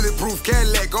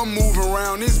Cadillac, I'm moving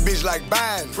around this bitch like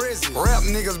Biden. Prison. Rap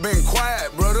niggas been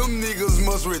quiet, bro. Them niggas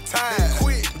must retire.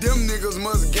 Them niggas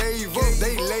must gave up.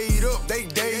 They laid up, they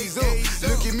days up.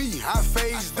 Look at me, I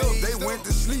phased up. They went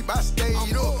to sleep, I stayed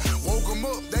up. Woke them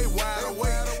up, they wide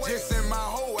awake. Just sent my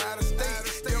hoe out of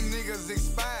state. Them niggas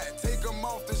expired. Take them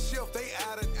off the shelf, they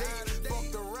out of date.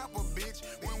 Fuck the rapper, bitch.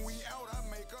 When we out, I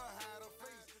make her hide her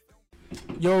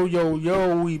face.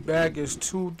 Yo, we back. It's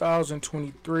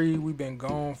 2023. We been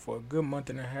gone for a good month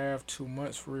and a half, 2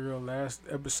 months for real. Last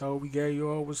episode we gave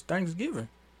y'all was Thanksgiving.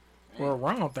 Or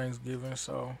around Thanksgiving,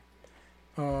 so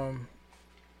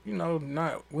you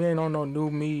know, we ain't on no new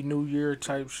me, new year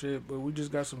type shit, but we just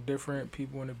got some different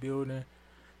people in the building.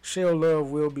 Shell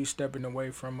Love will be stepping away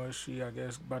from us. She, I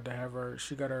guess, about to have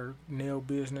she got her nail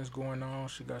business going on.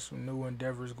 She got some new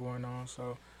endeavors going on,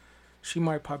 so she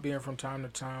might pop in from time to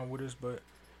time with us, but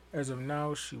as of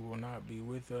now, she will not be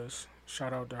with us.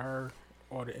 Shout out to her,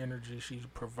 all the energy she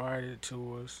provided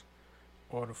to us,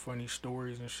 all the funny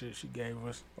stories and shit she gave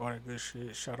us, all that good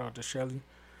shit. Shout out to Shelly.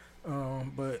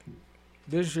 But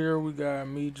this year we got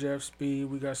me, Jeff Speed.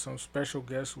 We got some special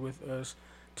guests with us.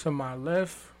 To my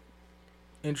left,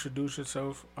 introduce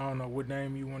yourself. I don't know what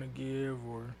name you want to give,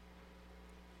 or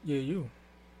yeah, you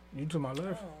to my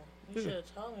left. Oh, you should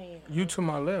have told me. You to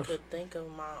my left. To think of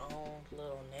my own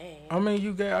little name. I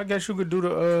mean, I guess you could do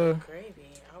the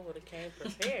Gravy. I would have came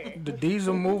prepared. the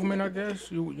Diesel movement. I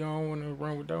guess you don't want to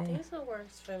run with that one. Diesel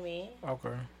works for me.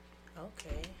 Okay.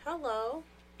 Okay. Hello.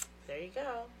 There you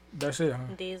go. That's it,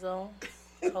 huh? Diesel,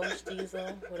 Coach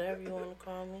Diesel, whatever you want to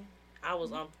call me. I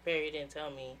was unprepared. You didn't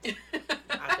tell me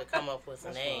I could come up with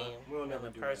a name and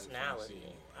a personality.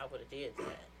 I would have did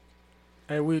that.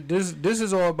 Hey, this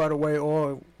is all, by the way,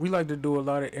 we like to do a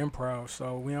lot of improv,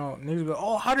 so we don't niggas go,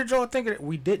 oh, how did y'all think of it?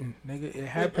 We didn't, nigga. It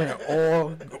happened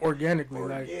all organically.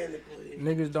 Like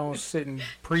niggas don't sit and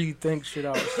pre-think shit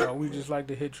out, so we just like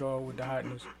to hit y'all with the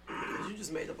hotness. You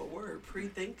just made up a word,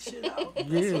 pre-think shit out.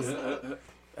 Yeah.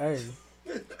 Hey,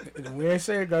 we ain't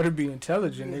say it gotta be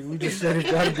intelligent, nigga. We just said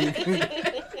it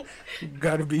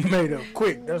gotta be made up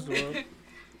quick. That's all.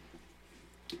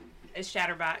 It's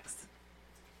Chatterbox.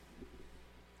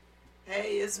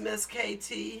 Hey, it's Miss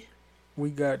KT.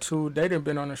 We got two. They done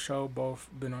been on the show. Both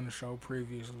been on the show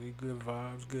previously. Good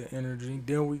vibes, good energy.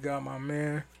 Then we got my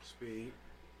man Speed.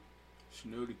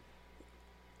 Snooty.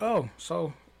 Oh,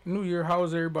 so New Year. How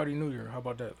was everybody New Year? How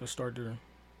about that? Let's start there.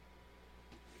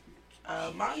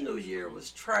 My New Year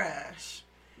was trash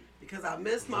because I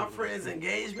missed my friend's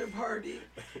engagement party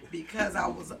because I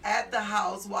was at the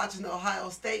house watching the Ohio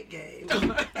State game.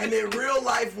 And in real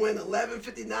life, when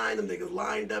 11:59, them niggas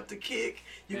lined up to kick,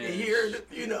 you can hear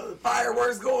the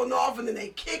fireworks going off, and then they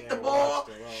kick the ball,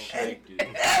 and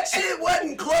that shit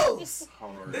wasn't close.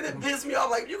 Then it pissed me off.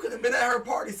 Like, you could have been at her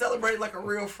party celebrating like a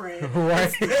real friend.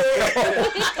 Right.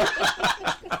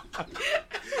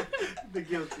 The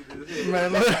guilty.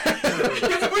 Man, look.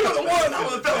 If we would have won, I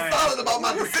would have felt solid about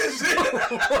my decision.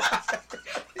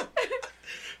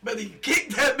 But he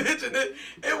kicked that bitch, and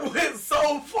it went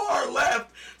so far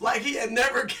left, like he had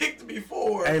never kicked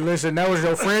before. Hey, listen, that was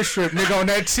your friendship, nigga, on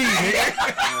that tee, nigga.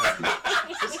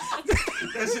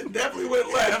 That shit definitely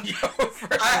went left.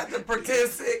 I had to pretend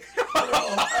sick.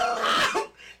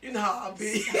 You know how I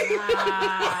be.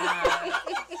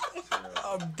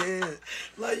 I'm dead.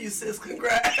 Love you, sis.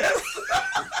 Congrats.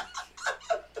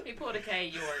 He pulled a K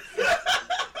York.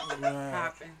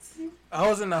 Happens. I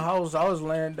was in the house. I was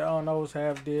laying down. I was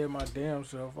half dead my damn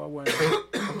self.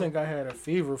 I think I had a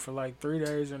fever for like 3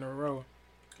 days in a row.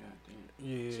 God damn.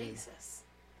 Yeah. Jesus.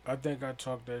 I think I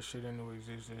talked that shit into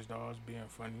existence, though. I was being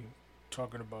funny,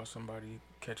 talking about somebody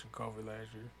catching COVID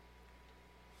last year.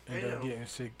 Ended up getting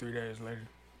sick 3 days later.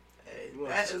 Hey,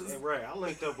 Hey, right, I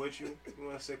linked up with you. You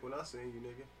weren't sick when I seen you,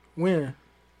 nigga. When?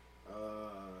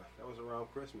 That was around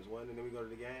Christmas, wasn't it? Then we go to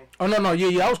the game. Oh no,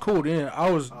 yeah, I was cool then.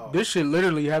 This shit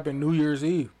literally happened New Year's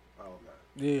Eve. Oh,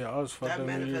 okay. Yeah, I was fucked that up.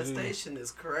 That manifestation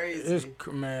is crazy.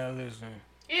 Man, listen.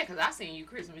 Yeah, because I seen you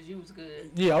Christmas. You was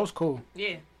good. Yeah, I was cool.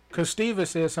 Yeah. Cause Steven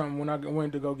said something when I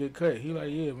went to go get cut. He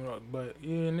like, yeah, but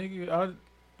yeah, nigga,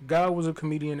 God was a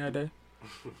comedian that day.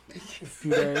 A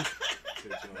few days.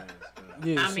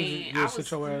 Yeah, sit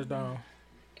your ass down.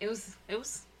 It was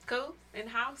cool in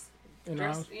the house. In the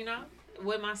house? You know,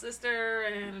 with my sister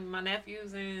and my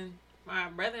nephews and my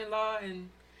brother-in-law, and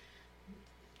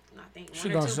I think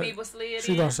one or two people slid in.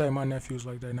 She gonna say my nephews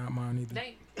like that, not mine either.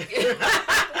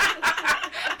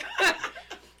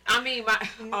 I mean,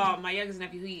 my youngest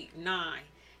nephew, he 9.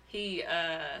 It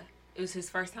was his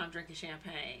first time drinking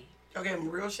champagne, Okay,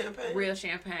 real champagne? Real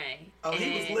champagne. Oh,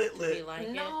 he was lit. He like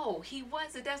No, he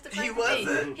wasn't. That's the crazy He wasn't?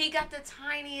 thing. He got the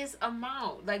tiniest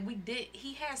amount. Like,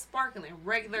 he had sparkling,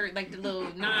 regular, like the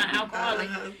little non-alcoholic.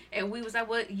 And we was like,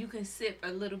 well, you can sip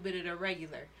a little bit of the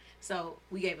regular. So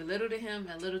we gave a little to him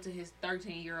and a little to his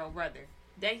 13-year-old brother.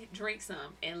 They drink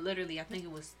some, and literally, I think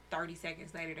it was 30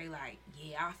 seconds later, they like,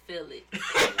 yeah, I feel it.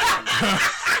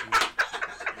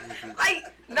 Like,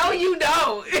 no, you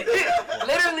don't.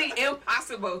 Literally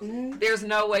impossible. There's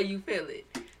no way you feel it.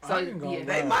 So yeah.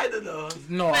 They might have though.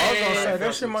 No, I was gonna say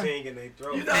that shit might.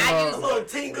 You know, I use a little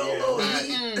tingle, little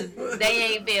heat. They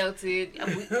ain't felt it.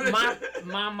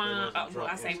 My mom. Well,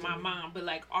 I say my mom, but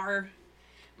like on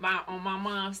my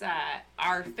mom's side,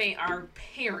 our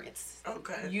parents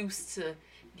used to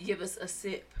give us a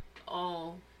sip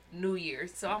on New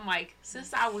Year's. So I'm like,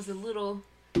 since I was a little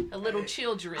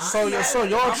children. So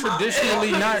y'all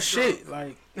traditionally not shit,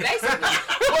 like basically.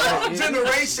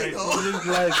 Generational.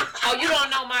 Like, oh, you don't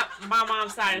know my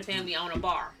mom's side of the family own a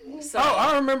bar. So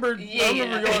I remember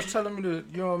y'all was telling me to,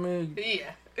 you know what I mean?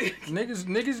 Yeah.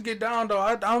 Niggas get down though.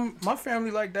 I'm my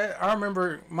family like that. I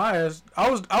remember my ass. I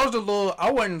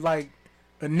wasn't like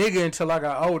a nigga until I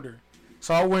got older.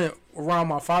 So I went around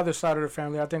my father's side of the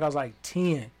family. I think I was like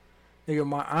 10. Nigga,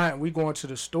 my aunt, we going to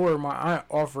the store. My aunt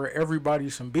offered everybody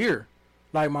some beer.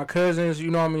 Like my cousins,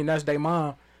 you know what I mean? That's their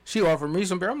mom. She offered me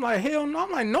some beer. I'm like, hell no.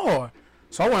 I'm like, no.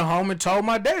 So I went home and told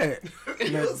my dad.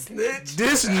 This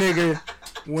nigga,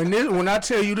 when I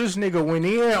tell you this nigga went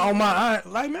in on my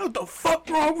aunt, like, man, what the fuck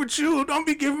wrong with you? Don't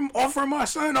be offering my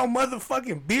son no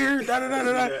motherfucking beer. Da da da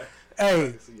da da.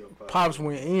 Hey, Pops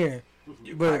went in.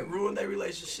 You might ruin their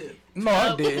relationship. No,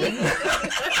 I didn't.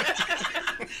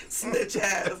 Snitch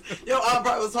ass. Yo, aunt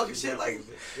probably was talking shit like,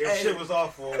 hey, shit was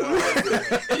off for a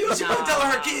while. You know, she was telling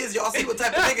her kids, y'all see what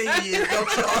type of nigga he is, don't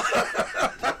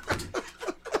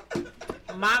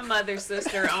y'all? My mother's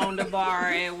sister owned a bar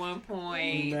at one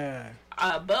point. Nah.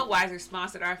 Budweiser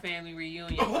sponsored our family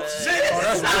reunion. Oh, shit.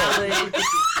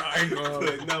 I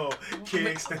ain't no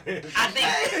can't stand. I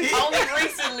think only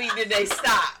recently did they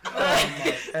stop.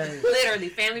 Literally,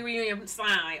 family reunion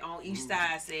sign on each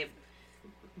side said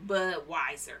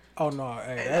Budweiser. Oh no,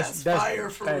 hey, that's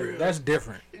fire for real. That's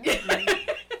different.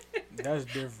 That's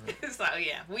different. So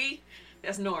yeah,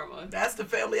 that's normal. That's the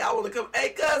family I want to come.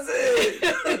 Hey,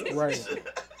 cousin. Right.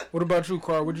 What about you,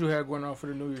 Carl? What you had going on for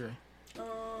the New Year?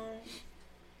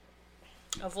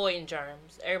 Avoiding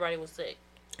germs. Everybody was sick.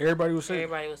 Everybody was sick.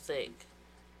 Everybody was sick.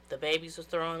 The babies was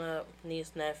throwing up.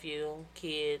 Niece, nephew,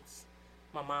 kids,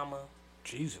 my mama.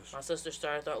 Jesus. My sister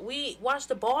started throwing. We watched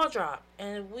the ball drop,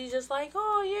 and we just like,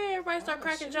 oh yeah, everybody start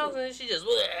cracking jokes, and then she just.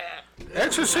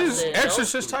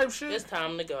 Exorcist type shit. It's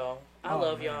time to go. I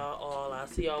love y'all all. I'll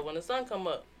see y'all when the sun come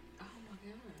up. Oh my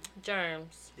god.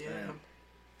 Germs. Yeah,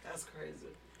 that's crazy.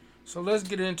 So let's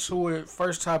get into it.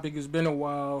 First topic. It's been a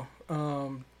while.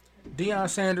 Deion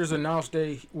Sanders announced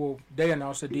they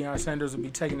announced that Deion Sanders will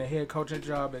be taking a head coaching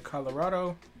job at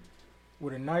Colorado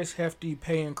with a nice hefty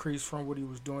pay increase from what he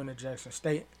was doing at Jackson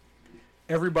State.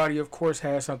 Everybody, of course,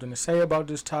 has something to say about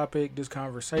this topic, this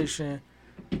conversation,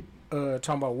 talking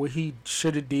about what he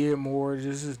should have did more,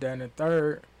 this is that and the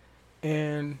third.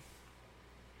 And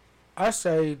I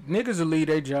say niggas will leave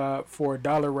their job for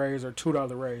 $1 raise or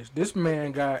 $2 raise. This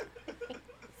man got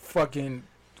fucking...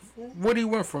 What he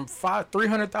went from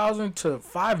 300,000 to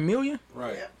 5 million?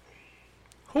 Right. Yeah.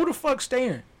 Who the fuck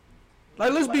staying?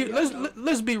 Like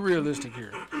let's be realistic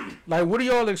here. Like what do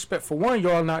y'all expect? For one,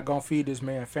 y'all not gonna feed this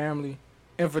man family,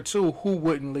 and for two, who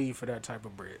wouldn't leave for that type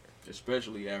of bread?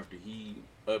 Especially after he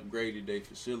upgraded their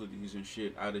facilities and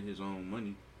shit out of his own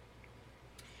money.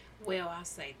 Well, I'll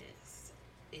say this: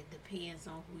 it depends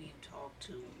on who you talk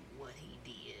to, what he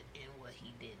did and what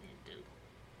he didn't do.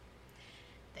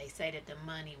 They say that the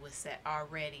money was set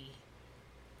already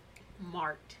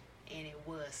marked and it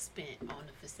was spent on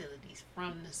the facilities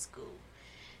from the school.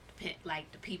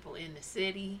 Like the people in the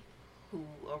city who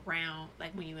around,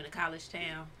 like when you're in a college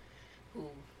town, who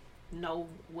know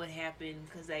what happened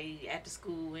because they at the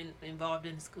school and involved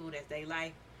in the school, that's their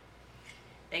life.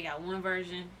 They got one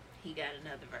version, he got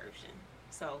another version.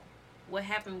 So what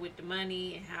happened with the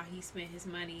money and how he spent his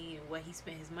money and what he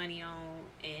spent his money on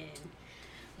and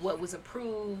what was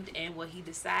approved and what he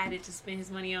decided to spend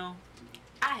his money on,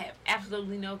 I have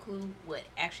absolutely no clue what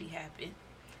actually happened.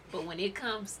 But when it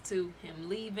comes to him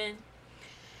leaving,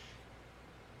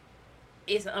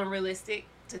 it's unrealistic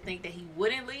to think that he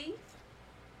wouldn't leave.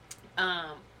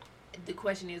 The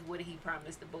question is, what did he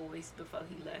promise the boys before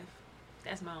he left?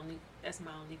 That's my only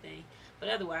thing. But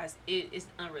otherwise, it's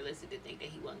unrealistic to think that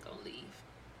he wasn't gonna leave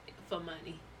for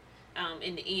money.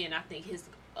 In the end, I think his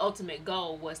ultimate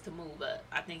goal was to move up.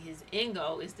 I think his end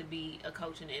goal is to be a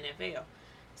coach in the NFL.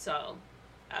 So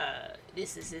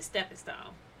this is his stepping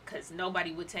stone, because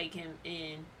nobody would take him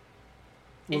in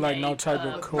like no type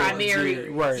of primary.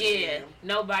 Right. Yeah,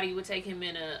 nobody would take him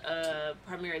in a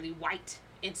primarily white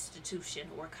institution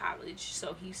or college.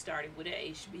 So he started with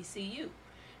a HBCU,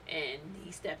 and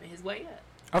he's stepping his way up.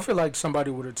 I feel like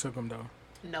somebody would have took him though.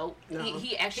 Nope. No.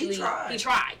 He actually tried. He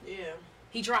tried. Yeah.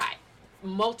 He tried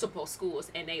multiple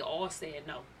schools, and they all said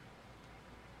no.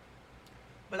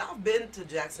 But I've been to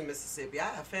Jackson, Mississippi. I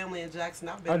have family in Jackson.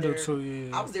 I've been I there. do too,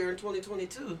 yeah. I was there in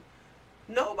 2022.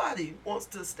 Nobody wants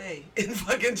to stay in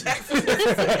fucking Jackson,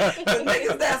 Mississippi. The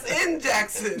niggas that's in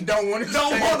Jackson don't want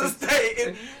to stay.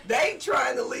 And they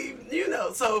trying to leave, you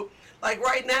know. So, like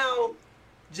right now,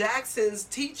 Jackson's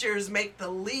teachers make the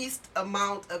least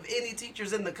amount of any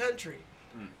teachers in the country.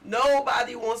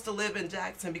 Nobody wants to live in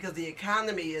Jackson because the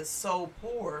economy is so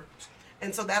poor.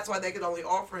 And so that's why they could only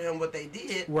offer him what they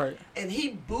did. Right. And he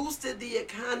boosted the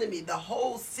economy, the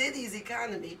whole city's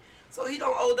economy. So he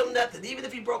don't owe them nothing. Even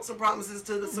if he broke some promises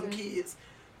to some kids.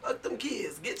 Fuck them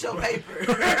kids. Get your paper.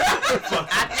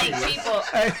 I think people...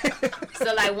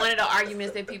 So, like, one of the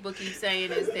arguments that people keep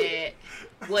saying is that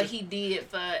what he did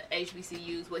for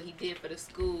HBCUs, what he did for the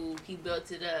school, he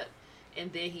built it up,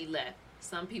 and then he left.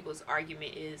 Some people's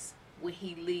argument is when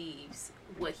he leaves,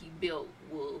 what he built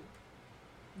will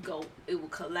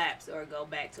collapse or go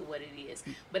back to what it is.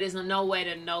 But there's no way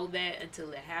to know that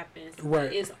until it happens.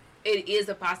 Right. It is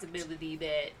a possibility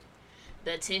that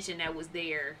the attention that was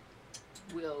there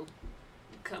will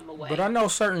come away. But I know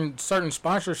certain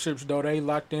sponsorships though, they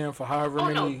locked in for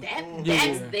however many.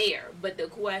 That's there. But the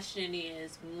question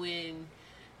is when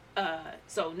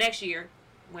so next year,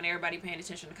 when everybody paying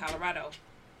attention to Colorado,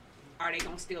 are they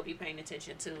gonna still be paying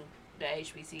attention to the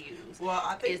HBCUs? Well,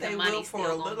 I think they will for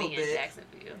a little bit.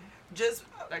 Jacksonville.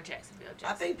 Jacksonville.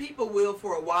 I think people will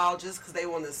for a while just because they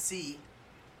want to see.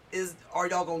 Are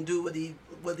y'all gonna do what he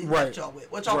left y'all with?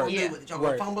 What y'all gonna do with it? Y'all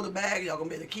gonna fumble the bag? Y'all gonna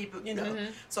be able to keep it? You know.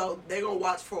 Mm-hmm. So they're gonna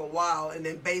watch for a while, and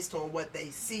then based on what they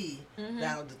see,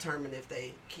 that'll determine if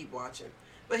they keep watching.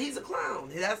 But he's a clown.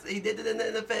 He did it in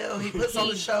the NFL. He puts on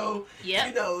the show. Yep.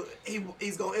 You know,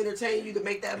 he's gonna entertain you to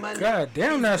make that money. God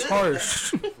damn, that's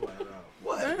harsh.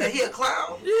 What? That he a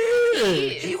clown? Yeah.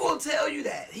 He will tell you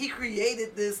that. He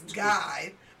created this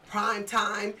guy, prime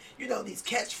time, you know, these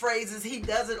catchphrases. He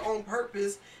does it on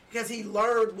purpose because he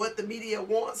learned what the media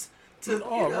wants to,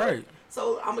 right.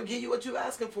 So I'm going to give you what you're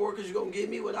asking for because you're going to give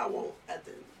me what I want at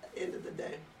the end of the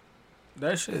day.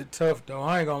 That shit tough, though.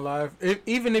 I ain't going to lie.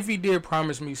 Even if he did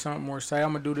promise me something or say,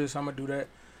 I'm going to do this, I'm going to do that,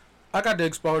 I got the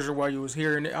exposure while you was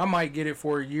here, and I might get it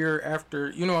for a year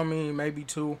after, you know what I mean, maybe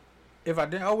 2. If I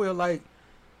did, I will, like...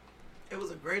 It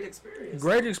was a great experience.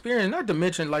 Great experience. Not to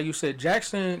mention, like you said,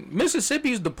 Jackson,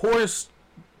 Mississippi is the poorest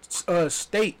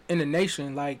state in the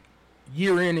nation, like,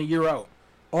 year in and year out.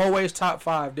 Always top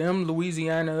 5. Them,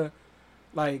 Louisiana,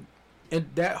 like, and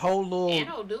that whole little... And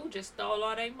old dude just stole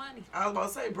all their money. I was about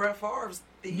to say, Brett Favre's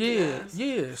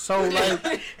Yeah. So,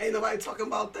 like... Ain't nobody talking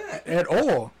about that. At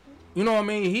all. You know what I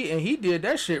mean? He did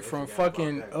that shit from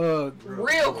fucking...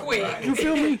 real quick. Right. You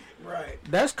feel me? Right.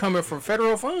 That's coming from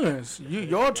federal funds.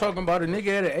 Y'all talking about a nigga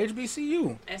at a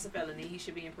HBCU. That's a felony. He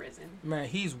should be in prison. Man,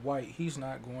 he's white. He's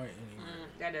not going anywhere.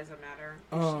 That doesn't matter.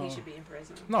 He should be in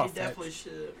prison. No, he definitely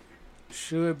should.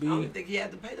 Should be. I don't think he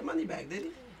had to pay the money back, did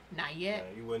he? Not yet.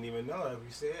 You wouldn't even know if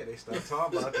we said they started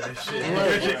talking about that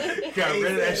shit. Got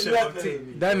rid of that shit on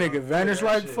TV. That nigga vanished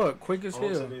like fuck, quick as hell.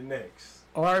 On to the next.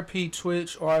 RP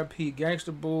Twitch, RP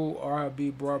Gangsta Boo,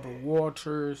 RP Barbara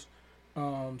Walters.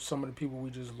 Some of the people we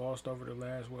just lost over the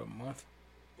last month.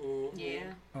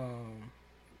 Yeah.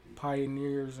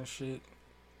 Pioneers and shit.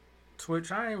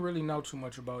 Twitch, I ain't really know too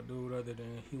much about dude other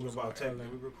than he was about on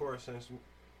Did we record since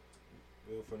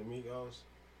for the Migos?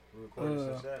 We recorded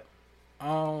since that? I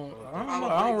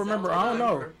don't remember. I don't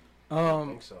know. I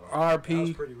think so. RP. That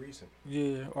was pretty recent.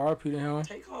 Yeah, RP to him.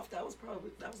 Takeoff. That was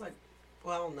like,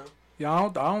 well, I don't know. Yeah, I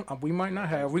don't. We might not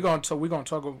have. We gonna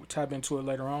tap into it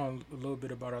later on a little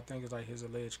bit about. I think it's like his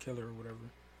alleged killer or whatever.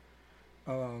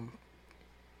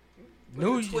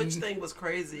 The Twitch thing was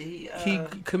crazy. He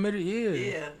committed.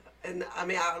 Yeah, and I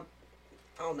mean I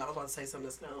don't know. I was about to say something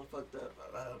that's kind of fucked up.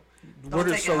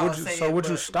 Would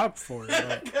you stop for it?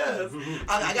 Like? Because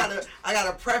I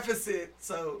gotta preface it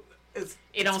so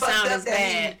it don't sound as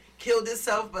bad. He killed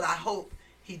himself, but I hope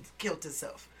he killed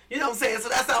himself. You know what I'm saying? So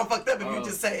that sounds fucked up if you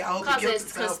just say, I hope he killed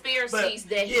himself. Because it's conspiracies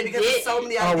that he did. Yeah, because there's so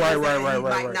many ideas that he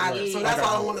might not. Right. So that's why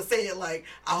I don't want to say it like,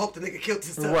 I hope the nigga killed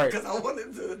himself. Because I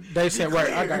wanted to... They said, right,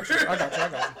 I got you.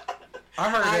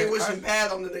 I ain't wishing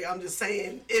bad on the nigga. I'm just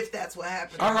saying if that's what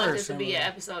happened. I heard this would be an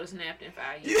episode of Snapped in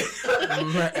 5 years.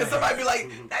 And somebody be like,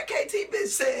 that KT bitch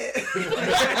said.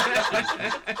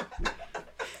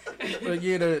 But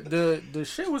yeah, the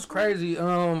shit was crazy.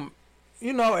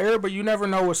 You know, everybody, you never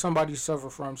know what somebody suffer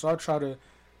from. So I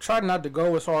try not to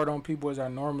go as hard on people as I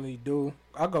normally do.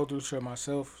 I go through shit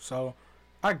myself, so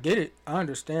I get it. I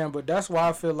understand, but that's why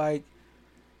I feel like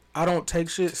I don't take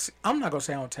shit. I'm not gonna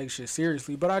say I don't take shit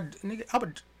seriously, but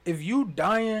if you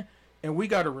dying and we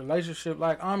got a relationship,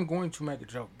 like, I'm going to make a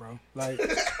joke, bro. Like,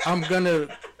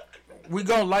 we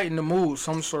gonna lighten the mood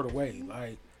some sort of way,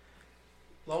 like.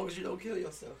 Long as you don't kill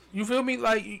yourself. You feel me?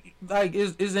 Like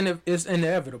it's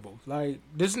inevitable. Like,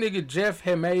 this nigga Jeff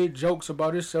had made jokes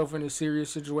about himself in a serious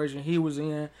situation he was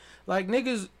in. Like,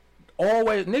 niggas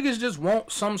just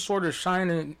want some sort of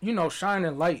shining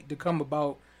light to come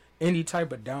about any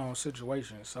type of down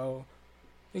situation. So,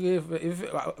 nigga,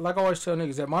 if like I always tell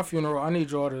niggas at my funeral, I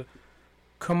need y'all to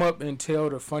come up and tell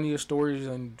the funniest stories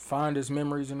and find his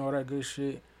memories and all that good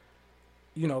shit.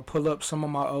 You know, pull up some of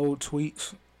my old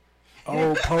tweets,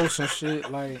 old posts and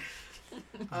shit. Like,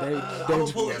 they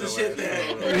pull up the shit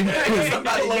that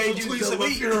somebody made you tweets of a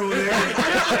funeral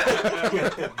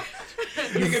there.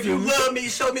 If you love me,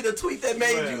 show me the tweet that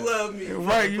made you love me.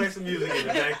 Right, you play some music in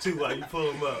the back too while you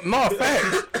pull them up. No,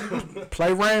 facts.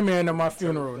 Play Rain Man at my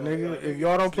funeral, nigga. If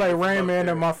y'all don't play Rain Man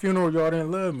at my funeral, y'all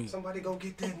didn't love me. Somebody go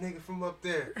get that nigga from up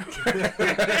there.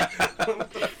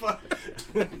 What the fuck?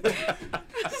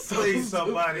 Please,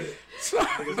 somebody.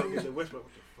 Niggas don't get the whisper. What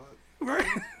the fuck? Right.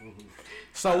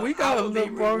 So we got a little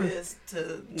more. Remiss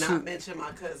to not mention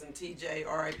my cousin TJ,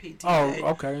 R.I.P. TJ. Oh,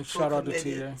 okay. Shout out to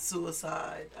TJ.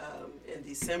 Suicide in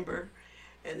December,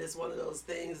 and it's one of those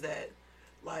things that,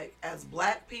 like, as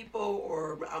black people,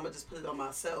 or I'm gonna just put it on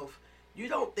myself, you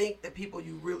don't think that people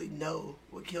you really know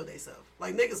would kill themselves.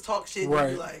 Like, niggas talk shit, and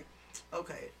you be like,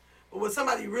 okay, but when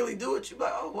somebody really do it, you be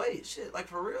like, oh wait, shit, like,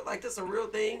 for real, like, this a real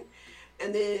thing.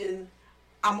 And then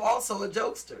I'm also a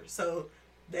jokester, so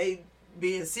they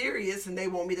being serious and they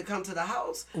want me to come to the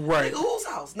house. Right. Nigga, whose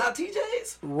house? Not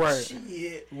TJ's? Right.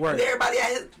 Shit. Right. And everybody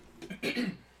at his...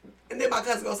 And then my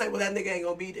cousin gonna say, well, that nigga ain't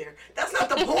gonna be there. That's not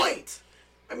the point.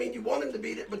 I mean, you want him to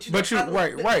be there, but you...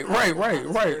 Right.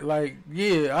 Like,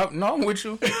 yeah, I'm with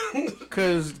you.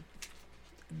 Because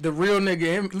the real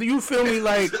nigga, you feel me?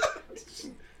 Like,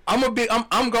 I'm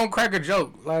gonna crack a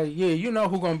joke. Like, yeah, you know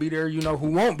who gonna be there, you know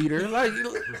who won't be there. Like,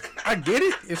 I get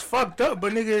it. It's fucked up,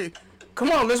 but nigga... Come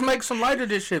on, let's make some light of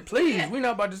this shit, please. We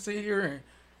not about to sit here and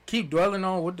keep dwelling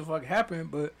on what the fuck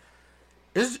happened, but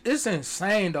it's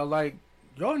insane though. Like,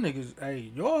 y'all niggas,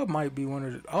 hey, y'all might be one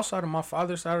of the, outside of my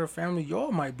father's side of the family,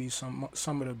 y'all might be some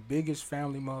of the biggest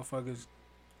family motherfuckers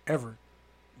ever.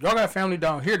 Y'all got family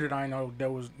down here that I know that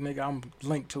was nigga I'm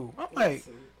linked to. I'm like,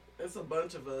 it's a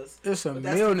bunch of us. It's a but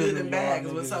million. That's the good and bad,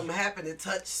 because when something happened, it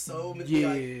touched so many. Yeah,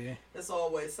 like, it's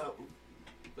always something.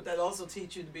 But that also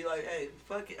teach you to be like, hey,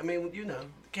 fuck it. I mean, you know,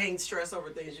 can't stress over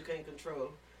things you can't control.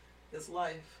 It's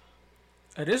life.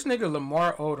 Hey, this nigga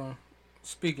Lamar Odom,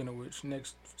 speaking of which,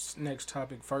 next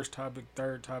topic, first topic,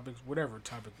 third topic, whatever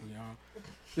topic we on.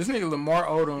 This nigga Lamar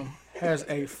Odom has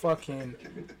a fucking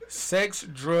sex,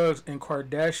 drugs, and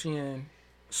Kardashian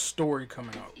story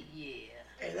coming out. Yeah.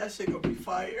 Hey, that shit gonna be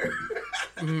fire.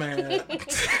 Man.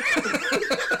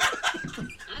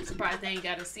 I'm surprised they ain't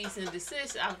got a cease and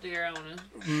desist out there on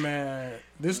him. Man,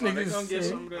 this nigga's gonna get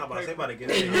some of that. I'm about to get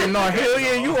it. No, hell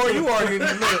yeah, you are getting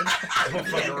it. Don't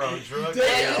fuck around drugs.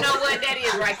 Yeah, you know what? That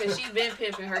is right, because she's been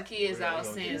pimping her kids out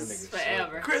since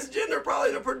forever. Kris Jenner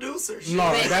probably the producer.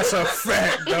 No, that's a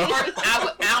fact, though.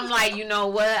 I'm like, you know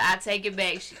what? I take it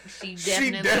back. She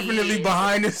definitely is.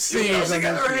 Behind the scenes. She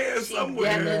got her hands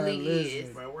somewhere. Definitely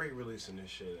is. Man, where you releasing this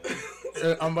shit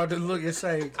at? I'm about to look. It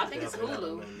say. I think it's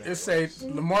Hulu. It say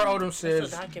Lamar Odom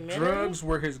says drugs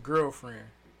were his girlfriend.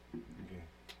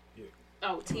 Yeah.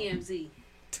 Oh, TMZ.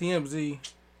 TMZ.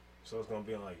 So it's gonna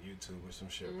be on like YouTube or some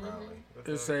shit, probably.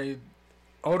 It say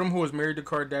Odom, who was married to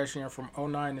Kardashian from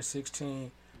 2009 to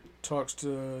 16, talks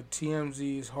to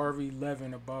TMZ's Harvey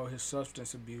Levin about his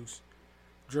substance abuse.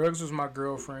 Drugs was my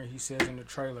girlfriend, he says in the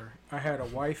trailer. I had a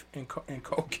wife and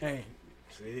cocaine.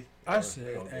 See? I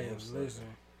said, hey, listen.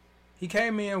 He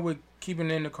came in with keeping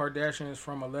in the Kardashians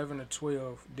from 11 to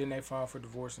 12. Then they filed for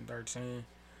divorce in 13.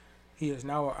 He is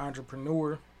now an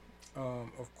entrepreneur.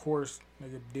 Of course,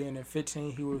 nigga, then in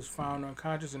 15, he was found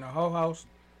unconscious in a whole house.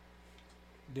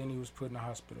 Then he was put in the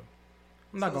hospital.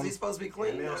 Is he supposed to be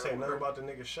clean? And they don't say nothing about the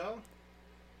nigga's show?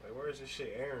 Like, where is this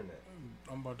shit airing at?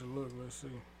 I'm about to look. Let's see.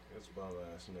 It's about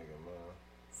ass nigga, man.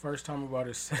 First time about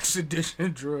his sex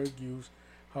addiction, drug use,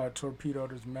 how it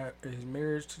torpedoed his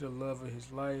marriage to the love of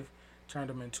his life, turned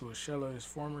him into a shell of his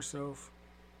former self.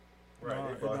 Right, No,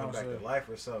 they brought him it back was to life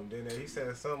or something, didn't they? He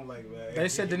said something like that. They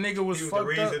said the nigga was fucked the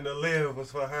up. reason to live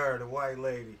was for her, the white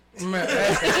lady. Man,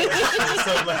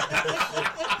 Something like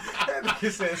that. That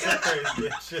nigga said some crazy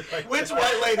shit like Which that.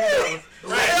 white lady knows?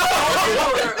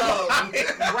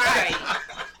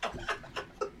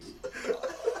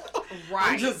 Right.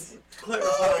 I'm just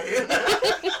clarifying.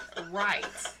 Right.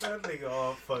 That nigga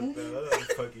all fucked up. What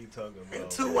the fuck he talking about?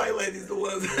 Two white ladies, the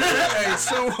ones. hey,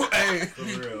 so hey, For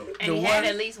real. And he had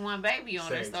at least one baby on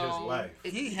her, Saved his so life.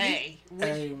 hey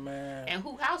man. and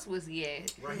who house was he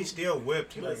at? Right, he still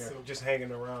whipped. He like just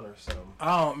hanging around or something.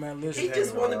 Oh man, listen. He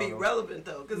just want to be relevant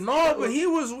though. No, but he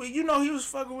was, he was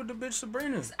fucking with the bitch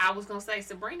Sabrina. I was gonna say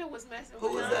Sabrina was messing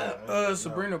Who with was him. that?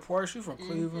 Sabrina Park, she from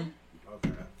Cleveland. Okay.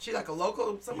 She like a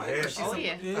local somebody. Yeah, or she's Oh, a-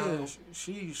 yeah. Yeah,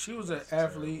 she was an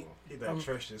athlete. He let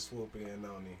Tristan swoop in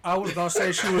on him. I was gonna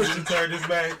say she was. He turned his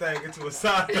main thing into a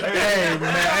side thing. Hey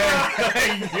man,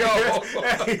 hey yo,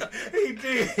 He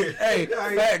did. hey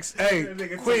facts, hey That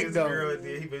nigga quick took his though. girl and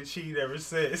he been cheating ever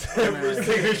since. Man.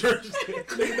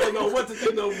 They don't know what to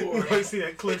do no more. You might see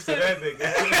that clips of that nigga.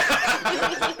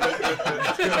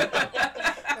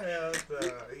 Hell nah,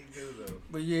 he do though.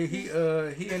 But yeah,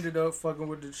 he ended up fucking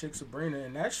with the chick Sabrina,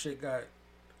 and that shit got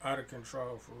out of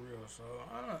control for real. So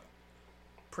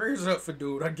prayers up for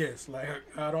dude, I guess. Like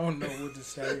I don't know what to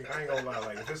say. I ain't gonna lie,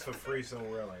 like if it's for free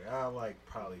somewhere, like I'll like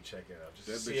probably check it out just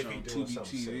That to see bitch if he on doing Tubi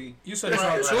something TV. sick. You said it's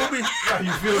on Tubi? How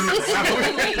you feel me?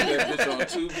 That bitch on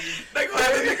Tubi. They gonna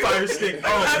have the nigga Fire stick. They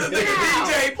gonna have the nigga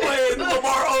DJ playing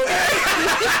Lamar Odom.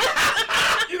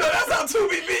 You know that's how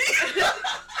Tubi be.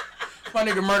 My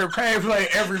nigga Murder Pain play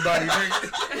everybody.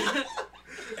 Nigga.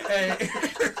 Hey.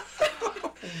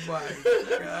 Oh my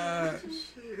god.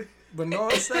 But no,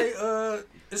 it say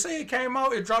it came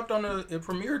out. It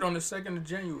premiered on the 2nd of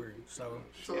January. So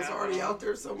it's already out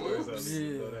there somewhere.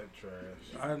 Yeah. That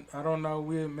trash. I don't know.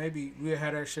 We'll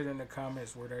have that shit in the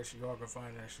comments where that shit y'all can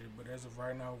find that shit. But as of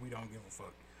right now, we don't give a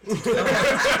fuck.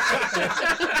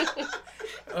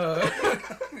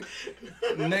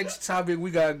 Next topic,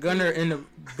 we got Gunner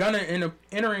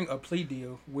entering a plea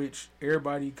deal, which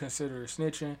everybody consider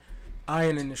snitching. I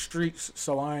ain't in the streets,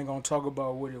 so I ain't gonna talk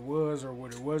about what it was or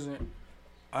what it wasn't.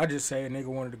 I just say a nigga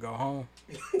wanted to go home.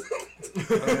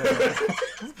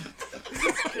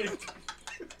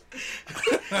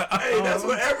 Hey, that's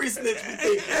what every snitch be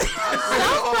thinking.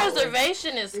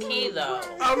 Self-preservation is key, though.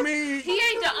 I mean, He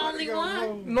ain't the only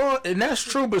one. no, and that's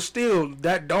true, but still,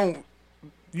 that don't,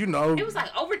 you know. It was like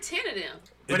over 10 of them.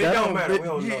 But it don't matter. We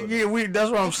don't know. Yeah, that's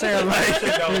what I'm saying. Like,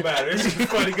 It don't matter. It's just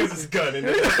funny because it's gunning.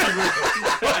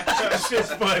 That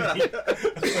shit's funny.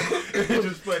 It's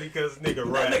just funny because nigga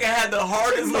rap. That nigga had the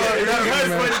hardest That's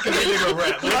funny because nigga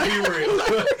rap. Let's be real.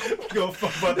 Go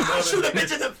fuck about the I'll shoot a other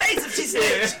bitch in the face if she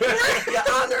snitched. Your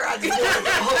Honor, I just want to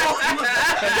go home.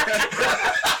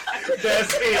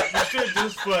 That's it. The shit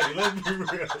just funny. Let's be real.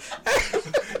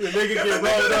 The nigga get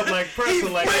rolled up like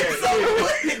pretzel like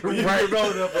that. When you get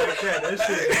rolled up like that, that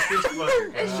shit is just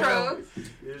funny. It's true.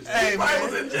 Hey, man,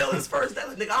 was in jail his first day.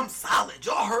 Like, nigga, I'm solid.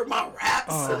 Y'all heard my raps.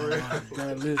 oh my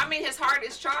God, listen. I mean, his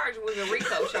hardest charge was a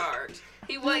RICO charge.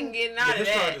 He wasn't getting out of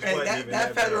that. Hey,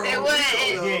 that federal. It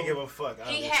wasn't- He ain't give a fuck. I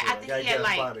think he had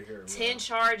like 10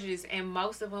 charges, and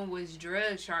most of them was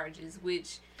drug charges,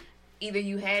 which either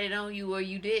you had it on you or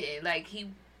you didn't. Like,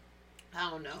 I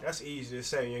don't know. That's easy to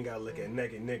say. You ain't gotta look at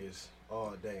naked niggas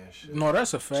all day and shit. No,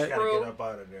 that's a You fact. gotta get up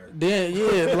out of there. Then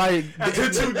yeah, like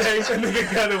After 2 days, that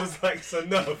nigga got it was like, it's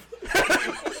enough.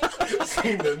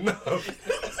 Seen enough.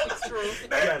 It's true.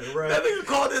 Got it right. That nigga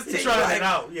called his He team trying like, it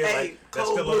out. Yeah, hey, like, that's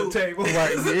Cold still on Blue. the table. right,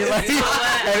 yeah, like,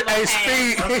 hey,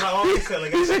 Speed. That's how always said,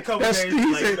 like, it's a couple That's, days, he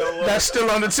like, said, you know what? that's still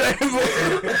on the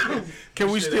table.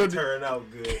 Can we Shit still ain't turn out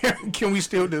good. can we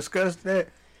still discuss that?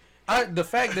 The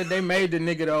fact that they made the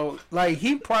nigga though, like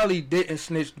he probably didn't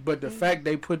snitch, but the fact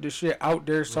they put the shit out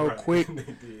there so Right. quick, They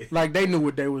did. like they knew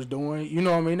what they was doing. You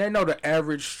know what I mean? They know the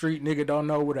average street nigga don't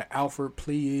know what an Alfred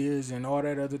plea is and all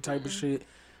that other type of shit.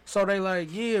 So they like,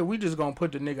 yeah, we just gonna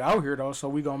put the nigga out here though, so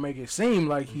we gonna make it seem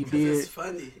like he It's did.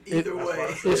 funny. Either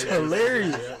way. It's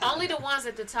hilarious. Only the ones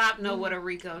at the top know what a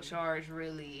RICO charge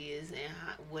really is and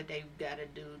what they gotta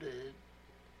do to,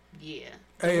 yeah.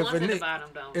 The Hey, ones at the bottom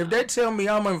don't if know. they tell me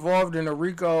I'm involved in a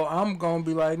RICO, I'm gonna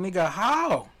be like, nigga,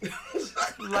 how?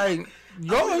 Like, I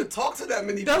don't y'all. even talk to that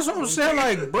many That's what people. I'm saying.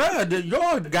 Like, bruh,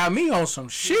 y'all got me on some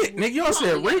shit, nigga. Y'all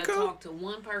said only gotta RICO. talk to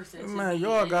one person. to Man, be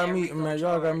y'all in got that me. RICO Man,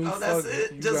 y'all got me. Oh, that's fucked.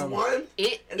 it? You Just got me. one? And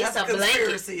And that's it's a a blanket.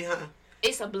 conspiracy, huh?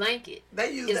 It's a blanket.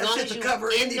 They use As that long shit as to you cover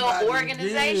in anybody. the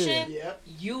organization, Yep.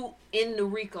 you in the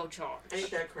RICO charge.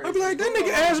 Ain't that crazy? I be like, that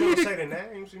nigga asked me to say the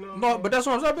names, you know. No, but that's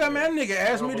what I'm saying. Man, that nigga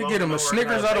asked me to get him a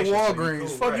Snickers out of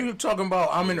Walgreens. Fuck you talking about?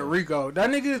 I'm in the RICO. That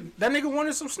nigga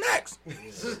wanted some snacks.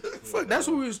 Fuck, that's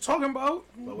what we was talking about.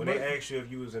 But when they asked you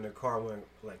if you was in a car when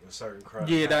like a certain crime,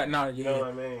 yeah, you know what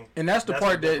I mean. And that's the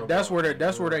part that's where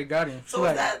they got him. So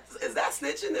is that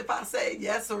snitching if I say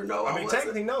yes or no? I mean,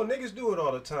 technically, no. Niggas do it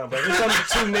all the time, but if it's only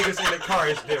 2 niggas in the car,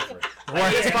 it's different.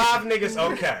 Like, it's 5 niggas,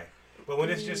 okay. But when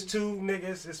it's just 2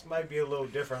 niggas, this might be a little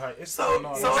different. So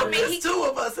if there's 2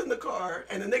 of us in the car,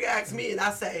 and the nigga asks me, and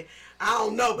I say, I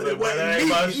don't know, but it wasn't me.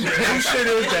 Who shit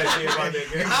is that shit, my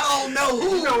nigga? I don't know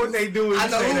who. You know what they do when you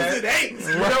say that. It ain't.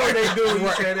 You know what they do when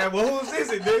you say that. Well, who's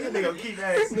this, nigga? They gonna keep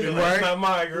asking. It's not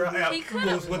mine, girl. He could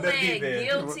have pled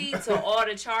guilty to all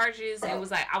the charges and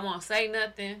was like, I won't say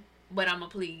nothing, but I'm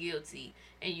gonna plead guilty,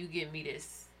 and you give me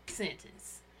this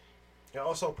sentence. There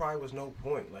also probably was no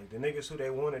point. Like, the niggas who they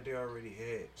wanted, they already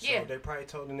had. So they probably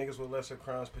told the niggas with lesser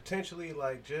crimes, potentially,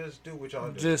 like, just do what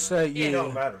y'all do. Just say, yeah. It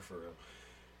don't matter for real.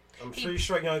 I'm pretty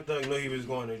sure Young Thug knew he was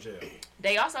going to jail.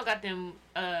 They also got them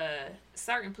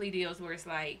certain plea deals where it's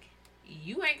like,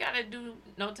 you ain't got to do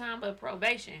no time but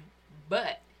probation.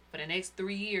 But for the next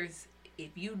 3 years, if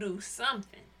you do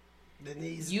something,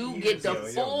 you get the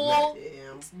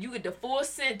full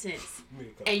sentence,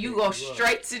 and you go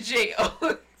straight to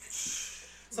jail.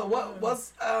 So what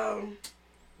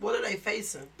are they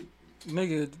facing?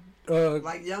 Nigga,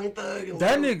 like Young Thug and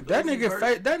that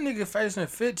nigga facing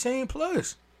 15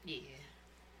 plus. Yeah.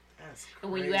 That's crazy.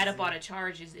 And when you add up all the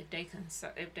charges, if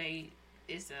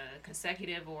it's a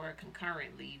consecutive or a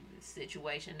concurrently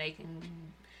situation, they can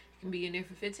be in there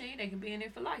for 15. They can be in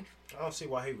there for life. I don't see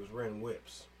why he was renting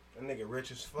whips. That nigga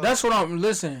rich as fuck. That's what I'm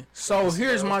listening. So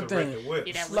here's my thing.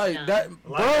 Like that,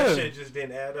 bro. That shit just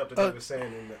didn't add up that they were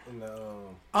saying in the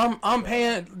I'm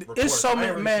paying. Reports. It's so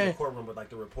many man. Courtroom, but like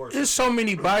the reports. It's so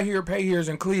many buy here, pay here's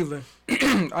in Cleveland.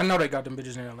 I know they got them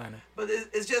bitches in Atlanta. But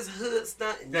it's just hood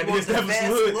stunting. That is definitely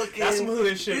some hood. That's some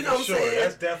hood shit. You know what I'm saying?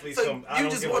 That's definitely some. I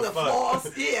don't give a fuck.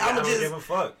 Yeah, I don't give a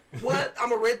fuck. What? I'm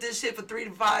gonna rent this shit for 3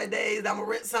 to 5 days. I'm gonna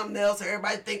rent something else, so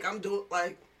everybody think I'm doing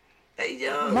like. They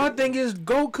young. My thing is,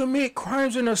 go commit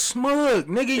crimes in a smug,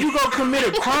 nigga. You go commit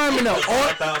a crime in a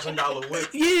 $5,000 whip.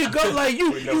 Yeah, go like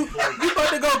you about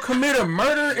to go commit a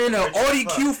murder in an Audi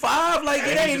Q5, like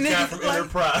it ain't niggas from like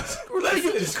Enterprise. Like,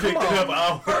 you just picked it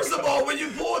up. First of all, when you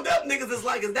pulled up, niggas is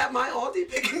like, is that my Audi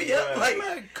picking me up? Like,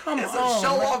 man, come on, it's a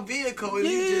show off vehicle. And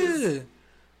you just.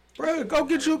 Bro, go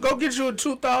get you a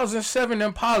 2007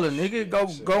 Impala, nigga.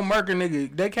 Go murk a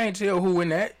nigga. They can't tell who in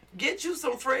that. Get you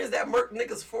some friends that murk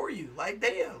niggas for you. Like,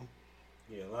 damn.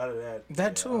 Yeah, a lot of that.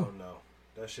 That too. I don't know.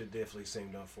 That shit definitely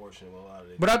seemed unfortunate with a lot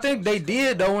of it. But I think they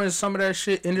did though, and some of that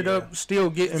shit ended up still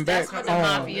getting back. That's what the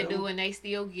mafia do, and they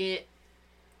still get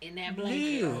in that blanket.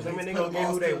 Yeah. I mean, they gonna get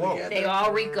who they want. They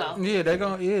all RICO. Yeah, they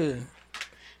gonna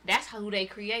That's who they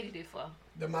created it for.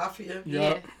 The mafia.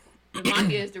 Yeah. The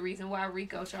mafia is the reason why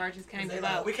RICO charges came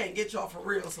about. We can't get y'all for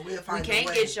real, so we'll find. We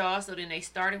can't get y'all, so then they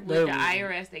started with the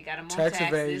IRS. They got them on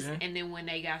taxes, and then when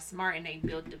they got smart and they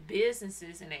built the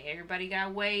businesses, and everybody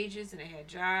got wages and they had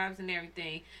jobs and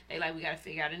everything, they like, we got to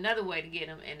figure out another way to get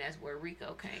them, and that's where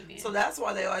RICO came in. So that's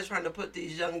why they always trying to put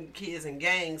these young kids in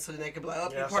gangs, so then they can be like,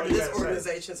 oh, you're part of this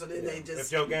organization, so then they just.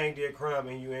 If your gang did crime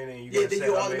and you in it, and then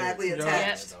you automatically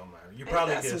attached. You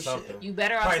probably did something. You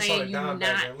better off saying you not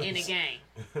in a gang.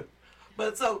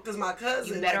 But so, because my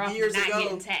cousin, like years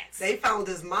ago, they found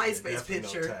this MySpace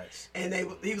picture, and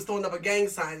he was throwing up a gang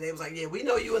sign, and they was like, yeah, we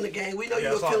know you in the gang, we know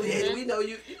you affiliated, we know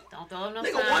you. Don't throw no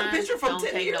signs. Nigga, one picture from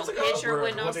don't 10 years no ago. Picture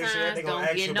with no signs,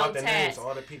 don't get no tats.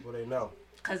 All the people they know.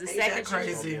 Because the second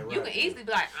crazy. You can easily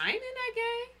be like, I ain't in that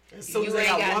gang. So you ain't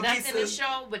got nothing to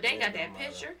show, but they got that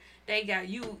picture. They got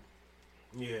you.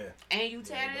 Yeah. And you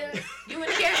tatted up. You in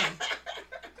the gang.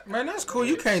 Man, that's cool.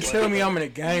 You can't tell me I'm in a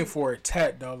gang for a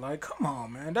tat, though. Like, come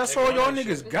on, man. That's all y'all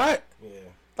niggas got. Yeah.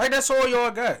 Like, that's all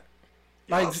y'all got.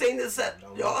 Like, y'all seen this set?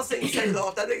 Y'all seen Shade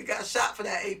Off? That nigga got shot for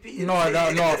that AP. No,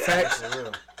 facts.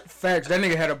 Facts. That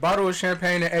nigga had a bottle of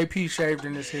champagne and AP shaved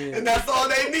in his head. And that's all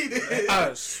they needed.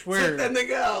 I swear. Took that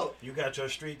nigga out. You got your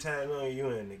street tag on, you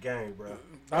in the gang, bro.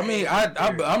 I mean,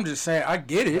 I'm just saying, I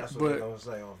get it, that's but. What they gonna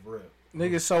say off rip.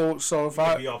 Nigga, so if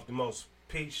I be off the most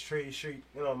peach tree street,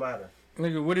 it don't matter.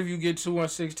 Nigga, what if you get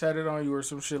 216 tatted on you or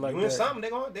some shit like that? You in something? They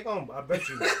gonna. I bet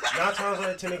you 9 times out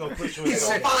of 10 they gonna put you in.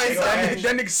 That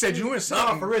nigga said you in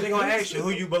something. No, for real, they gonna ask you who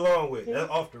you belong with. That's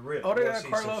off the rip. Oh, they got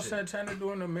Carlos Santana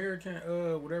doing American,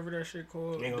 whatever that shit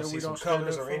called. They gonna see some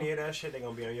colors or any of that shit. They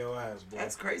gonna be on your ass, boy.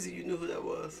 That's crazy. You knew who that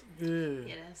was.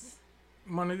 Yeah. Yes.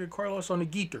 My nigga Carlos on the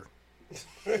guitar.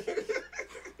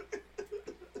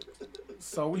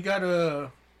 So we got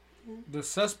The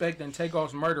suspect in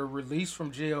Takeoff's murder released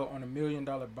from jail on $1 million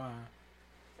bond.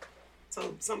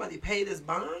 So somebody paid his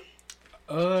bond?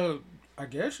 I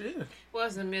guess, yeah. Well,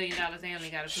 it's $1 million. They only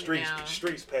got to put down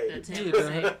Streets paid. the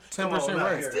 10%.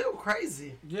 10% rate. Still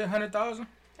crazy. Yeah, 100,000.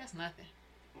 That's nothing.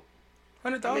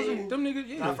 100,000. Them niggas,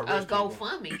 yeah. Not for A rich people.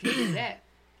 GoFundMe can do that.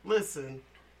 Listen,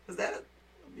 is that?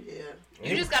 Yeah.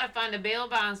 You just gotta find a bail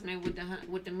bondsman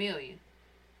with the million.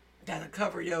 Gotta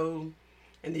cover and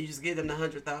then you just give them the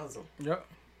 100,000. Yep.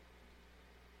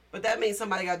 But that means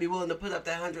somebody gotta be willing to put up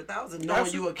that 100,000,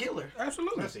 knowing you a killer.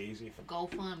 Absolutely. That's easy.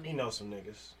 GoFundMe. He knows some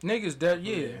niggas. Niggas that,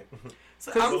 yeah.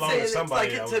 So Cause I'm belong to saying, it's somebody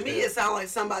like that to was me, there. it sounds like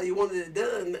somebody wanted it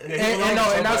done.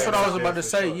 And that's what I was about to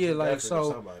say. Yeah, like,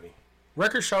 so Somebody.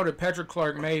 records show that Patrick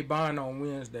Clark made bond on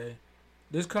Wednesday.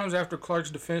 This comes after Clark's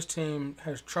defense team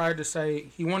has tried to say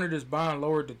he wanted his bond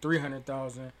lowered to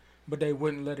 $300,000, but they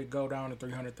wouldn't let it go down to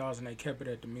 $300,000. They kept it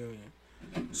at the $1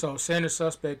 million. So saying the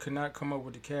suspect could not come up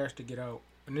with the cash to get out.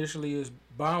 Initially, his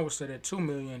bond was set at $2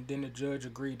 million. Then the judge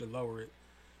agreed to lower it.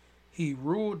 He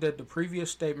ruled that the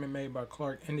previous statement made by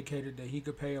Clark indicated that he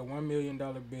could pay a $1 million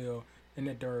bill and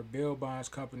that there are bail bonds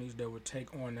companies that would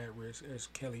take on that risk, as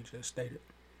Kelly just stated.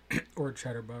 Or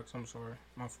Chatterbox, I'm sorry.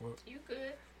 My fault. You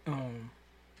good?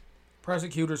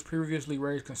 Prosecutors previously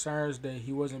raised concerns that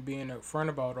he wasn't being upfront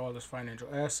about all his financial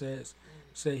assets,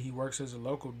 said he works as a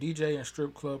local DJ and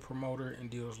strip club promoter and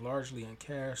deals largely in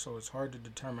cash, so it's hard to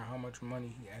determine how much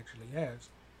money he actually has.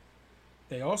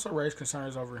 They also raised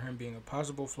concerns over him being a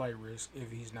possible flight risk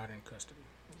if he's not in custody.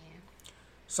 Yeah.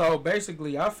 So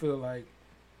basically, I feel like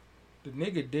the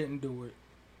nigga didn't do it,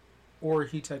 or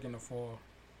he taking the fall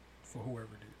for whoever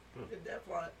did. It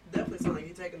definitely sounds like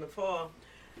he taking the fall.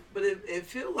 But it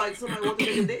feels like somebody wants the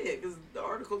nigga dead, because the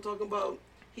article talking about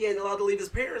he ain't allowed to leave his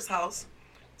parents' house.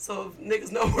 So if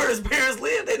niggas know where his parents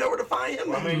live, they know where to find him.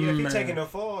 Well, I mean, if he Man. taking the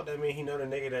fall, that mean he know the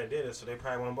nigga that did it, so they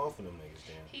probably want both of them niggas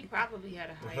then. He probably had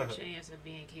a higher chance of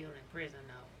being killed in prison,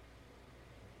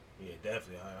 though. Yeah,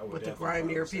 definitely. I would With the definitely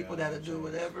grimier probably say people I that'll would do change.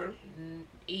 whatever.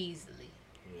 Easily.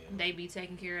 Yeah. They be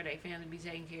taken care of, their family be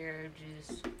taken care of,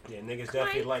 just... Yeah, niggas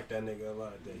definitely like that nigga a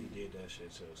lot that he did that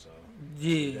shit too, so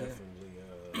Yeah.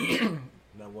 definitely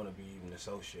not want to be even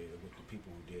associated with the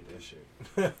people who did that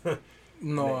shit.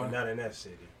 No. Not in that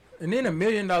city. And then $1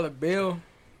 million bill.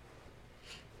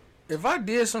 If I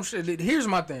did some shit, here's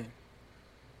my thing.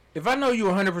 If I know you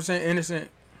 100% innocent,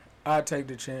 I'd take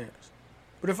the chance.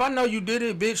 But if I know you did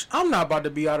it, bitch, I'm not about to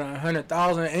be out on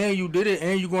 100,000 and you did it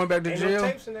and you going back to Ain't jail. no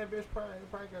tapes in that bitch.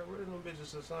 Probably got rid of them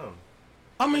bitches or something.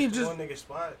 I mean, Just just one nigga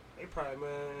spot. They probably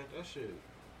that shit.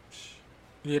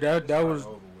 yeah, that It's was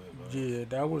over with, bro. yeah,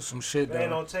 that was some shit They ain't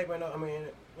though. no tape. I mean,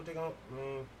 what they gonna? I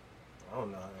mean, I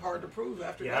don't know. How that's Hard to gonna- prove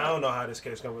after Yeah, that. I don't know how this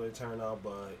case gonna really turn out,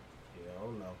 but yeah, I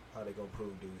don't know how they gonna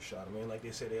prove dude shot him. I mean, like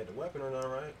they said they had the weapon or nothing,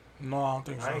 right? No, I don't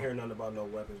think so. I ain't hear nothing about no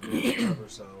weapons being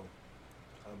recovered, so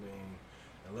I mean,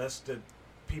 unless the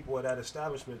people at that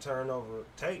establishment turn over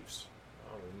tapes,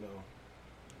 I don't really know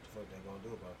what the fuck they gonna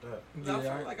do about that. I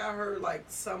Yeah, felt like I heard like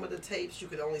some of the tapes you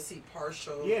could only see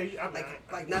partial. Yeah, I mean,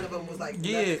 Like none of them was like.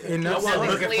 Yeah, nothing. and I that's wasn't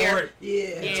Nothing looking clear. for it. Yeah.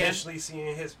 Yeah. Intentionally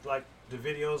seeing his like the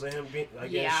videos of him being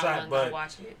like getting Yeah, I shot, wasn't gonna but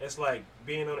watch it. it's like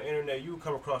being on the internet. You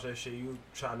come across that shit, you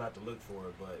try not to look for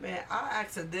it, but Man, I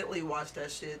accidentally watched that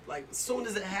shit like as soon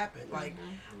as it happened. Like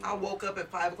I woke up at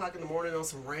 5 o'clock in the morning on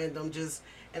some random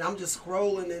and I'm just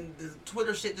scrolling and the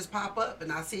Twitter shit just pop up and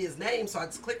I see his name, so I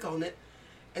just click on it.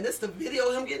 And it's the video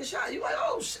of him getting shot. You like,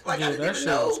 oh shit! Like Yeah, I didn't that even shit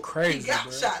know was crazy, he got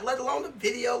bro. shot. Let alone the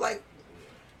video, like,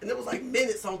 and it was like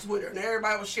minutes on Twitter, and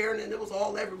everybody was sharing it, and it was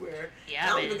all everywhere. Yeah, And I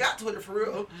don't man. even got Twitter for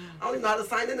real. I don't even know how to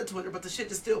sign into Twitter, but the shit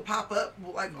just still pop up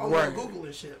like on Right. Google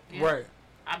and shit. Yeah. Right.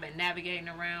 I've been navigating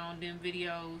around them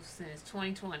videos since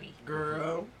 2020.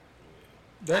 Girl,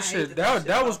 That I shit hated that that shit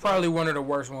that was about that. probably one of the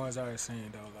worst ones I had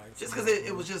seen though. Like just because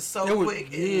it was just so it was,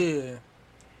 quick. And, yeah.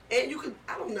 And you could,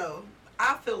 I don't know.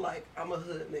 I feel like I'm a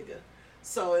hood nigga.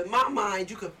 So in my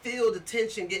mind, you could feel the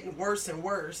tension getting worse and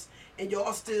worse. And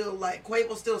y'all still, like,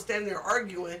 Quavo still standing there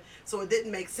arguing. So it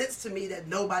didn't make sense to me that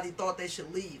nobody thought they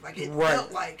should leave. Like, it Right.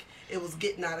 felt like it was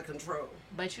getting out of control.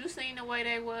 But you seen the way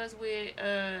they was with,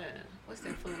 what's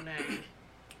that fool name?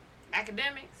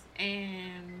 Academics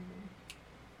and,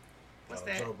 what's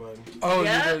that? Joe Budden. Oh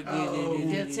Yeah. yeah, Oh.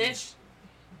 The attention.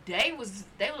 They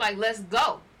were like, let's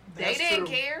go. They That's didn't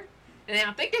true. care. And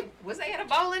I think they at a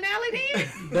bowling alley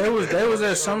then? They was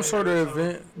at some sort of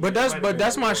event. But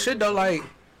that's my shit though. Like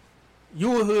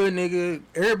you a hood nigga.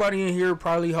 Everybody in here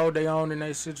probably hold their own in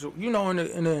their situation. You know, in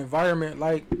the environment.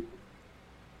 Like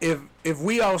if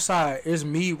we outside, it's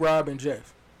me, Rob, and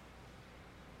Jeff.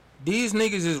 These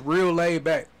niggas is real laid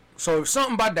back. So if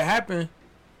something about to happen,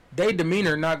 they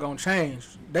demeanor not gonna change.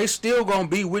 They still gonna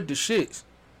be with the shits,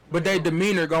 but they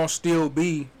demeanor gonna still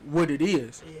be what it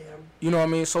is. Yeah. You know what I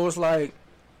mean? So it's like,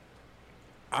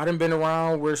 I done been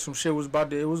around where some shit was about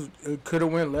to, it could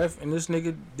have went left, and this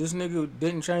nigga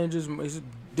didn't change his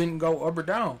didn't go up or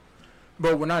down.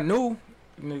 But when I knew,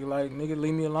 nigga,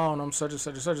 leave me alone. I'm such and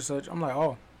such and such and such. I'm like,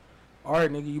 oh, all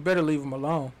right, nigga, you better leave him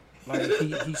alone. Like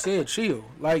he said, chill.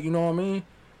 Like, you know what I mean?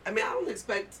 I mean, I don't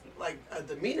expect like a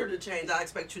demeanor to change. I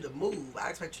expect you to move. I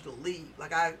expect you to leave.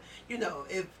 Like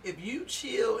if you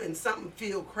chill and something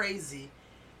feel crazy,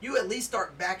 you at least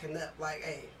start backing up. Like,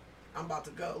 hey, I'm about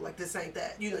to go. Like, this ain't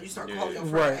that. You start calling your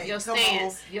friend. Hey, your come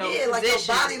stance, on. your like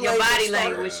position, your body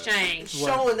language change.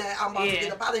 showing that I'm about to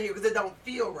get up out of here because it don't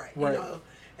feel right. Right. You know,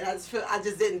 and I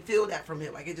just didn't feel that from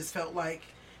him. Like, it just felt like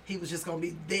he was just gonna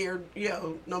be there.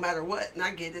 No matter what. And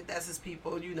I get it. That's his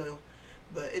people.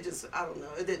 But it just, I don't know.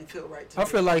 It didn't feel right to me. I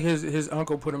feel like his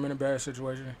uncle put him in a bad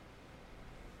situation.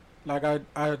 Like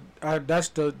I that's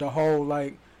the whole,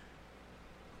 like,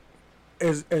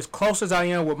 as close as I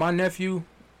am with my nephew,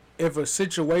 if a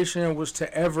situation was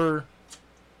to ever,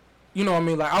 you know what I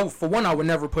mean, like, for one, I would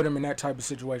never put him in that type of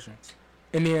situation.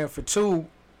 And then for two,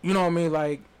 you know what I mean,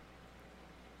 like,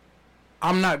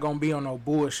 I'm not gonna be on no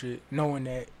bullshit knowing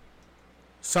that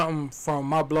something from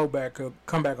my blowback could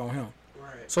come back on him.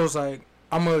 Right. So it's like,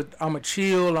 I'm a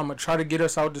chill. I'm gonna try to get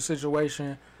us out the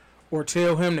situation, or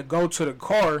tell him to go to the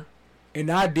car,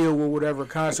 and I deal with whatever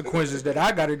consequences that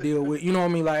I gotta deal with. You know what I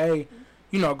mean? Like, hey,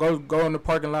 go in the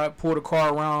parking lot, pull the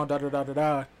car around, da da da da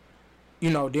da.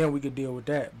 Then we could deal with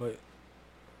that. But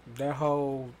that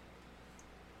whole,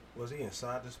 was he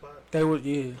inside the spot? they was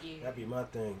yeah. That'd be my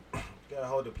thing. Gotta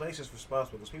hold the places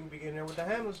responsible because people be getting there with the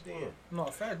hammers. Then No,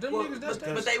 fact, them Well, niggas.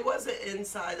 but they wasn't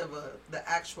inside of the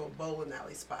actual bowling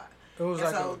alley spot. It was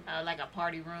And like Like a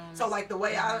party room. So like the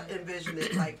way I envision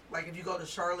it, like if you go to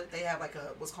Charlotte, they have like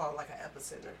what's called like an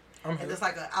epicenter, and it's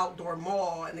like an outdoor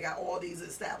mall, and they got all these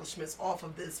establishments off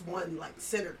of this one like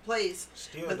centered place,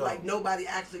 but like nobody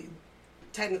actually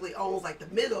technically owns like the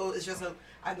middle. It's just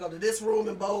I can go to this room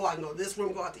and bowl, I can go to this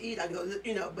room, go out to eat, I can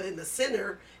go but in the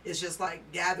center it's just like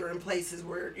gathering places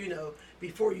where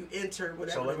before you enter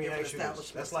whatever. So let me different ask you this.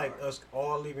 establishments That's like are. us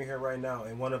all leaving here right now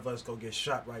and one of us go get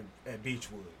shot right at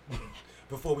Beechwood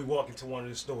before we walk into one of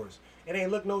the stores. It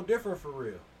ain't look no different for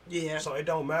real. Yeah. So it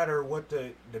don't matter what the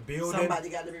building. Somebody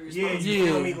got to be responsible. Yeah, you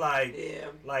feel me? Like, Yeah.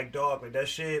 like dog, like that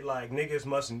shit. Like niggas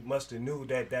must have knew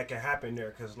that could happen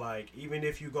there. Cause like even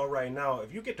if you go right now,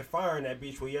 if you get to firing that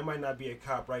Beechwood, you might not be a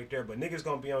cop right there, but niggas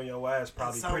gonna be on your ass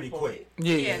probably pretty quick.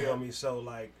 Yeah. You feel me? So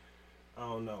like, I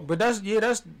don't know. But that's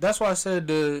why I said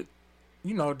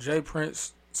Jay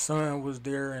Prince's son was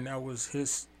there, and that was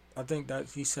his. I think that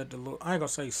he set the little. I ain't gonna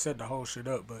say he set the whole shit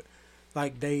up, but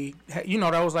like they, that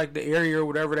was like the area or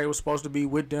whatever they were supposed to be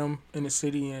with them in the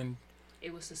city, and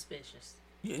it was suspicious.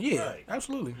 Yeah, Right.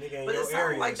 absolutely. Nigga in But it your sounded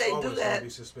area like is they do always that. gonna be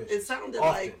suspicious. It sounded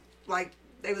Often. like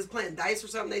they was playing dice or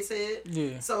something. They said.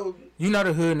 Yeah. So You not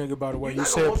a hood nigga, by the way. you're You not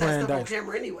said gonna want that playing stuff on dice.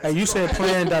 camera anyway. Hey, you So said don't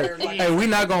playing have dice. to like, Hey, we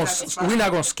not that's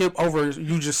gonna skip over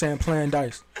you just saying playing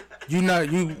dice. We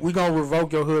gonna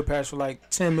revoke your hood pass for like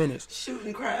 10 minutes.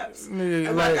 shooting craps. Nigga,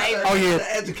 And like, I got oh yeah,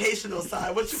 the educational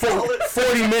side. What you call it?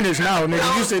 40 minutes now, nigga.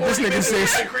 No, You said this 40 nigga minutes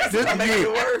said increases by making it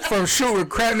worse. from shooting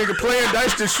crap, nigga, playing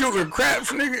dice to shooting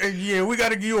craps, nigga. Yeah, we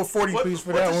gotta give you a 40 piece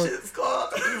for that the one. shit's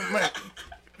called?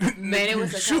 Man, it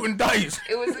was shooting dice.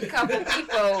 It was a couple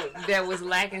people that was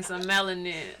lacking some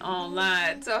melanin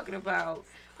online talking about.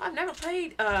 I've never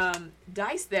played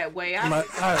dice that way. And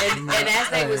as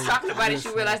they was talking about it,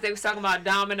 you realized they was talking about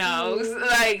dominoes.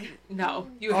 Like, no,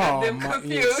 you have them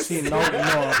confused. Yeah,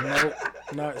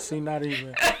 not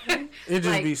even. It just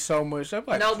Like, be so much. I'm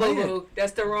like, No, playing- boo boo.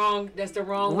 That's the wrong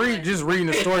one. Just reading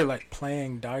the story, like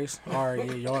playing dice. All right,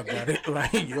 yeah, y'all got it.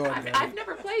 Like, y'all got it. I've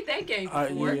never played that game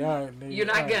before. You're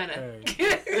not gonna.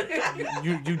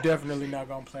 You definitely not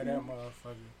gonna play that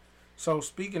motherfucker. So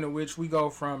speaking of which, we go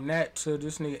from that to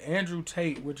this nigga Andrew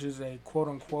Tate, which is a quote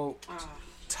unquote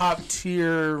top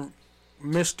tier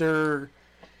Mr.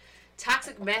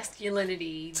 Toxic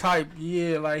masculinity type.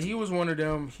 Yeah, like he was one of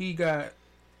them. He got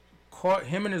caught.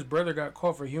 Him and his brother got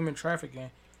caught for human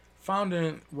trafficking. Found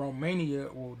in Romania,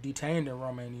 detained in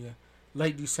Romania,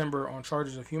 late December on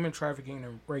charges of human trafficking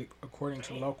and rape, according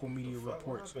to local media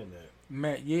reports.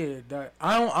 Matt, that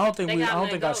I don't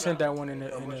think I sent that one in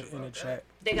the chat.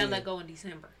 They got let go in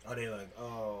December. Oh, they like,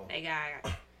 oh. They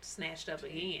got snatched up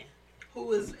again.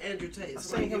 Who is Andrew Tate? I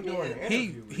seen him doing an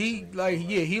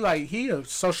He a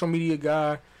social media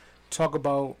guy. Talk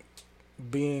about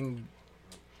being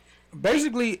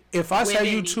basically if I say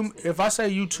you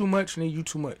too much, then you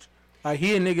too much. Like,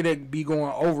 he a nigga that be going You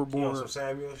know, some overboard.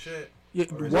 Samuel shit. Yeah,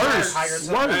 Or is it worse. higher Worse.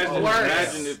 time?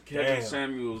 Imagine if Kevin Damn.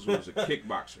 Samuels was a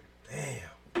kickboxer.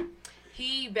 Damn.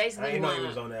 He I basically didn't know he won.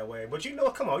 was on that way. But you know,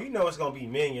 come on, you know it's gonna be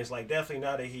minions. Like, definitely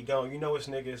now that he gone, you know it's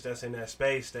niggas that's in that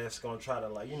space that's gonna try to,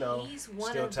 like, you know, He's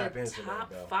one still of tap the into top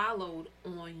that, though. followed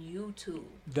on YouTube.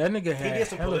 That nigga He had did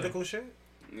some hella- political shit?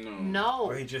 No,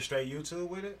 Or he just straight YouTube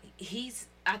with it? he's.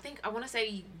 I think I want to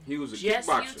say He was a just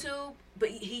kickboxer. YouTube, but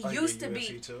he Oh, he used did to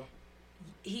UFC be. too?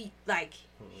 He like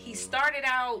he started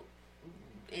out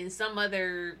in some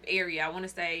other area. I want to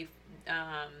say,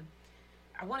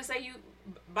 you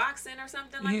boxing or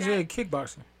something like He's that. a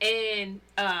kickboxer. And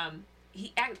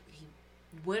he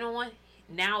went on.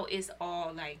 Now it's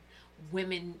all like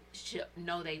women should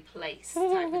know they place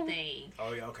type of thing.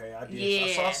 Oh, yeah, okay. I did.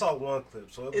 Yeah. I saw one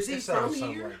clip. So it Is he it sounded from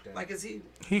something here? like that. Like, is he?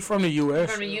 He from the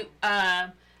U.S. From the I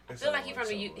It feel like sounded he from the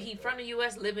something he like from that. the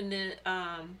U.S. living in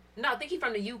no, I think he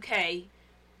from the UK,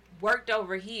 worked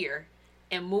over here,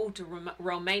 and moved to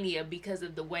Romania because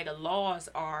of the way the laws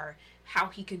are, how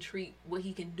he can treat, what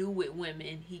he can do with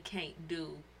women, he can't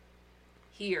do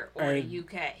here or in the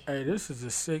UK. Hey, this is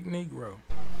a sick Negro.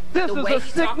 The way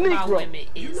he talk about women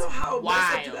is You know how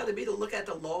messed up you wild. gotta be to look at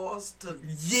the laws to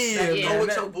Yeah, Yeah. go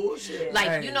with your bullshit. Like,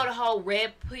 Hey. you know the whole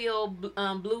red pill,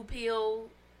 blue pill,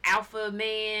 alpha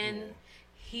man. Yeah.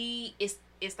 He is.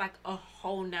 It's like a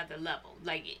whole nother level.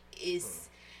 Like, it's,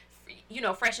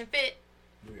 Fresh and Fit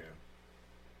Yeah.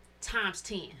 times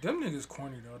 10. Them niggas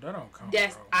corny though. That don't count.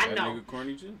 That's bro. I That know, nigga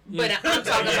corny too. but I'm Yeah,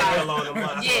 talking yeah, about. along the line. That's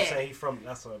what I'm Yeah. saying. He from,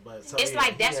 that's what, but, so, It's yeah,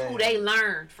 like that's yeah, who they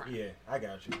learned from. Yeah, I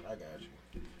got you.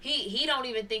 He don't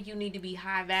even think you need to be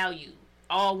high value.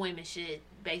 All women should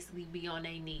basically be on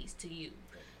their knees to you.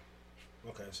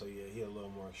 Okay, so yeah, he a little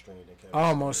more extreme than Kevin. I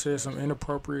almost said some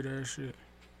inappropriate ass shit.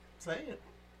 Say it.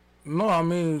 No, I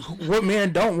mean, what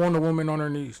man don't want a woman on her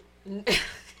knees?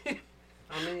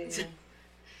 I mean,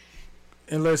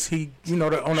 Unless he, on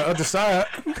the other side.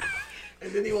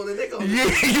 and then he want a nigga on Yeah,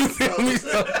 the you feel me?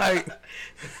 So, like,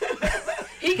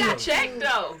 He got checked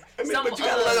though. I mean, but you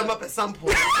gotta let him up at some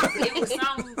point. It was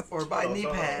some. Or by knee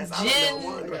pass. I don't know,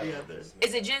 one or the other.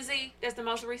 Is it Gen Z? That's the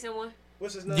most recent one.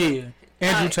 What's his name? yeah.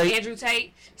 Andrew Tate. Andrew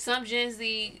Tate. Some Gen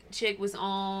Z chick was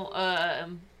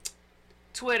on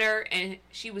Twitter and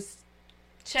she was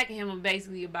checking him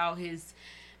basically about his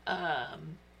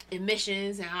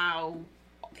emissions and how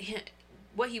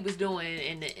what he was doing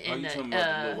in the Oh, you talking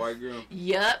about the little white girl?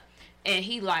 Yup. And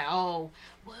he like, oh,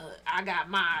 well, I got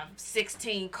my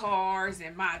 16 cars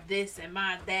and my this and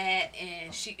my that,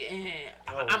 and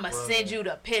I'ma brother. send you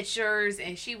the pictures.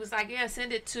 And she was like, yeah,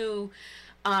 send it to,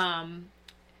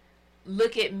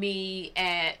 look at me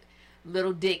at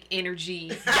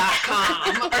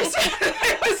littledickenergy.com or something.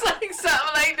 It was like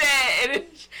something like that, and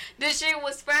this shit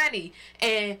was funny.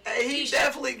 And He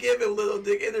definitely giving little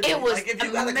dick energy. It was like if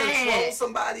you gotta mad. control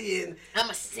somebody and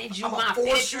I'ma send you I'ma my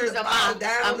force you pictures to of bow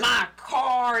down my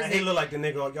cars. And he And, look like the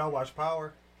nigga. Y'all watch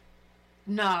Power?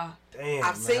 nah. Damn,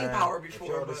 I've seen man. Power If before,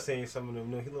 y'all but- have seen some of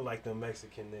them, he look like them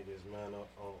Mexican niggas, man.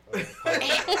 On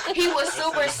He was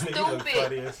super He look funny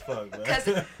stupid. as fuck, man. Cause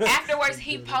afterwards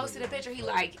he posted a picture. He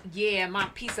like, yeah, my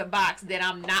pizza box that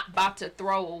I'm not about to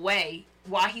throw away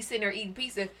while he's sitting there eating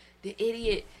pizza. The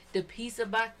idiot, the pizza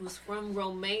box was from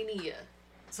Romania.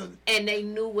 so And they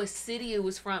knew what city it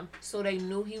was from, so they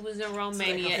knew he was in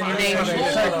Romania, So and they they can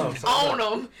find moved out.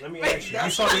 on him. Let me ask you. You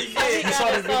That's saw what the, he did. you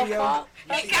saw the video?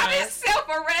 He got himself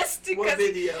arrested what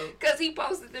video? because he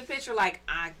posted the picture like,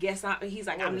 I guess he's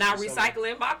like, I I'm wanna not see something.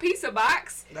 recycling my pizza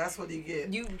box. That's what he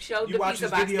get. You showed You the watch pizza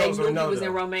his box. They videos or knew no, he was in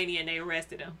though? Romania and they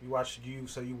arrested him. You watch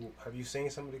have you seen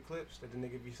some of the clips that the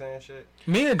nigga be saying shit?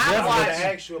 Me and I Jeff I wanted watched- to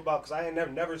ask you about because I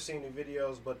ain't never seen the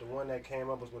videos, but the one that came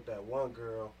up was with that one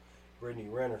girl, Brittany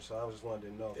Renner. So I just wanted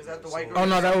to know. Is if that you the had white seen girl? Oh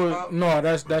no, that was About- no.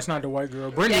 That's not the white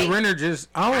girl. Brittany They- Renner just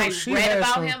I she read had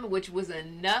about some. him, which was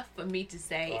enough for me to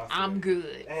say, Oh, I feel I'm it.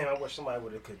 good. Damn, I wish somebody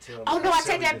would have could tell me. Oh, no, how I take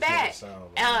silly that this nigga back.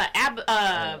 sound, man.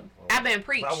 Abba and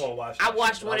Preach. I won't watch I that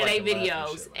watched shit, but one I of like their to laugh and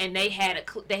videos, shit like and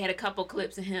they had a couple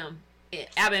clips of him,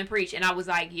 Abba and Preach, and I was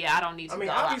like, yeah, I don't need to I mean,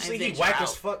 go out obviously and he venture whack out.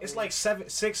 as fuck. It's like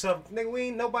 6 of nigga. We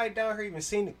ain't nobody down here even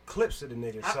seen the clips of the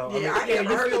nigga. So I never you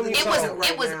heard feel of me? the It So, was song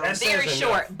right it was now. That very says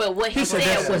short, enough. but what he said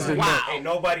said that was says enough. wild. Ain't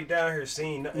nobody down here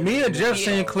seen nothing. Me and Jeff Yeah.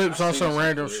 seen clips on I some seen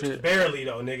random some shit. Barely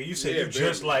though, nigga. You said Yeah, you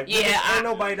just like Yeah, ain't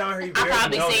nobody down here. You I barely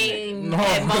probably know the nigga. seen No,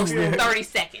 at most yeah. 30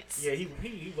 seconds. Yeah,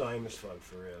 he lame as fuck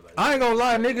for real. Like, I ain't gonna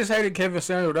lie, niggas hated Kevin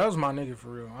Samuel. That was my nigga for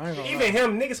real. I ain't gonna even lie.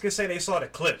 him, niggas can say they saw the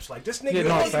clips. Like this nigga, Yeah, no,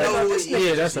 don't fact. know this nigga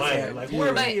Yeah, just that's a lame. fact. Like Yeah.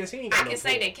 whoever But he is, he ain't I got can no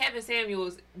say pull. that Kevin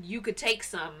Samuels, you could take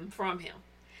something from him.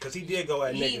 Because he did go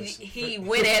at niggas. He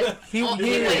went at he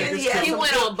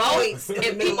went on boats, points in the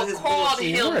and middle people of his called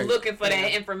bullshit. him Right. looking for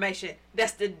that information.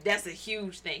 That's a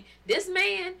huge thing. This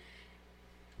man,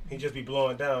 He just be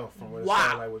blowing down from what it wow,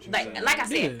 sound like what you saying. like I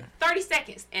said, Yeah. 30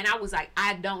 seconds, and I was like,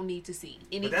 I don't need to see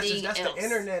anything But that's else. the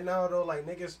internet now though. Like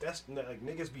niggas,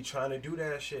 niggas be trying to do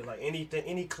that shit. Like anything,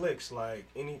 any clicks, like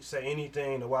say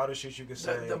anything, the wildest shit you could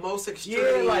say. The most extreme.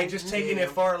 Yeah, like just taking it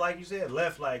far, like you said,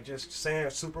 left, like just saying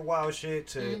super wild shit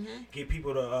to Mm-hmm. get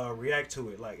people to react to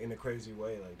it, like in a crazy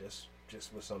way. Like that's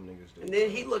just what some niggas do. And then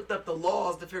he looked up the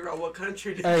laws to figure out what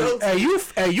country to Hey, go to.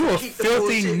 you a keep the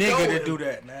filthy bullshit nigga going. to do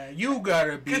that, man. You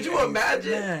gotta be. Could you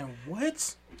imagine? Man,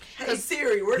 what? Hey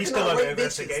Siri, where He's can still I under rape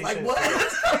bitches? investigation. Like what?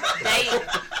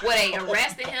 They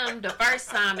arrested him the first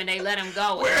time and they let him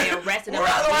go. And they arrested him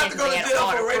Where I don't have again to go to because they jail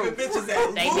had for all raping the proof. bitches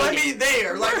at They let did me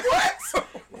there. Like what?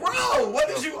 Bro, what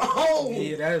did you own?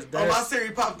 Yeah, that's Oh, my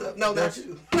Siri popped up. No, not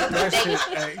you. that shit.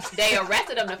 Hey, They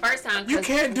arrested him the first time. you 'cause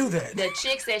can't do that. The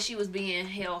chick said she was being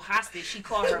held hostage. She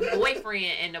called her boyfriend,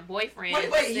 and the boyfriend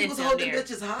Wait, he sent was him holding there.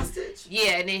 bitches hostage?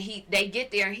 Yeah, and then they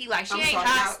get there and he like, she I'm ain't sorry,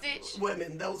 hostage. not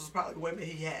women. Those was probably women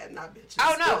he had, not bitches.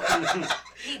 Oh no,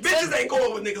 he Bitches took, ain't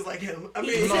going with niggas like him. I he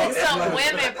mean, took some like-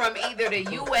 women from either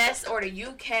the U.S. or the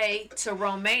U.K. to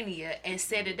Romania and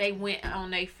said that they went on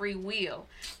their free will,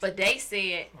 but they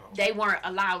said they weren't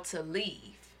allowed to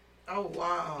leave. oh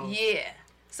wow. Yeah.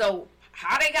 So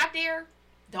how they got there,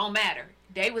 don't matter.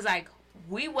 They was like,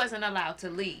 we wasn't allowed to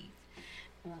leave.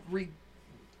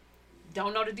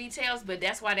 Don't know the details, but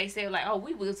that's why they said like, oh,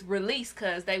 we was released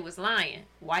because they was lying.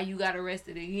 Why you got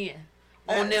arrested again?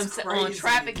 On them That's on crazy.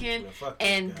 trafficking Yeah, fuck this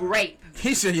and guy. rape.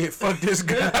 He said, "Yeah, fuck this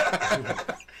guy."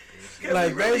 Cause Like,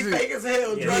 he really basically- fake as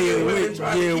hell, Yeah, drugging yeah, women, we-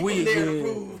 trying to yeah, keep we- them there to yeah.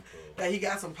 prove that he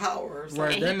got some power or something.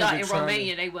 Right. And that he thought nigga in trying to-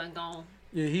 Romania they wasn't going.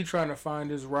 Yeah, he trying to find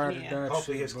his ride or Yeah. die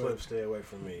Hopefully shit, his but clips stay away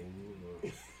from me.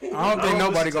 I don't think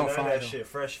nobody listen to gonna none of find that him. shit.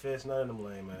 Fresh Fist, none of them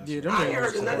lame ass. Yeah, them I ain't niggas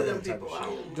heard of none of them type of people. I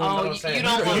shit. don't- Oh, I'm saying, you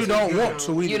don't want You to. don't want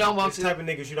to either. You don't want It's the to. type of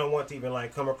niggas you don't want to even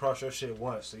like come across your shit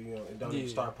once, so you know it don't even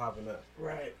Yeah. start popping up.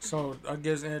 Right. So I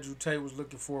guess Andrew Tate was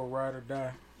looking for a ride or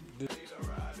die.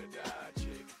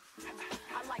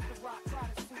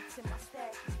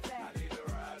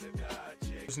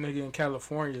 This nigga in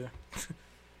California,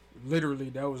 literally,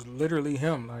 that was literally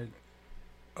him. Like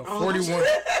a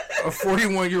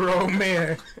 41-year-old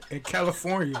man in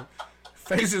California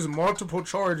faces multiple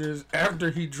charges after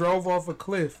he drove off a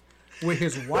cliff with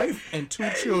his wife and 2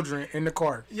 children in the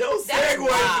car. Yo, That's Segway is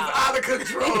wild. out of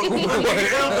control.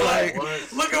 Like,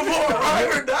 What? Looking for a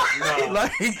ride or die. No,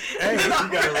 like, hey, you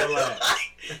gotta relax.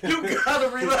 You gotta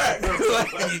relax.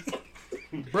 like,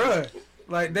 bruh,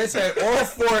 like they said, all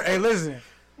 4. Hey, listen,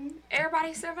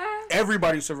 Everybody survived.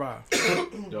 everybody survived.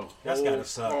 The That's whole gotta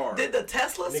suck. car. Did the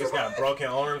Tesla Niggas survive? got broken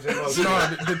arms and No,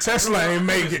 the Tesla ain't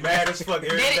make Niggas it. mad as fuck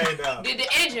every Did day now. Did the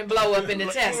engine blow up in the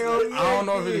Tesla? I don't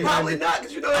know if it Probably is. not,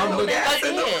 because you know there's I'm no looking- gas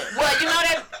in them. Well,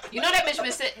 you know that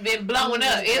bitch been blowing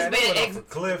up. It's Man, they went been off a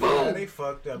cliff, man. They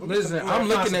fucked up. Listen, Look, I'm find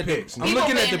looking some at the, pics. I'm people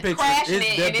looking at the been picture. crashing It's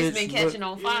it that and it's bitch been catching look-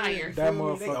 on fire. That They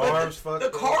motherfucker. arms fucked The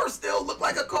up. car still look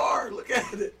like a car. Look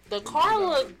at it. The car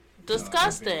looked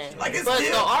disgusting. Like it's But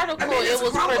still, the article, I mean, it's it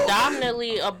was crumbled.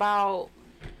 predominantly about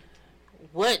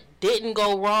what didn't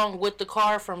go wrong with the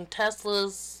car from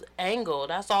Tesla's angle.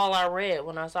 That's all I read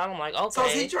when I saw it. I'm like, So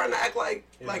is he okay. trying to act like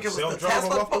Is it it was the self-driving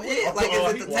Tesla off the- fault? Yeah, off the- like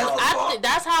is it the wow. Tesla I fault? think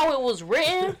that's how it was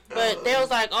written, but they was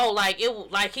like, oh,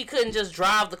 like he couldn't just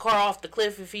drive the car off the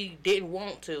cliff if he didn't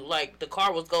want to. Like the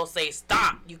car was gonna say,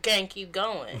 stop, you can't keep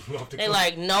going. Off the They cliff.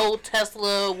 like, no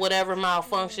Tesla, whatever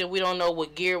malfunction. We don't know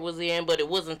what gear it was in, but it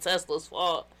wasn't Tesla's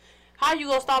fault. How you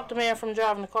gonna stop the man from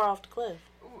driving the car off the cliff?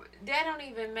 That don't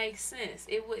even make sense.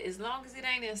 It would, as long as it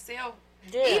ain't in self,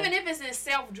 Yeah. even if it's in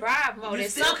self-drive mode, You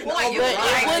at still some can point you But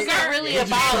override it wasn't like, really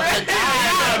about the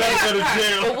guy. Gotta go to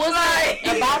jail. It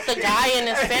wasn't about the guy and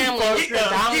his family. It was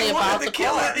predominantly He about wanted the to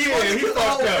kill car. it. He wanted to he kill the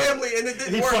whole fucked up. family, and it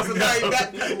didn't He work. So fucked now he up. back.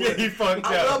 Yeah, he fucked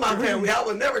I up. love my family. I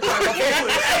would never try my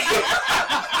family.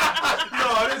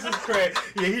 No, this is crazy.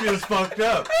 Yeah, he just fucked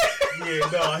up. Yeah,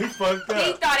 no, he fucked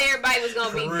he up. thought everybody was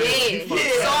gonna be For real. dead. He He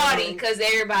fucked saw up. it because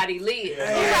everybody lived. He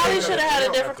probably should have had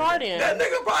a different car then. That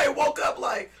nigga probably woke up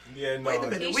like, Yeah, no. wait a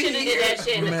minute, He we should have here. did that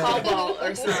shit in the Man. Cobalt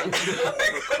or something.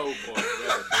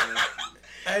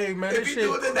 Hey man, If this he shit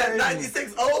do it in that crazy.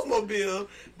 96 Oldsmobile,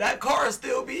 that car will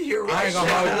still be here I right ain't gonna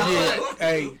now. hold you.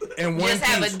 Hey, in one Just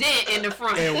have a piece. dent in the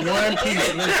front. In one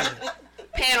piece. Listen.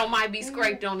 Panel might be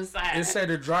scraped on the side. It said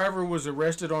the driver was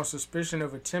arrested on suspicion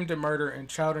of attempted murder and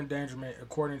child endangerment,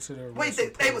 according to the. Wait, arrest they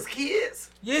report. was kids?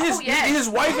 Yeah, his, Oh, yes. his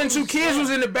wife and 2 kids was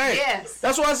in the back. Yes.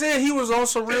 That's why I said he was on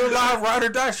some real live ride or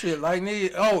die shit. Like,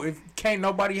 nigga, oh, if can't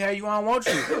nobody have you, I don't want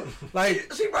you.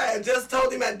 Like she probably had just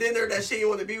told him at dinner that she didn't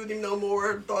want to be with him no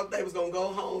more. Thought they was gonna go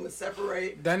home and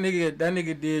separate. That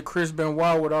nigga did Chris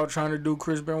Benoit without trying to do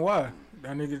Chris Benoit.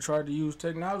 That nigga tried to use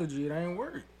technology. It ain't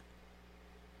work.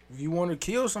 If you want to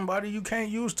kill somebody, you can't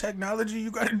use technology. You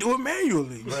got to do it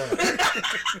manually.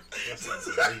 That's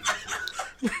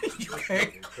You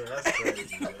can't. That's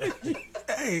crazy, man.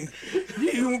 Hey,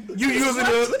 you using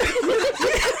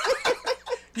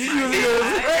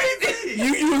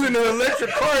you using the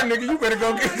electric car, nigga. You better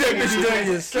go get that bitch done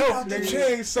yourself, The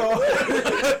nigga. Chainsaw.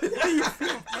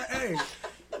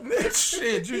 Hey,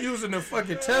 shit, you using the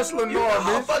fucking Tesla? You know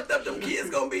how bitch. fucked up them kids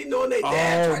gonna be knowing they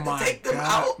dad tried to take them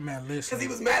out man. Listen, because he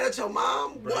was mad at your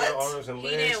mom. Bro, What? your arms and He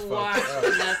legs didn't watch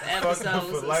enough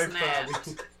episodes of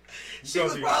Snapped. She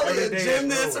was probably a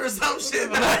gymnast or some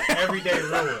shit. Every day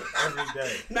ruined. Every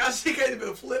day. Now she can't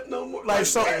even flip no more. Like,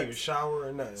 so- Can't even shower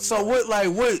or nothing. So what? Like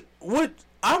what?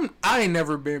 I ain't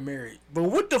never been married, but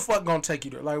what the fuck gonna take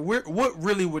you there? Like, what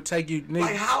really would take you, nigga?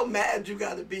 Like, how mad you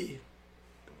gotta be?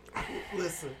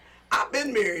 Listen, I've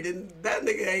been married and that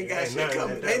nigga ain't got shit nothing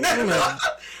coming. that- Ain't nothing.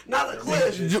 Not a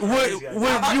clip. What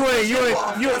you ain't.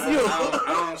 I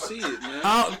don't see it, man.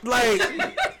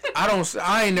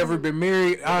 I ain't never been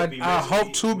married. I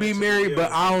hope to be married,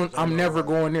 but I'm never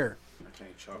going there. I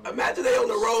can't chalk. Imagine they on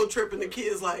the road trip and the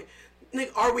kids like, nigga,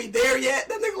 are we there yet?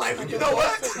 That nigga like, you know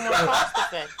what? It's more cost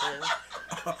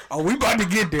effective. Oh, we about to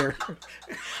get there.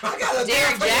 I got a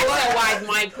Derek Jackson's wife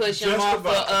might push him Just off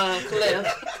about. a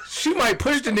cliff. She might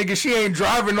push the nigga. She ain't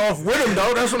driving off with him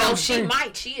though. That's what No, I'm she saying.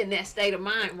 might. She in that state of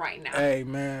mind right now. Hey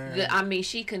man. I mean,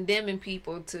 she condemning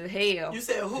people to hell. You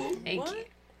said who? And What?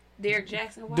 Derek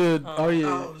Jackson wife. Oh yeah.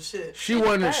 Oh shit. She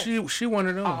wanted. She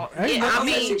wanted them. Oh, Ain't yeah, nothing- I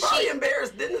mean, she probably she-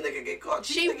 embarrassed. Didn't the nigga get caught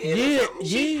cheating She- again? Yeah, or something?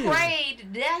 She yeah.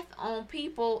 prayed death on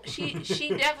people. She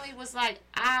definitely was like,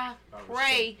 I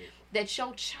pray that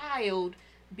your child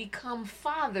become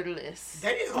fatherless.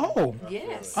 Damn. Oh.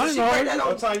 Yes. I She know. prayed that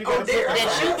on, Sometimes you on gotta Derek. put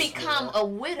That you Right. become a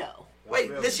widow.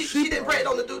 Wait, did she didn't pray it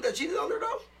on the dude that cheated on her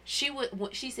though?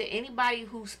 She said anybody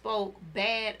who spoke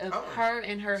bad of her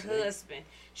and her husband,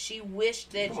 she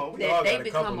wished that Come on, we that all they got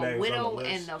a couple become a names on widow the list.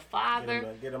 and the father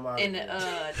Get him out and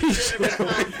of the children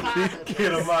become fatherless.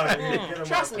 Get him out of here. Get him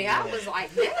Trust out me, the I way. was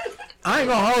like that. I ain't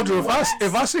gonna hold you.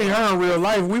 If I see her in real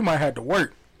life, we might have to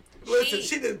work. Listen,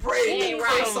 she didn't pray she and ain't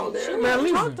curse right. on there. Man,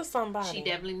 listen. Talk to somebody. She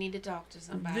definitely need to talk to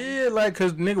somebody. Yeah, like,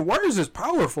 cause nigga, words is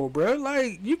powerful, bro.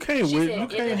 Like, you can't She win. said, You in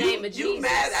the can't. name of You Jesus.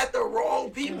 mad at the wrong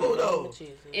people though.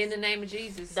 In the name of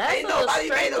Jesus. That's Ain't nobody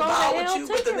made a vow with you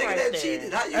but the nigga that there.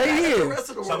 cheated. How you Hey, mad at yeah. the rest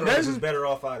of the Some world? niggas is better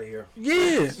off out of here.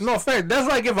 Yeah, no fact. That's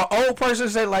like if an old person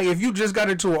say, like, if you just got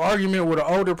into an argument with an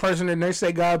older person and they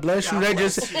say God bless you, God they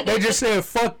bless just you. they just said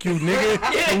fuck you,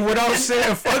 nigga, without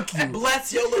saying fuck you.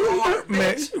 Bless your little heart,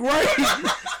 Man, bitch. right?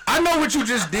 I know what you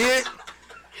just did.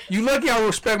 You lucky I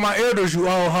respect my elders, you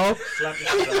old hoe. Slap the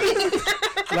shit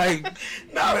out. Like,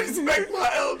 Now respect my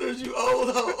elders, you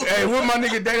old hoe. hey, what my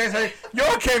nigga daddy say?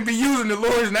 Y'all can't be using the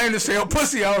Lord's name to sell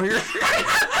pussy out here.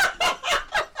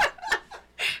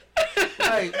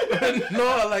 Like,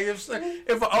 no, like if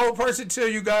an old person tell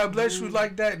you God bless you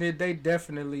like that, then they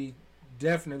definitely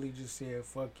just said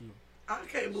fuck you. I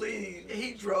can't believe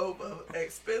he drove an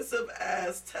expensive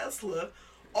ass Tesla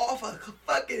off a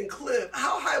fucking cliff.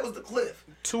 How high was the cliff?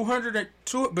 200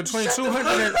 between Shut the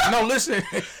 200 and, no listen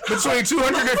between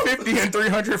 250 and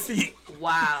 300 feet.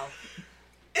 Wow.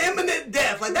 Imminent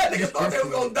death. Like that nigga thought they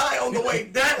was gonna die on the way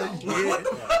down. Like, what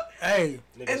the fuck? Hey,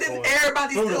 And then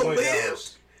everybody still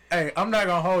lives. hey, I'm not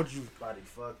gonna hold you. Body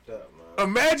fucked up, man.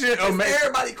 Imagine,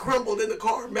 Everybody crumbled in the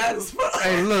car, mad as fuck.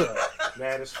 hey, look,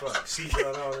 Mad as fuck.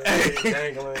 Seatbelt on there,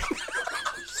 dangling.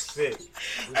 Sick.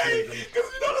 Hey, cause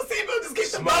you know the seatbelt just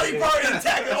keeps the body part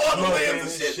intact and all the Smoking limbs and and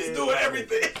shit, just shit. doing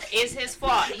everything. It's his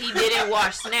fault. He didn't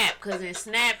watch Snap, because in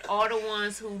Snap, all the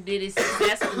ones who did it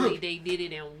successfully, they did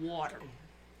it in water.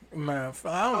 man,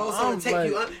 Also, I'm take like,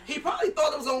 you. He probably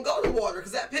thought it was gonna go to water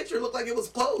because that picture looked like it was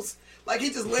close. Like he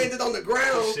just landed on the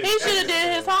ground. Shit. He should have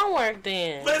did his homework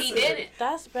then. Listen, He did it.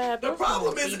 That's bad. The business.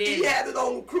 problem is He he, did. had it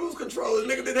on cruise control and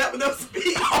nigga didn't have enough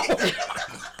speed.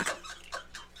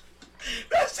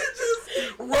 That shit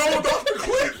just rolled off the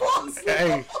cliff.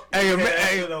 hey,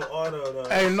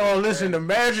 hey, no, listen,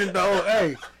 imagine though,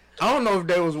 hey, I don't know if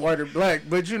they was white or black,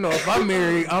 but you know, if I'm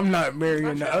married, I'm not marrying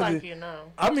I the feel other. like you know.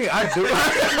 I mean, I do.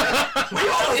 We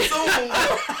all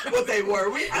assumed what they were.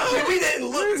 We didn't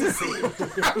look to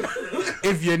see.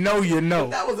 If you know, you know.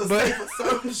 That was a but, safe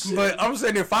assumption. but I'm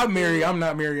saying if I marry, I'm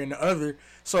not marrying the other.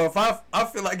 So if I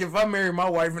feel like if I marry my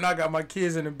wife and I got my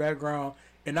kids in the background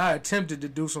and I attempted to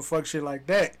do some fuck shit like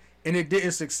that, and it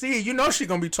didn't succeed, you know she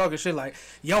gonna be talking shit like,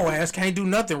 yo ass can't do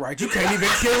nothing right. You can't even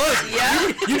kill us. Yeah.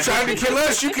 You trying to kill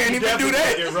us, you can't even do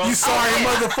that. You sorry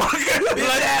motherfucker.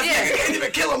 Bitch ass nigga can't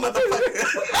even kill a motherfucker.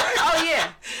 Oh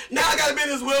yeah. Now I gotta be in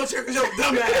this wheelchair because your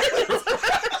dumb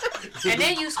ass. And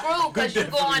then you screwed because you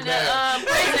going to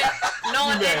prison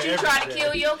knowing that you try to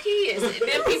kill your kids.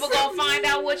 Then people gonna find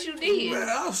out what you did. Man,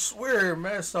 I swear,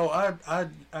 man. So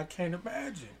I can't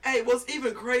imagine. Hey, what's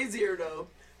even crazier though?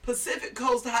 Pacific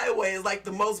Coast Highway is like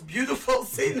the most beautiful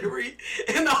scenery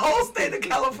in the whole state of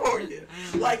California.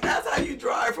 Like that's how you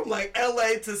drive from like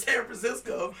LA to San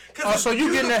Francisco. Oh, so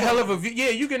you getting a hell of a view? Yeah,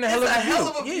 you getting a hell of a view. It's a hell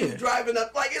of a view driving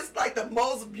up. Like it's like the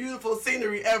most beautiful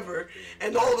scenery ever.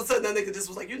 And all of a sudden that nigga just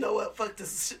was like, you know what? Fuck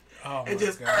this shit. Oh and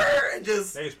just God.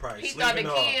 They was probably he sleeping thought the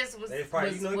off. kids was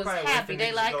probably happy.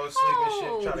 They like, go sleep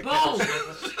and shit, try to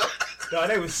boom. No,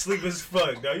 they was sleep as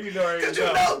fuck, though. You know, Cause you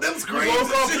know them screams. You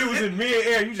woke up, you was in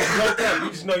mid-air, you just woke up. You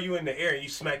just know you in the air and you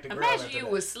smacked the ground. Imagine you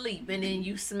was asleep and then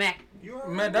you smacked.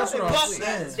 Man, that's what I'm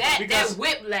saying. That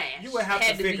whiplash. You would have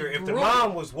to figure if the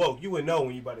mom was woke, you would know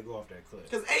when you about to go off that cliff.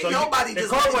 Because ain't nobody just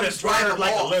the car would have drive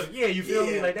like off. a little. Yeah, you feel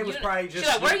me? Like they was probably just.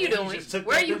 She's like, where you doing?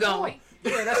 Where are you going?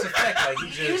 Yeah, that's a fact. Like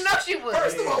he just. You know she was.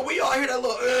 First of all, we all hear that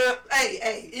little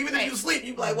hey. Even if you sleep,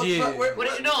 you be like, what the fuck? What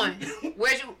are you doing?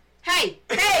 Where'd you? Hey.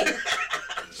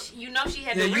 You know she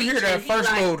had to reach. Yeah, you hear that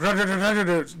first little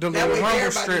the little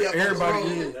rumble strip.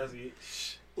 Everybody. That's it.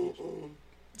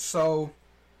 So,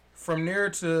 from there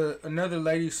to another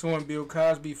lady suing Bill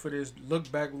Cosby for this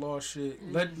look back law shit.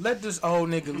 Let this old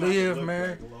nigga live,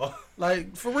 man.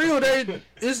 Like for real,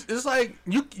 it's like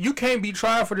you can't be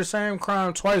tried for the same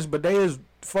crime twice, but they is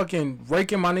fucking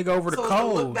raking my nigga over the coals. So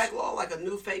is the look back law like a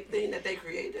new fake thing that they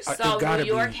created? So New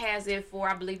York has it for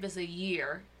I believe it's a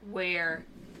year where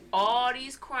all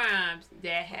these crimes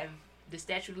that have the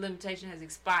statute of limitation has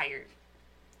expired,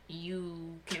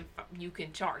 you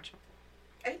can charge them.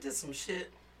 Ain't this some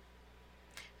shit?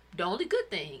 The only good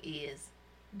thing is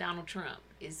Donald Trump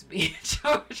is being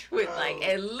charged with like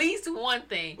at least one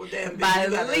thing by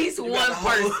at least one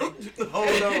person.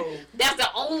 Hold on. That's the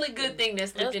only good thing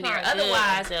that's slipped in there.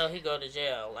 Otherwise, until he go to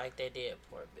jail like they did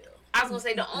for Bill. I was gonna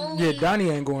say the only Donnie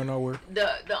ain't going nowhere.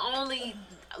 The only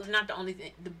not the only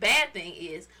thing. The bad thing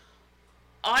is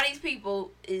all these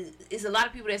people is a lot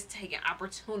of people that's taking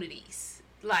opportunities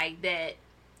like that.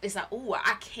 It's like, ooh,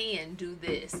 I can do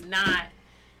this, not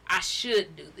I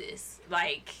should do this.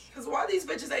 Like, cause why these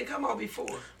bitches ain't come out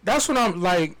before? That's what I'm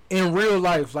like in real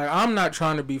life. Like, I'm not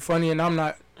trying to be funny, and I'm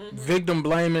not victim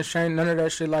blaming, shame, none of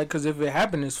that shit. Like, cause if it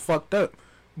happened, it's fucked up.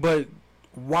 But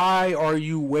why are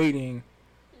you waiting?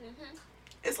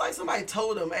 It's like somebody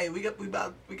told them, "Hey, we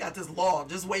got this law.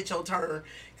 Just wait your turn,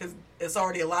 cause it's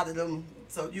already a lot of them.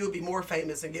 So you'll be more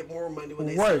famous and get more money when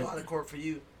they settle out of court for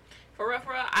you." For real,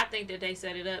 I think that they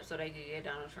set it up so they could get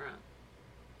Donald Trump.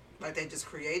 Like they just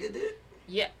created it?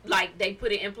 Yeah, like they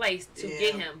put it in place to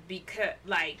get him because,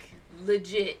 like,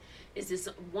 legit, it's this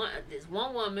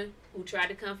one woman who tried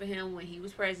to come for him when he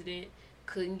was president,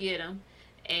 couldn't get him,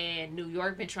 and New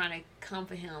York been trying to come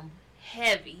for him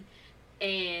heavy,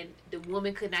 and the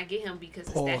woman could not get him because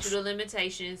of statute of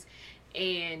limitations,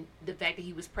 and the fact that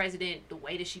he was president, the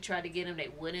way that she tried to get him, they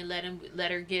wouldn't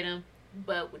let her get him,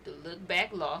 but with the look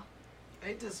back law.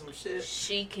 Ain't this some shit?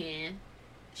 She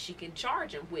can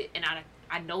charge him with, and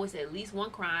I know it's at least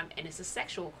one crime, and it's a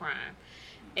sexual crime,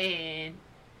 and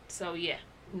so yeah,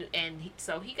 and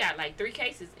so he got like 3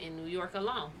 cases in New York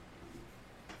alone.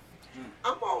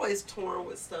 I'm always torn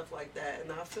with stuff like that,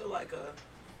 and I feel like a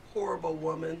horrible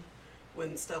woman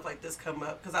when stuff like this come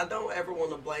up because I don't ever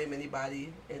want to blame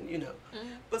anybody, and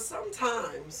but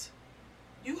sometimes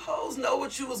you hoes know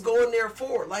what you was going there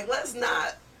for. Like, let's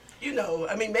not.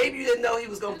 I mean, maybe you didn't know he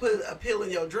was going to put a pill in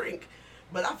your drink,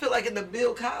 but I feel like in the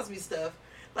Bill Cosby stuff,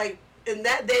 like, in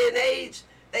that day and age,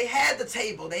 they had the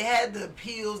table, they had the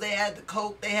pills, they had the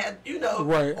coke, they had,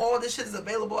 all this shit is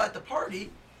available at the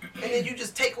party, and then you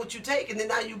just take what you take, and then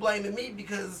now you blaming me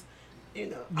because,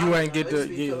 you ain't get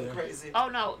the, crazy. Oh,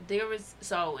 no, there was,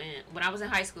 when I was in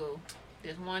high school,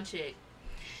 there's one chick,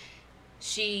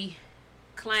 she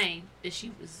claimed that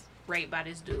she was raped by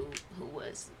this dude who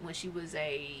was, when she was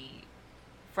a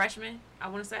freshman, I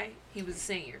want to say, he was a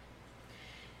senior.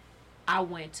 I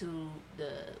went to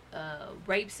the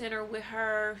rape center with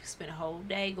her, spent a whole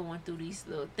day going through these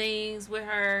little things with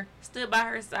her, stood by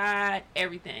her side,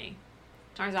 everything.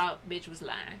 Turns out, bitch was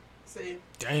lying. See?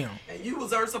 Damn. And you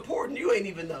was her support and you ain't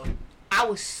even know. I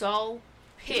was so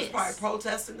pissed. She was probably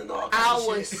protesting and all I kinds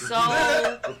was of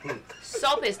shit.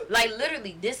 so pissed. Like,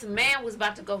 literally, this man was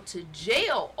about to go to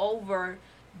jail over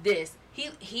this.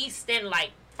 He's standing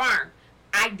like firm.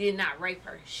 I did not rape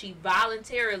her. She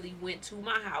voluntarily went to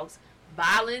my house,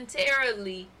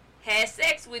 voluntarily had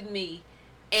sex with me,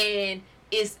 and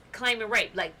is claiming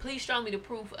rape. Like, please show me the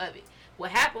proof of it.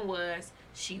 What happened was,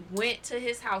 she went to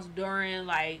his house during,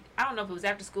 like, I don't know if it was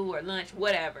after school or lunch,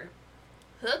 whatever.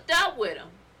 Hooked up with him.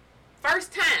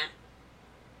 First time.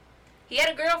 He had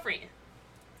a girlfriend.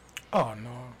 Oh,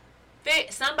 no.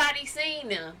 Somebody seen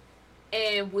them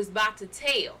and was about to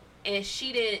tell. And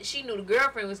she knew the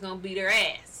girlfriend was going to beat her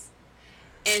ass.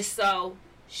 And so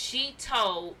she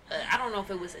told, I don't know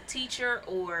if it was a teacher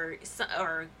or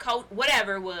coach,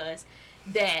 whatever it was,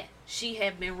 that she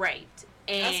had been raped.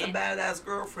 And that's a badass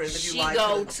girlfriend if you she like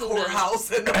go the to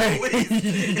courthouse and the police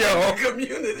in the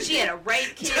community. She had a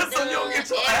rape kit just so you don't get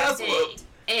your ass whooped.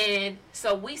 And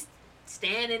so we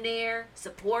standing there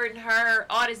supporting her,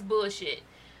 all this bullshit.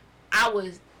 I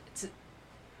was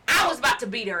about to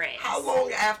beat her ass. How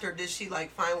long after did she like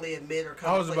finally admit or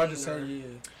come? I was about to say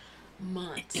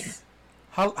months.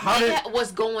 How did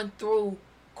was going through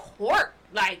court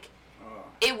like.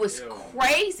 It was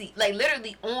crazy. Like,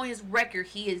 literally, on his record,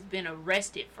 he has been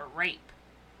arrested for rape.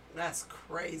 That's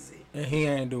crazy. And he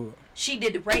ain't do it. She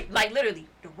did the rape. Like, literally,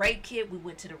 the rape kit. We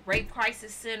went to the rape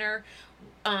crisis center.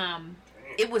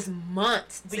 It was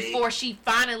months before she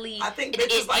finally... I think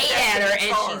bitches like that at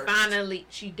her, and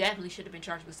she definitely should have been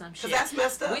charged with some shit. Because that's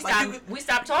messed up. We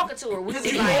stopped talking to her. Because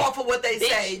you go off of what they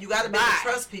say. You got to be able to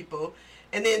trust people.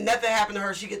 And then nothing happened to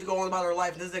her. She get to go on about her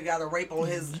life. This nigga got a rape on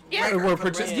his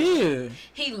record.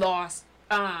 He lost.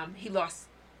 He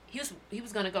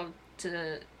was gonna go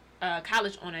to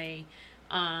college on a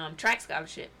track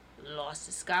scholarship. Lost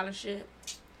his scholarship.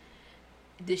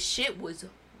 The shit was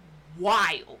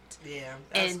wild. Yeah.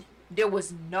 And there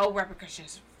was no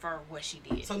repercussions for what she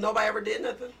did. So nobody ever did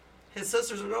nothing. His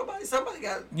sisters or nobody? Somebody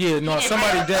got... Yeah, no,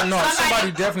 somebody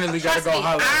definitely got to go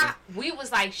holler. We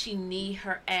was like, she need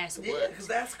her ass whooped. Yeah, because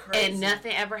that's crazy. And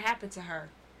nothing ever happened to her.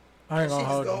 I ain't gonna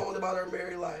hold She's going about her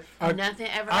married life. Nothing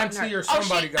ever happened to her. Or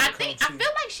somebody got to come I feel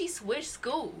like she switched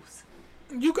schools.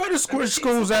 You got to switch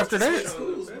schools after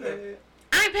that.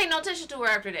 I ain't paying no attention to her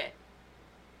after that.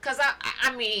 Because,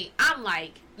 I mean, I'm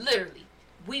like, literally,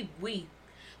 we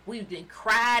done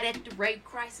cried at the rape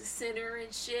crisis center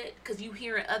and shit, because you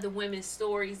hearing other women's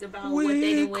stories about what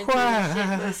they done went through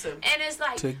and shit. And it's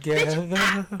like, together.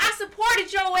 Bitch, I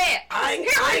supported your ass. I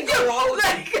ain't gonna hold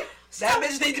you. That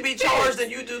bitch need to be charged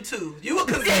and you do too. You a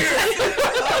conspiracy.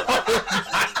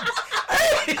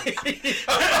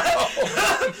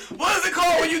 What is it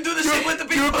called when you do the shit with the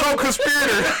people? You a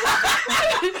co-conspirator.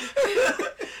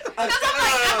 Because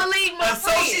I'm leading my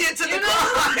associate to the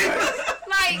crime.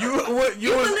 Like,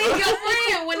 you believe your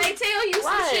friend when they tell you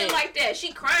some shit like that.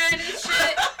 She crying and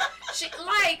shit.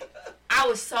 I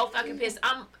was so fucking pissed.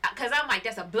 Cause I'm like,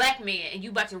 that's a black man and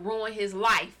you about to ruin his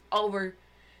life over,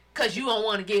 cause you don't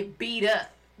want to get beat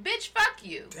up. Bitch, fuck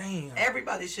you. Damn.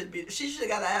 Everybody should be. She should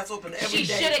have got her ass whooping every day. She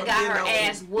should have got her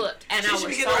ass whooped, and I was so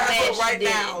mad she did. Right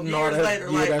now, years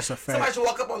later, yeah, that's a fact. Somebody should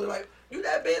walk up on her like, "You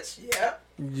that bitch?" Yeah.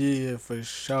 Yeah, for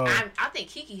sure. I think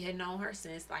Kiki had known her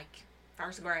since like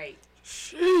first grade.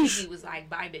 Sheesh. Kiki was like,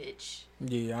 "Bye, bitch."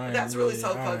 Yeah, that's really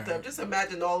so fucked up. Just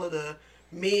imagine all of the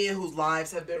men whose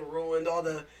lives have been ruined, all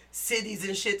the cities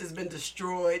and shit that's been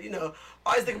destroyed. You know,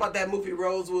 I always think about that movie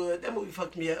Rosewood. That movie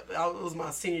fucked me up. It was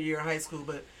my senior year in high school,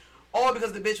 but all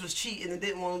because the bitch was cheating and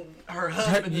didn't want her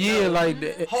husband to know. Like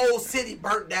the whole city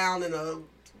burnt down in a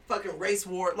fucking race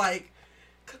war. Like,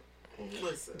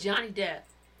 listen. Johnny Depp,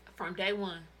 from day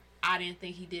one, I didn't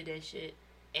think he did that shit.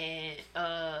 And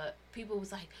people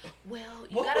was like, well,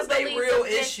 you gotta believe real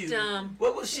the issue? victim.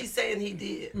 What was she saying he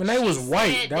did? When they was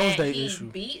white, that was their issue.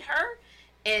 He beat her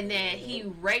and that he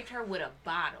raped her with a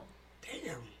bottle.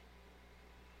 Damn.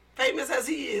 Famous as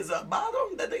he is, a bottle?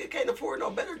 That nigga can't afford no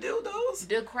better dildos?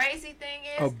 The crazy thing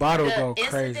is, a bottle the go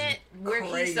incident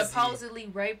crazy. where he supposedly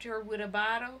raped her with a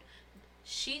bottle,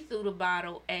 she threw the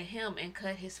bottle at him and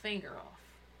cut his finger off.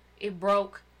 It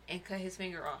broke and cut his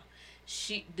finger off.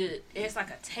 It's like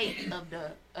a tape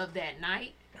of that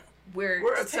night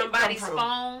where somebody's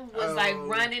phone was like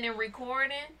running and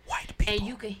recording, and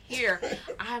you can hear,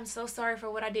 "I'm so sorry for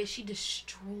what I did." She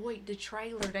destroyed the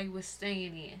trailer they was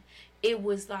staying in. It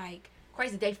was like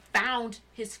crazy. They found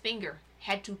his finger,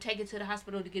 had to take it to the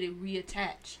hospital to get it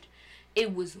reattached.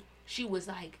 She was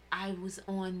like, "I was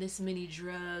on this many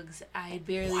drugs. I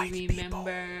barely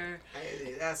remember."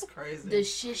 Hey, that's crazy. The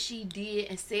shit she did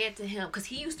and said to him, because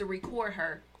he used to record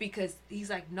her because he's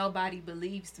like, nobody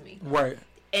believes me. Right.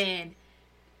 And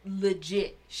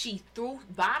legit. She threw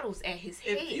bottles at his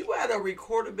head. If you at a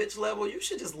recorder bitch level, you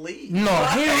should just leave. No,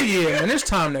 hell yeah, man. It's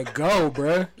time to go,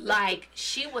 bruh. Like,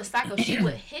 she was psycho. She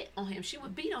would hit on him. She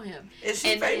would beat on him. Is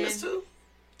she famous too?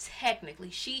 Technically,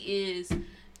 she is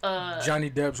Johnny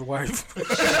Depp's wife.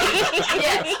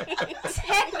 Yes.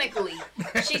 Technically,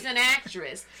 she's an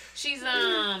actress. She's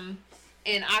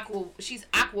she's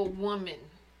Aquawoman.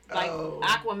 Like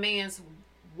Aquaman's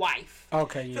wife.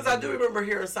 Okay, yeah. Because I do remember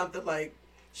hearing something like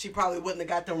she probably wouldn't have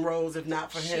got them roles if not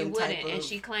for him. She wouldn't, and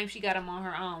she claimed she got them on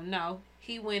her own. No,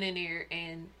 he went in there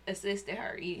and assisted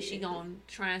her. She gonna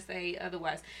try and say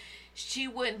otherwise. She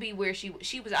wouldn't be where she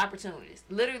was opportunist.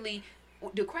 Literally,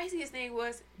 the craziest thing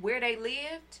was where they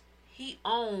lived. He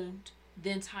owned the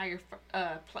entire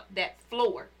that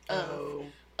floor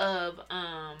of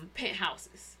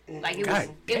penthouses. Like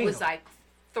it was like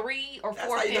 3 or 4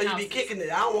 That's how you penthouses. know you be kicking it.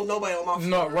 I don't want nobody on my floor.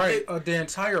 No, right. The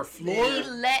entire floor. He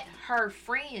let her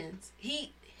friends.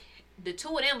 The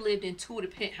two of them lived in 2 of the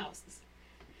penthouses.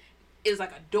 It was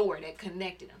like a door that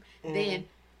connected them. Mm-hmm. Then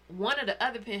one of the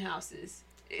other penthouses,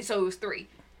 so it was 3.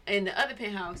 In the other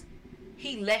penthouse,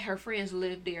 he let her friends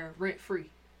live there rent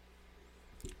free.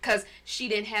 Cause she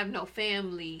didn't have no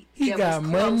family that was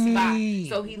close by,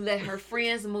 so he let her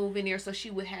friends move in there, so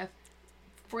she would have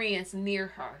friends near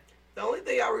her. The only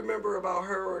thing I remember about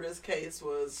her or this case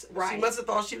was she must have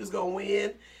thought she was gonna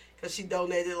win because she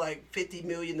donated like $50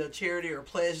 million to charity or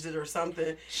pledged it or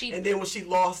something. And then when she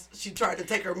lost, she tried to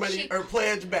take her money, her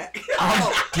pledge back.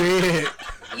 I'm dead.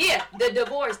 Yeah, the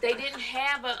divorce. They didn't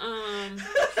have a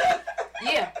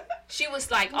Yeah, she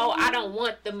was like, "Oh, I don't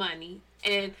want the money,"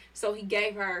 and so he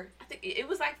gave her. I think it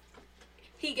was like.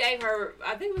 He gave her,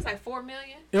 I think it was like $4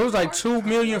 million. It was like $2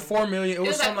 million, $4 million. It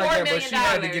was something like that, but she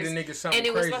had to get a nigga something crazy. And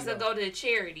it was supposed to go to the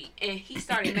charity. And he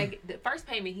started making, the first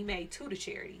payment he made to the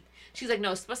charity. She's like,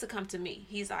 no, it's supposed to come to me.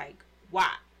 He's like, why?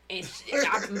 And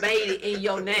I made it in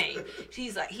your name.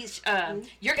 She's like,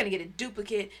 you're going to get a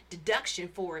duplicate deduction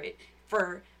for it,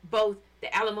 for both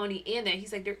the alimony and that.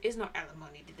 He's like, there is no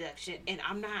alimony deduction. And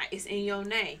I'm not. It's in your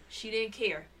name. She didn't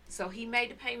care. So he made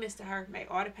the payments to her, made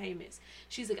all the payments.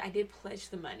 She's like, I did pledge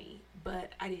the money,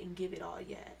 but I didn't give it all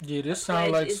yet. Yeah, this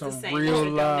sounds like some real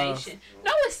life.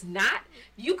 No, it's not.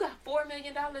 You got $4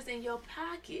 million in your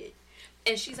pocket.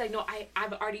 And she's like, no,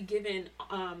 I've already given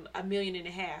 $1.5 million.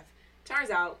 Turns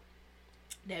out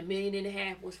that $1.5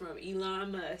 million was from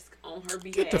Elon Musk on her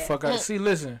behalf. Get the fuck out. See,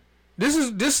 listen.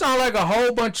 This sounds like a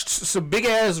whole bunch of some big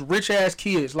ass, rich ass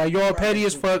kids. Like y'all petty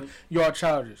as fuck, y'all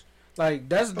childish. Like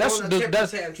that's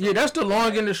the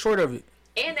long and the short of it.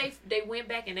 And they went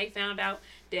back and they found out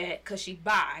that cause she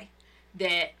bi,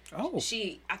 that I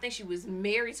think she was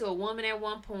married to a woman at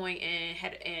one point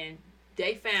and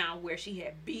they found where she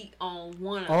had beat on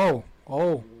one of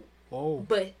them.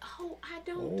 But I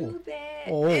don't do that.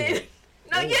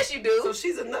 No, yes you do. So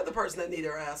she's another person that need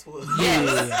her ass whooped.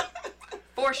 Yeah.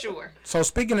 For sure. So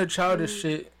speaking of childish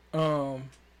shit, can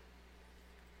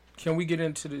we get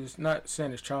into this? Not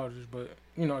saying it's childish, but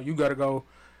you gotta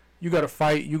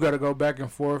fight, you gotta go back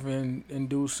and forth and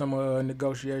do some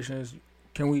negotiations.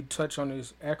 Can we touch on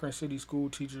this Akron City school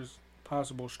teachers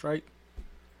possible strike?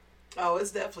 Oh,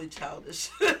 it's definitely childish.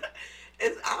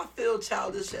 I feel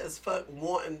childish as fuck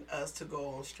wanting us to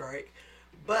go on strike,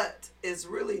 but it's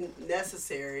really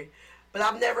necessary. But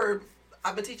I've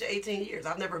been teaching 18 years.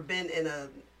 I've never been in a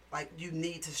you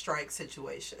need to strike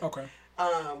situation. Okay.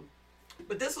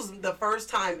 But this was the first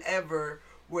time ever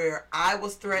where I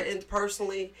was threatened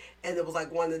personally, and it was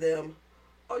like one of them,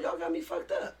 oh, y'all got me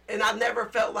fucked up. And I never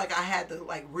felt like I had to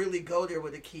really go there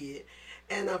with a kid.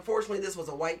 And unfortunately, this was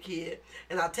a white kid,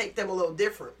 and I take them a little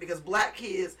different because black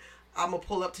kids, I'm going to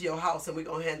pull up to your house and we're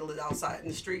going to handle it outside in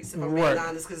the streets, if I'm being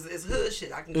honest, because it's hood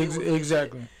shit. I can deal with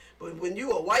exactly. Shit. But when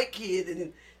you a white kid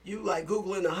and you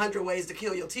Googling 100 ways to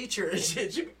kill your teacher and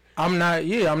shit, I'm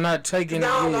not taking it.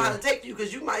 Now I don't know how to take you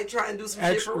because you might try and do some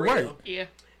shit for real. Right. Yeah.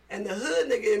 And the hood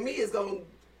nigga in me is going to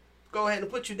go ahead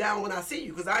and put you down when I see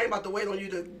you because I ain't about to wait on you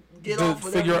to get off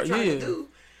whatever you're trying to do.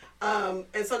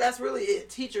 And so that's really it,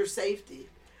 teacher safety.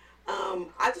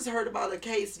 I just heard about a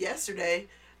case yesterday.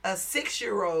 A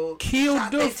 6-year-old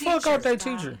killed the fuck out that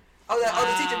teacher.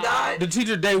 The teacher died? The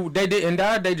teacher, they didn't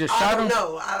die? They just shot him?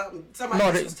 No,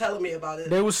 somebody was telling me about it.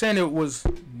 They were saying it was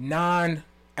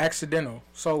non-accidental.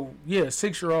 So, yeah,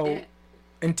 6-year-old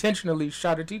intentionally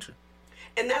shot a teacher.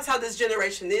 And that's how this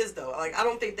generation is, though. I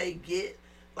don't think they get,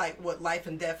 what life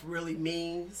and death really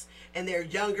means. And they're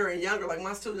younger and younger. Like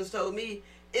my students told me,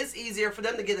 it's easier for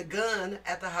them to get a gun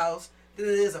at the house than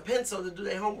it is a pencil to do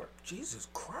their homework. Jesus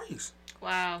Christ.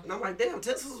 Wow. And I'm like, damn,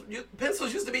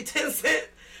 pencils used to be 10 cents.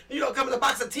 You don't come in a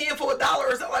box of 10 for $1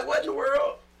 or something. Like, what in the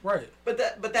world? Right. But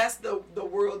that's the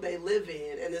world they live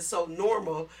in, and it's so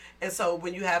normal. And so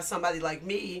when you have somebody like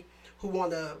me who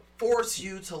want to force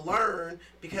you to learn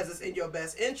because it's in your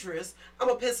best interest, I'm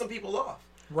gonna piss some people off.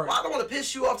 Right. Well, I don't want to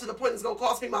piss you off to the point it's gonna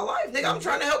cost me my life, nigga. I'm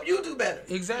trying to help you do better.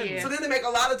 Exactly. Yeah. So then they make a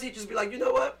lot of teachers be like, you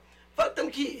know what? Fuck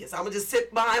them kids. I'm gonna just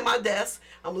sit behind my desk.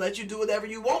 I'm gonna let you do whatever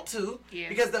you want to. Yeah.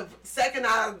 Because the second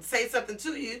I say something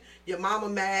to you, your mama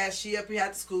mad. She up here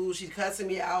at the school. She's cussing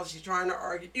me out. She's trying to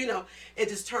argue. You know, it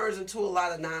just turns into a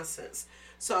lot of nonsense.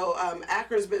 So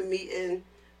Akron's been meeting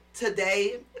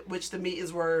today, which the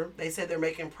meetings were. They said they're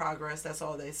making progress. That's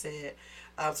all they said.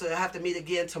 So they'll have to meet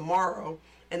again tomorrow,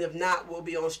 and if not, we'll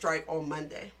be on strike on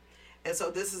Monday. And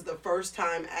so this is the first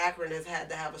time Akron has had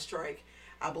to have a strike.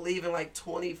 I believe in like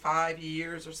 25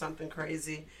 years or something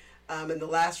crazy. And the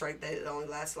last strike, it only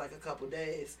lasted like a couple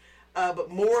days. But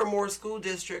more and more school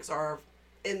districts are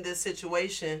in this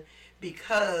situation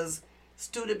because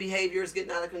student behavior is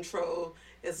getting out of control.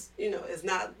 It's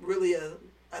not really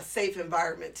a safe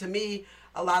environment. To me,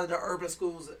 a lot of the urban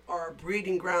schools are a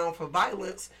breeding ground for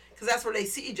violence because that's where they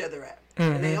see each other at.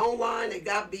 Mm-hmm. And they online, they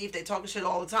got beef, they talking shit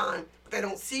all the time, but they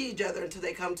don't see each other until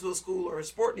they come to a school or a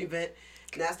sporting event.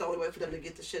 And that's the only way for them to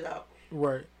get the shit out.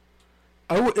 Right.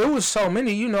 It was so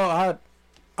many. You know,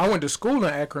 I went to school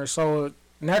in Akron, so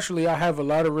naturally I have a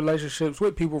lot of relationships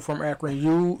with people from Akron.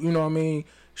 You know what I mean?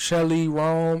 Shelly,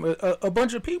 Rome, a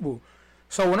bunch of people.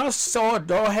 So when I saw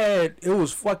it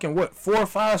was fucking 4 or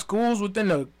 5 schools within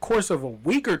the course of a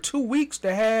week or 2 weeks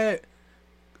that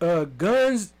had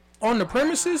guns on the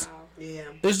premises. Yeah.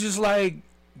 It's just like,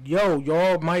 yo,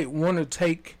 y'all might want to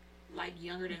take. Like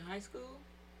younger than high school?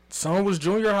 Some was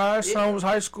junior high, some was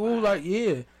high school. Like,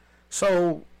 yeah.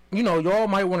 So, you know, y'all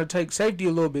might want to take safety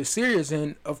a little bit serious.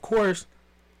 And, of course,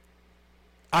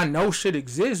 I know shit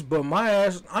exists, but my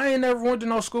ass, I ain't never went to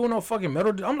no school, no fucking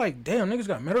metal. I'm like, damn, niggas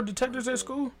got metal detectors at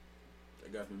school? They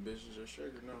got them bitches at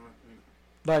Sugar now,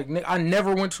 I think. Like, I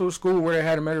never went to a school where they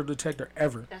had a metal detector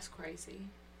ever. That's crazy.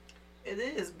 It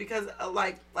is because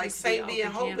like Used to St. be B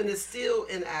and open Hope, and campus. it's still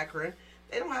in Akron.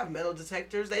 They don't have metal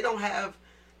detectors. They don't have,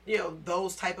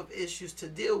 those type of issues to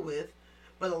deal with.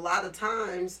 But a lot of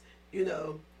times,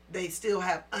 they still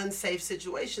have unsafe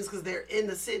situations because they're in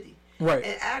the city. Right.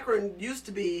 And Akron used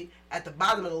to be at the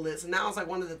bottom of the list, and now it's like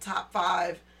one of the top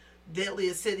 5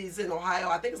 deadliest cities in Ohio.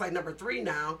 I think it's like number 3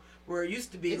 now, where it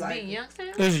used to be It's like. being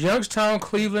Youngstown? It's Youngstown,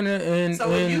 Cleveland, and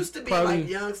So it used to be probably, like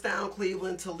Youngstown,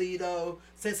 Cleveland, Toledo,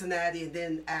 Cincinnati, and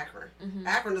then Akron. Mm-hmm.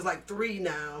 Akron is like 3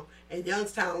 now, and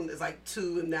Youngstown is like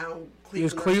 2, and now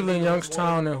Cleveland. it's Cleveland, is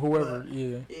Youngstown, 1. and whoever. But,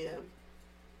 Yeah. yeah.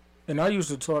 And I used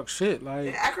to talk shit like.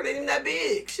 And Akron ain't even that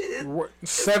big. Shit.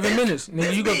 7 minutes. Nigga,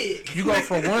 It's you go big. you go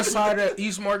from one side of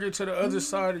East Market to the other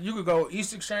side. You could go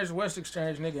East Exchange to West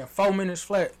Exchange, nigga, in 4 minutes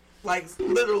flat. Like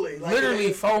literally. Like, Literally it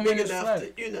ain't 4 big minutes enough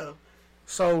flat. to,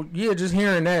 So yeah, just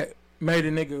hearing that made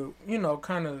a nigga,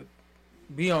 kind of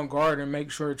be on guard and make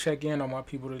sure to check in on my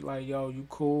people. To like, yo, you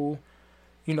cool,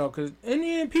 cause in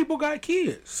the end people got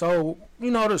kids. So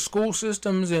the school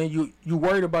systems and you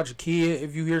worried about your kid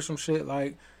if you hear some shit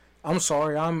like. I'm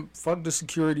sorry, fuck the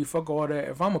security, fuck all that.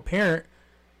 If I'm a parent,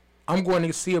 I'm going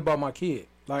to see about my kid.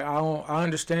 Like I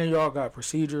understand y'all got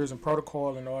procedures and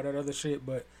protocol and all that other shit,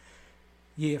 but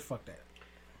yeah, fuck that.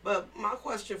 But my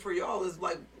question for y'all is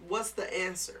like, what's the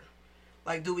answer?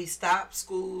 Like, do we stop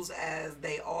schools as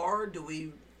they are? Do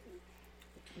we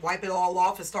wipe it all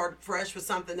off and start fresh with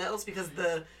something else? Because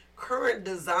the current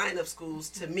design of schools,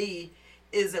 to me,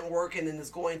 isn't working and is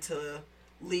going to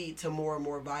lead to more and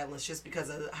more violence just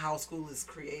because of how school is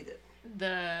created.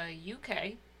 The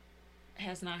UK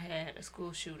has not had a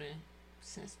school shooting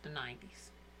since the 90s.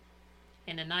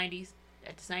 In the 90s,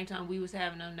 at the same time we was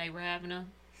having them, they were having them,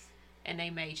 and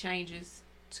they made changes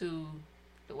to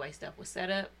the way stuff was set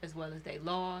up as well as their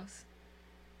laws,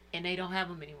 and they don't have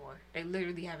them anymore. They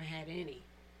literally haven't had any.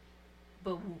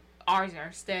 But ours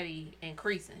are steady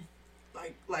increasing.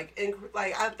 Like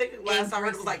I think last I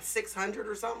heard it was like 600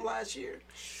 or something last year.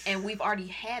 And we've already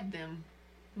had them.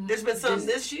 There's been some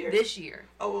this year? This year.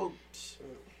 Oh, well.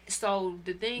 So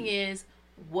the thing is,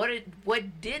 what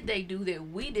did they do that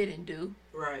we didn't do?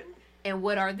 Right. And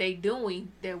what are they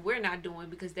doing that we're not doing?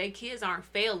 Because their kids aren't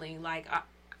failing like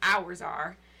ours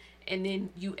are. And then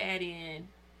you add in,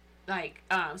 like,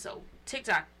 so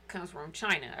TikTok comes from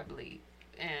China, I believe.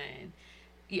 And,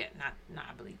 yeah, not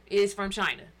I believe. It's from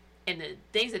China. And the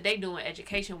things that they doing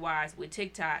education-wise with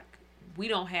TikTok, we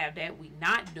don't have that. We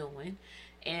not doing.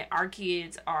 And our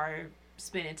kids are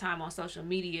spending time on social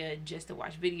media just to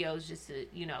watch videos, just to,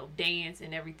 dance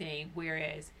and everything.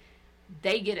 Whereas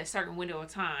they get a certain window of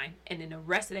time, and then the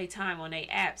rest of their time on their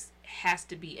apps has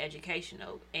to be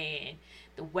educational. And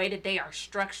the way that they are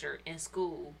structured in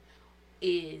school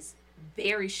is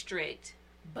very strict,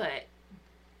 but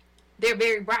they're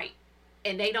very bright,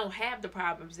 and they don't have the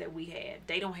problems that we have.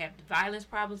 They don't have the violence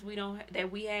problems we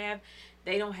have.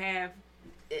 They don't have.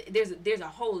 There's a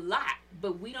whole lot,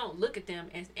 but we don't look at them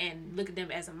and look at them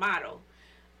as a model,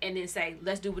 and then say,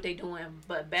 let's do what they're doing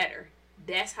but better.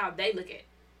 That's how they look at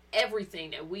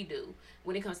everything that we do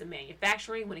when it comes to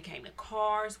manufacturing, when it came to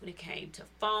cars, when it came to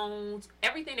phones,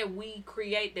 everything that we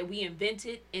create, that we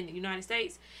invented in the United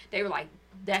States. They were like,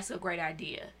 that's a great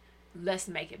idea, let's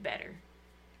make it better.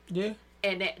 Yeah.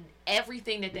 And that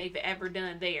everything that they've ever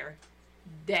done there,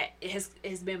 that has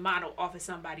been modeled off of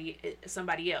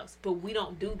somebody else. But we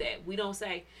don't do that. We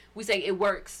say it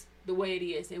works the way it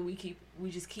is, and we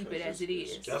just keep it as it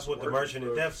is. That's what the Merchant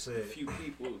of Death said. A few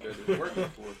people that it's working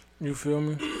for. You feel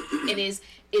me? And is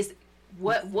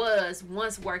what was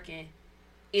once working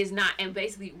is not, and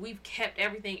basically we've kept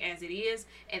everything as it is,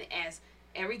 and as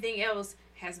everything else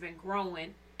has been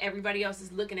growing, everybody else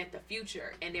is looking at the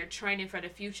future and they're training for the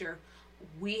future.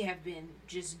 We have been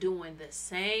just doing the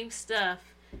same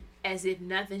stuff as if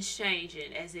nothing's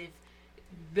changing, as if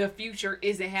the future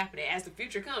isn't happening. As the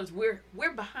future comes, we're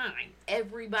behind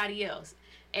everybody else,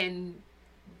 and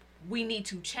we need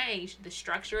to change the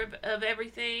structure of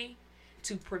everything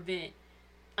to prevent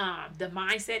the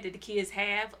mindset that the kids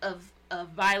have of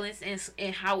violence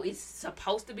and how it's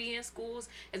supposed to be in schools,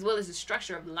 as well as the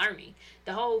structure of learning.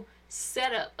 The whole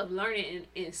setup of learning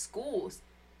in schools.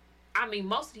 I mean,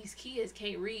 most of these kids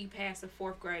can't read past the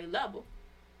 4th grade level.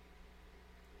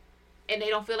 And they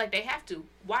don't feel like they have to.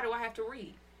 Why do I have to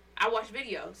read? I watch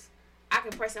videos. I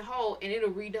can press and hold and it'll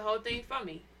read the whole thing for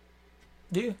me.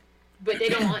 Yeah. But they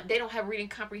don't have reading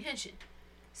comprehension.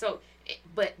 So,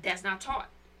 but that's not taught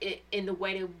in the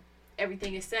way that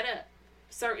everything is set up.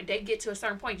 They get to a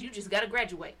certain point, you just gotta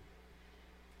graduate.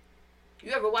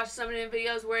 You ever watch some of them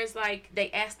videos where it's like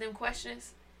they ask them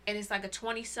questions and it's like a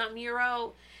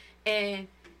 20-something-year-old, and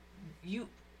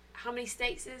how many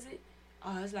states is it?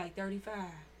 Oh, it's like 35.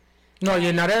 No,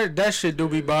 yeah, now that shit do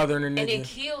be bothering a nigga. And it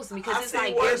kills me because it's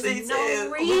like there's there's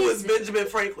no reason. Who was Benjamin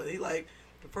Franklin? He like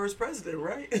the first president,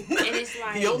 right? And it's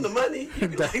like he owned the money. He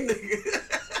be like,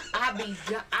 nigga. I be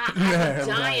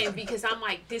dying because I'm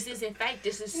like, this isn't fake.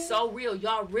 This is so real.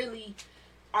 Y'all really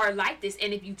are like this.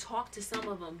 And if you talk to some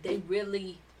of them, they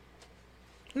really.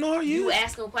 No, you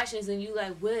ask them questions and you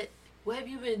like, what have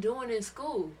you been doing in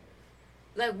school?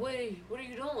 Like, what are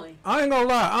you doing? I ain't gonna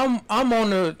lie. I'm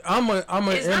an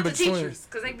it's in not between. The teachers,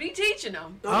 because they be teaching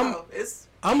them.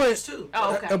 I'm a too.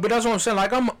 Oh, okay. But that's what I'm saying.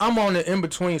 Like, I'm on the in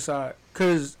between side.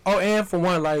 Cause and for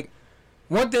one, like,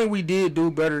 one thing we did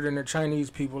do better than the Chinese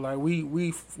people, like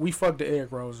we fucked the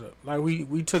egg rolls up. Like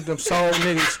we took them soul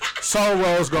niggas. Soul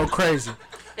rolls go crazy.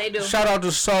 They do. Shout out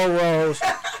to soul rolls,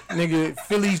 nigga.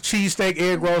 Philly cheesesteak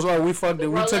egg rolls. Oh, we fucked it.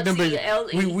 We took them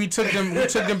bitches. We took them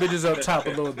bitches up top a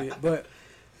little bit. But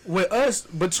with us,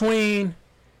 between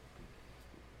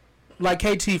like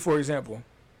KT for example,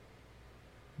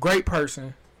 great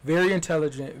person, very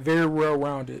intelligent, very well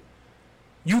rounded.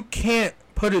 You can't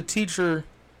put a teacher.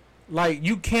 Like,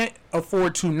 you can't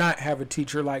afford to not have a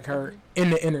teacher like her in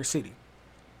the inner city.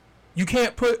 You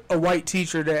can't put a white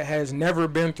teacher that has never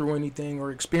been through anything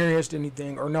or experienced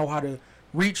anything or know how to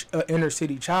reach an inner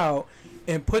city child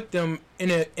and put them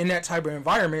in that type of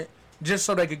environment just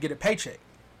so they could get a paycheck.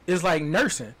 It's like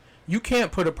nursing. You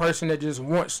can't put a person that just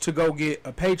wants to go get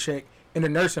a paycheck in the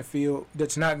nursing field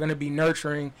that's not going to be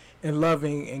nurturing and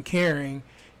loving and caring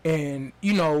and,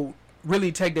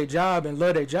 really take their job and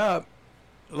love their job.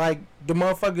 Like the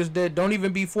motherfuckers that don't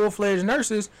even be full-fledged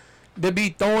nurses, that be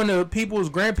throwing the people's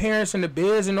grandparents in the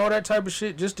beds and all that type of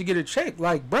shit just to get a check.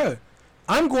 Like, bruh,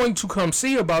 I'm going to come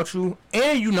see about you,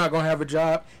 and you not going to have a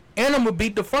job, and I'm going to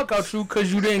beat the fuck out you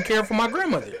because you didn't care for my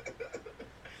grandmother.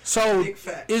 So,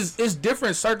 it's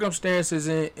different circumstances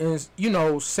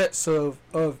and sets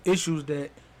of issues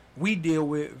that we deal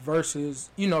with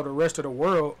versus, the rest of the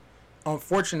world.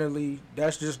 Unfortunately,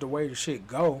 that's just the way the shit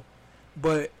go.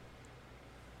 But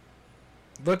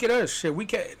look at us, shit. We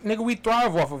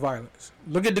thrive off of violence.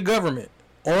 Look at the government.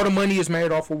 All the money is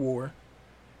made off of war.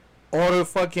 All the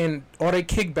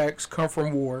kickbacks come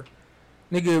from war.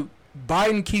 Nigga,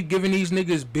 Biden keep giving these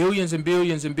niggas billions and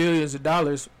billions and billions of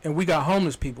dollars, and we got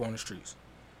homeless people on the streets.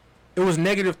 It was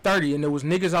 -30, and there was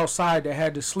niggas outside that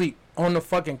had to sleep on the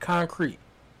fucking concrete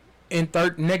in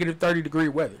 -30-degree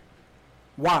weather.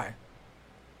 Why?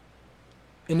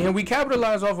 And then we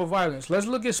capitalize off of violence. Let's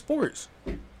look at sports.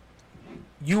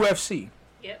 UFC.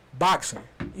 Yep. Boxing.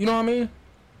 You know what I mean?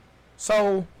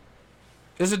 So,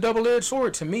 it's a double-edged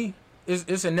sword to me.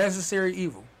 It's a necessary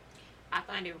evil. I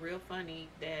find it real funny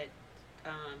that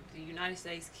the United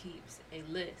States keeps a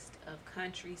list of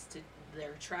countries to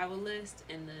their travel list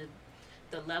and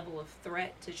the level of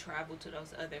threat to travel to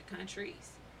those other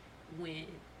countries. When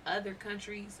other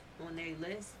countries on their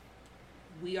list,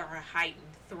 we are a heightened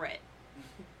threat.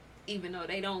 Even though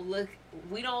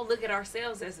we don't look at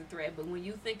ourselves as a threat, but when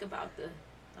you think about the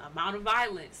amount of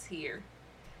violence here,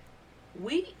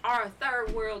 we are a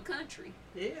third world country.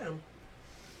 Yeah.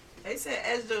 They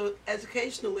said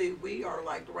educationally, we are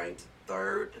like ranked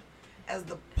third as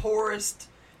the poorest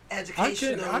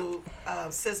educational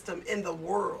system in the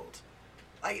world.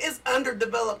 Like, it's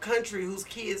underdeveloped country whose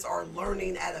kids are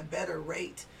learning at a better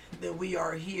rate than we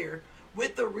are here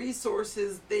with the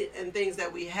resources and things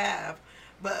that we have.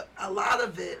 But a lot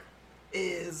of it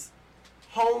is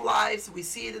home lives. We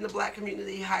see it in the black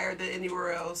community higher than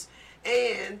anywhere else.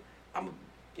 And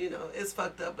it's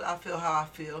fucked up, but I feel how I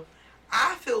feel.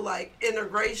 I feel like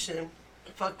integration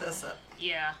fucked us up.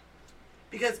 Yeah.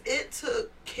 Because it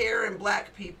took caring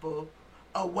black people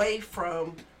away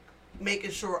from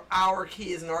making sure our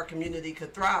kids in our community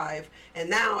could thrive. And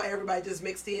now everybody just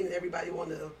mixed in and everybody want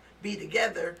to be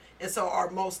together. And so our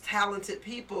most talented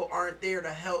people aren't there to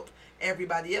help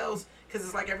everybody else because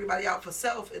it's like everybody out for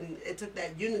self, and it took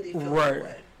that unity feeling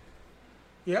away.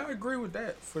 Yeah, I agree with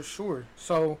that for sure.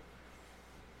 So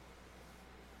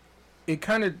it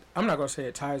kind of, I'm not going to say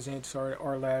it ties into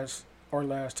our last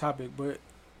topic, but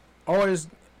always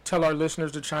tell our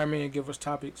listeners to chime in and give us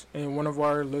topics. And one of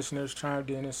our listeners chimed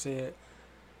in and said,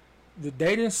 the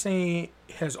dating scene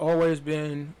has always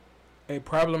been a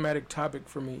problematic topic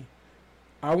for me.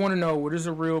 I want to know, what is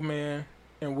a real man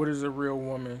and what is a real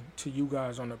woman to you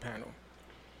guys on the panel?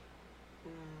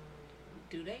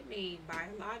 Do they mean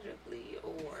biologically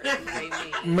or do they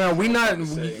mean? No, we not. He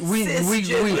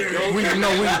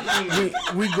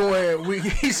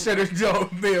said it's all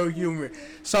male human.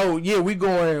 So yeah, we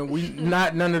going. We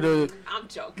not none of the. I'm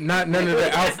joking. Not none of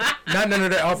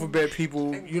the alphabet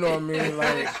people. You know what I mean?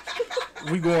 Like,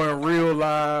 we going real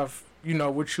live. You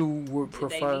know what you would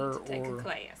prefer, they need to take or a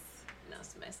class. No,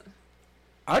 it's messing.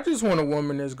 I just want a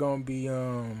woman that's gonna be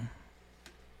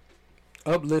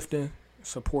uplifting,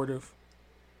 supportive.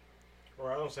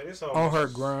 Or I don't say this on her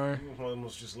grind. You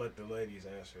almost just let the ladies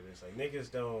answer this. Like,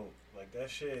 niggas don't like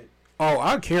that shit. Oh,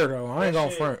 I care though. I ain't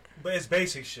gonna front. But it's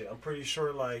basic shit. I'm pretty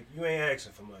sure, like, you ain't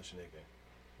asking for much, nigga.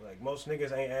 Like, most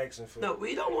niggas ain't asking for. No,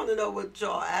 we don't want to know what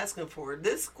y'all asking for.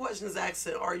 This question is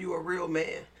asking, are you a real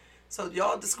man? So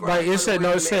y'all describe. Like it said,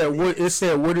 no, it said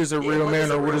what is a real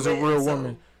man or what is a real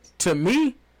woman? To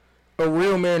me, a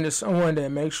real man is someone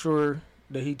that makes sure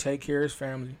that he take care of his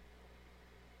family,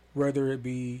 whether it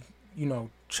be, you know,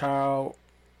 child,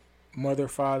 mother,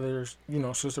 fathers, you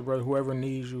know, sister, brother, whoever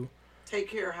needs you. Take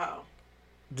care how?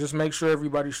 Just make sure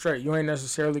everybody's straight. You ain't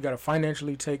necessarily got to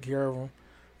financially take care of them,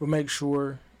 but make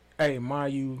sure, hey,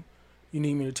 you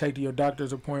need me to take to your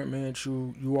doctor's appointment.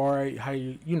 You all right? How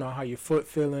your foot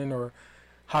feeling, or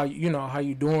how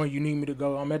you doing? You need me to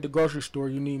go. I'm at the grocery store.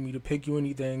 You need me to pick you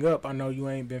anything up? I know you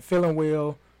ain't been feeling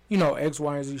well. You know, X,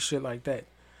 Y, and Z shit like that.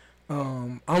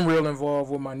 I'm real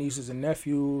involved with my nieces and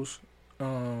nephews,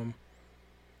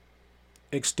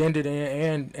 extended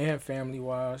and family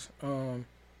wise.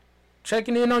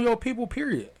 Checking in on your people,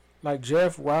 period. Like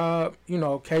Jeff, Rob, you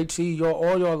know, KT,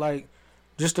 all y'all, like,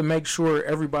 just to make sure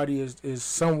everybody is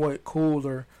somewhat cool,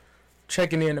 or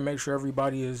checking in to make sure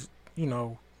everybody is, you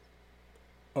know,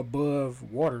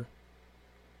 above water.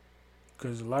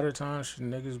 Because a lot of times,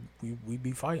 niggas, we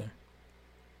be fighting.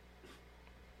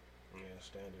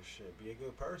 Standard shit. Be a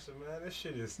good person, man. This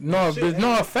shit is no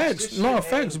effects. No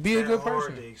effects. Be a good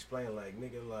person. Hard to explain, like,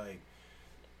 nigga, like,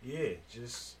 yeah,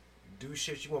 just do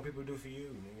shit you want people to do for you.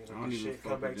 Nigga. I don't even shit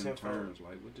fuck come back with them tenfold. terms.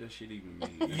 Like, what that shit even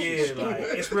mean? Yeah, like,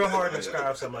 it's real hard to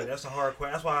describe something. Like, that's a hard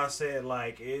question. That's why I said,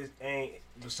 like, it ain't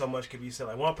so much can be said.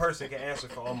 Like, one person can answer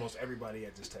for almost everybody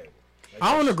at this table. Like,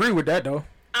 I don't agree with that though.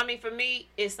 I mean, for me,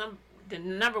 the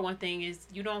number one thing is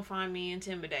you don't find me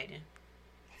intimidating.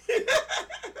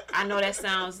 I know that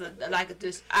sounds like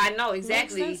this. I know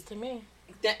exactly. Makes sense to me.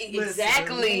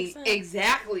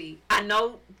 Exactly. I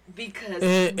know because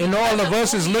and all of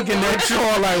us is looking at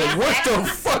y'all like, what the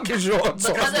fuck is y'all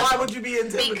talking? Why would you be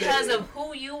intimidated? Because of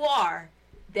who you are,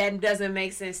 that doesn't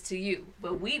make sense to you.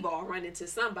 But we've all run into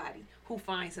somebody who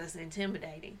finds us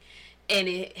intimidating, and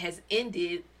it has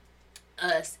ended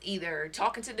us either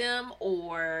talking to them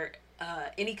or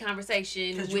any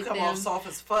conversation with them. Because you come off soft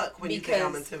as fuck when you think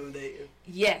I'm intimidating.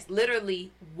 Yes,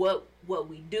 literally what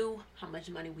we do, how much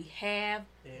money we have,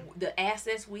 the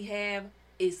assets we have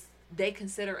is they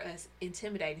consider us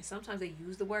intimidating. Sometimes they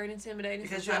use the word intimidating.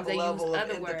 Because you sometimes have a they level use of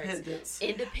other independence. words.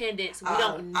 Independence. We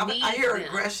don't need I hear them.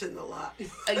 aggression a lot.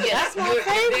 Yes, That's my you're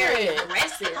very favorite.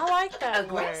 aggressive. I like that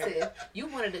Aggressive. word. You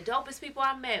one of the dopest people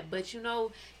I met, but you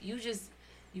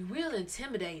real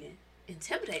intimidating.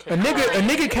 Intimidating. A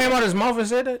nigga came out his mouth and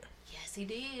said that Yes, he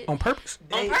did. on purpose.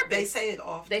 On purpose. They say it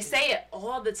often. They say it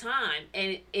all the time,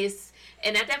 and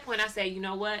and at that point I say, you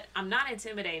know what? I'm not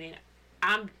intimidating.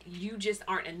 You just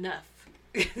aren't enough.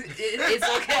 It's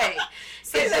okay.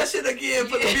 Say that shit again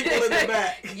for the people in the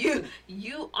back.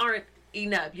 You aren't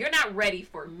enough. You're not ready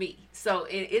for me. So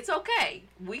it's okay.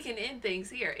 We can end things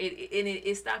here.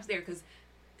 It stops there, because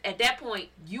at that point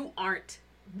you aren't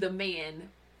the man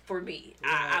for me.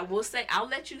 Yeah. I will say, I'll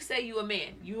let you say you a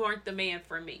man. You aren't the man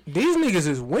for me. These niggas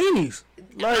is weenies.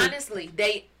 Like, honestly,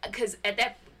 because at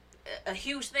that, a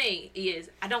huge thing is,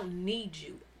 I don't need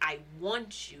you. I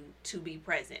want you to be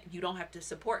present. You don't have to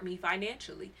support me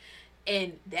financially.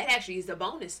 And that actually is a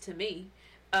bonus to me.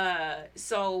 But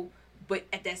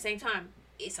at that same time,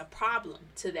 it's a problem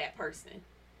to that person.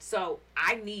 So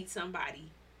I need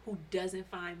somebody who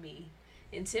doesn't find me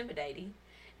intimidating.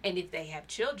 And if they have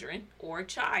children or a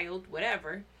child,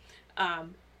 whatever,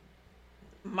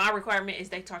 my requirement is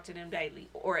they talk to them daily.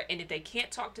 And if they can't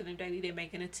talk to them daily, they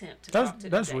make an attempt to talk to them daily.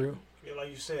 That's real. Yeah,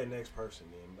 like you said, next person,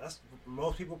 man. That's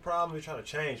most people's problem. They're trying to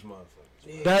change motherfuckers.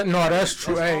 Yeah. That's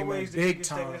true. That's hey, always man, the big biggest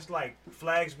time. thing. It's like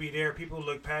flags be there. People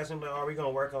look past them like, are we gonna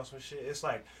work on some shit? It's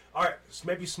like, all right,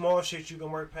 maybe small shit you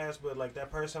can work past, but like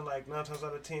that person, like 9 times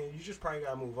out of 10, you just probably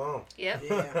gotta move on. Yep.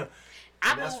 Yeah.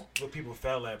 That's what people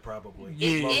fell at probably.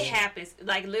 It happens.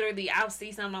 Like literally, I'll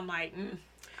see something. I'm like,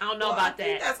 I don't know about I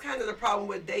think that. that's kind of the problem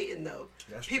with dating, though.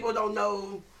 People don't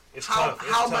know it's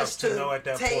how much to know at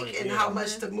that take point, and how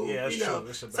much to move. Yeah, you know,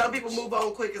 some people move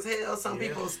on quick as hell. Some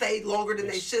people stayed longer than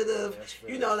they should have.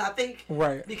 You know, and I think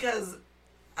because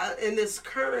in this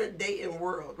current dating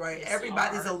world, right,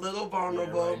 everybody's a little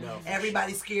vulnerable. Yeah, right,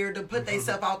 everybody's scared to put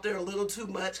themselves out there a little too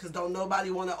much because don't nobody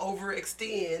want to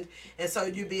overextend, and so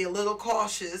you be a little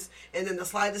cautious. And then the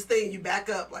slightest thing, you back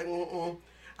up like,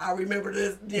 I remember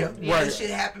this. You know, this shit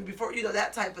happened before. You know,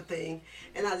 that type of thing.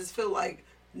 And I just feel like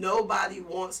nobody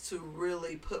wants to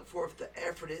really put forth the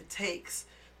effort it takes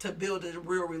to build a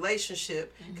real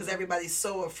relationship because everybody's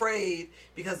so afraid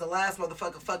because the last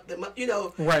motherfucker fucked them up, you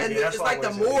know. And it's like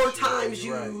the more times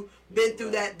you've been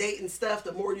through that dating stuff,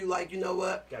 the more you like, you know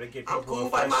what? Gotta get I'm cool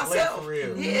by myself. Yeah,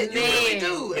 you really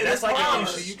do. And that's like an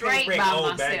issue. You can't bring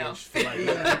old baggage for like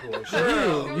people and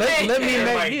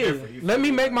shit. Let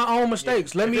me make my own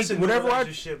mistakes. Let me whatever I.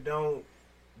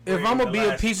 If I'm gonna be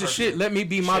a piece of shit, let me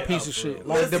be my piece of shit.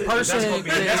 Like the person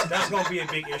that's gonna be a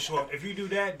big issue. If you do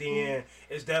that, then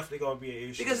it's definitely gonna be an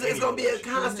issue. Because it's gonna be a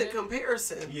constant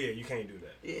comparison. Yeah, you can't do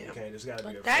that. Yeah, you can't. It's gotta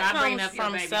be. That comes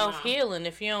from self healing.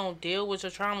 If you don't deal with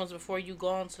your traumas before you go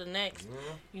on to the next,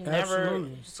 you never.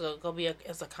 It's gonna be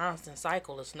it's a constant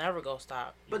cycle. It's never gonna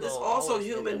stop. But it's also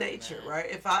human nature, right?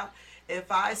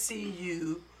 If I see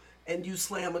you and you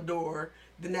slam a door,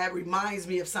 then that reminds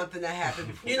me of something that happened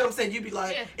before. You know what I'm saying? You'd be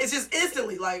like, it's just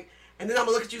instantly like, and then I'm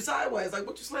gonna look at you sideways, like,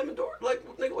 what you slamming the door? Like,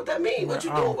 nigga, what that mean? What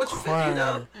you doing? What you think? You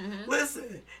know?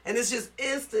 Listen, and it's just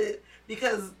instant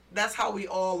because that's how we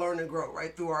all learn and grow,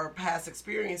 right? Through our past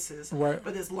experiences. Right.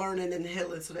 But it's learning and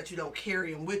healing so that you don't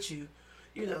carry them with you,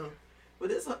 you know. But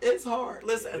it's hard.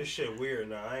 Listen, this shit weird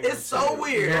now. It's so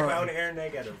weird. Everybody on the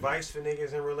internet got advice for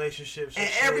niggas in relationships, and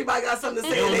everybody got something to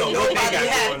say. You don't know what they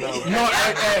got going on. No,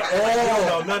 at all. You don't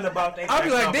know nothing about that. I'll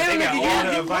be like, damn, nigga, you got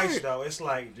all the advice though. It's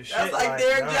like the shit. That's like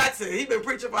Derek Jackson. He been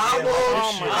preaching for how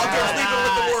long? Out there sleeping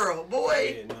with the world,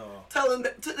 boy. Telling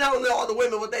all the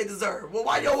women what they deserve. Well,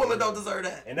 why your women don't deserve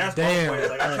that? And that's both ways.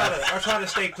 Like I try to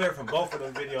stay clear from both of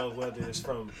them videos, whether it's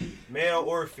from male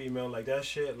or female. Like that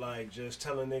shit, like just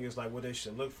telling niggas like what they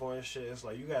should look for and shit. It's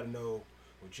like you gotta know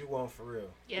what you want for real.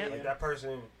 Yeah. Like that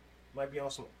person might be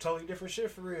on some totally different shit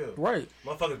for real. Right.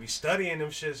 Motherfuckers be studying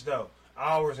them shits though.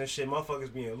 Hours and shit.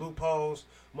 Motherfuckers be in loopholes.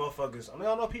 Motherfuckers. I mean,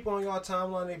 I know people on y'all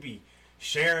timeline, they be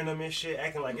sharing them and shit,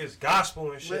 acting like it's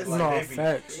gospel and shit. No, like they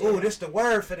facts. Ooh, this the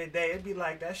word for the day. It'd be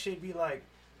like that shit be like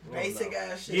basic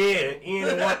ass shit. Yeah, in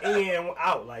and out.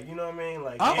 Like, you know what I mean?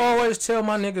 Like I always tell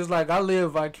my niggas like I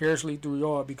live vicariously through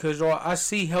y'all because y'all I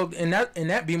see health and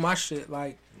that be my shit.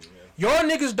 Like y'all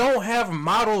niggas don't have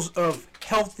models of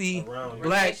healthy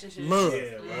black love.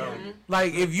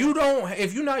 Like if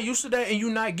you're not used to that and you're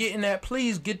not getting that,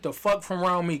 please get the fuck from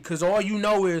around me. Cause all you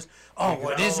know is, oh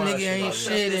well, this nigga ain't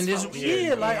shit and this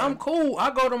like I'm cool.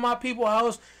 I go to my people's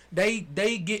house, they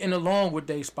getting along with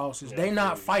their spouses. They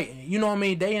not fighting. You know what I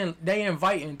mean? They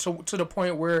inviting to the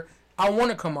point where I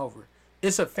wanna come over.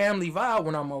 it's a family vibe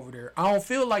when I'm over there. I don't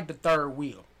feel like the third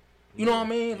wheel. You know what I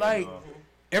mean? Like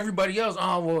everybody else.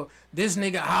 Oh well, this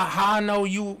nigga. How I know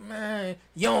you, man?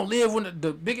 You don't live with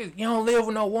the biggest. You don't live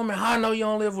with no woman. How I know you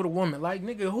don't live with a woman? Like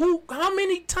nigga, who? How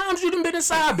many times you done been a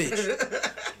side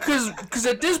bitch? Cause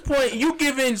at this point you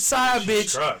giving side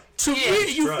bitch to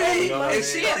me. You feel me? Like, and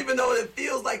she don't even know what it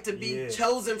feels like to be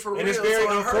chosen for and real. It's very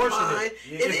so unfortunate. Her mind,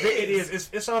 it is.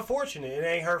 It's unfortunate. It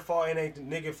ain't her fault. It ain't the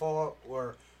nigga fault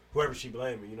or whoever she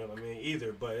blaming. You know what I mean?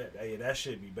 Either. But that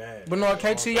should be bad. But no,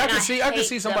 KT, I can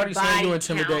see somebody saying you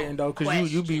intimidating though,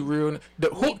 cause you be real.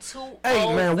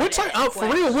 Hey man, what type?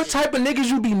 For real, what type of niggas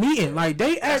you be meeting? Like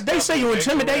they say you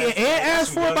intimidating and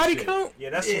ask for a body count. Yeah,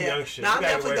 that's some young shit. Now I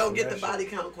definitely don't get the body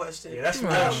count question. Yeah, that's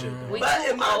some young shit. But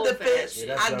in my defense,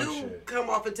 I do come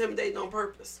off intimidating on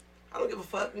purpose. I don't give a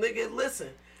fuck, nigga. Listen,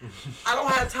 I don't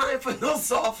have time for no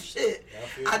soft shit.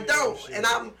 I don't, and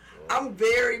I'm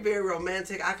very, very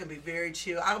romantic. I can be very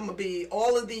chill. I'm gonna be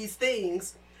all of these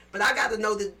things, but I got to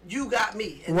know that you got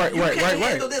me. And you can't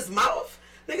handle this mouth,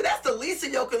 nigga. That's the least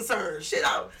of your concerns. Shit,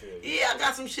 I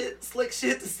got some slick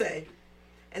shit to say.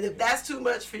 And if that's too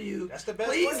much for you,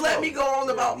 please let me go on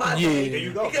about my day. There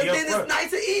you go. Because then it's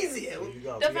nice and easy.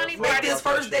 The funny part is, this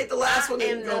first date the last one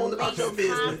and go on about your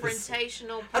business.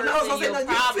 Confrontational person,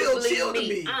 you feel chill to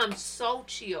me. I'm so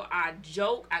chill. I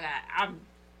joke.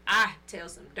 I tell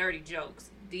some dirty jokes.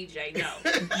 DJ no.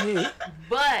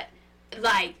 But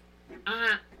like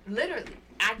I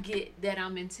get that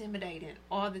I'm intimidating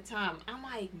all the time. I'm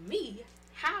like, me?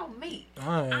 How me?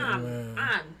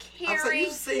 I'm caring. You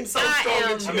seem so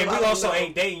strong. I mean, we also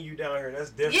ain't dating you down here.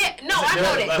 That's different. Yeah, no, I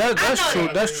know that. That's true.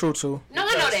 That's true too. No,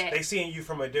 I know that. They seeing you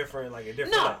from a different.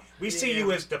 No. We see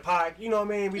you as the pod. You know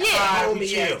what I mean? We chill. I know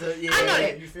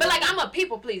that. But like, I'm a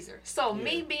people pleaser. So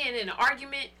me being in an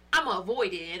argument, I'm gonna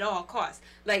avoid it at all costs.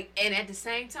 Like, and at the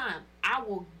same time,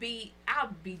 I'll be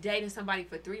dating somebody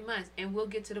for 3 months, and we'll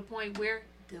get to the point where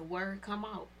the word come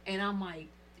out, and I'm like,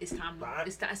 it's time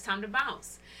to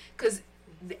bounce, cause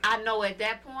I know at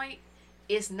that point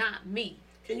it's not me.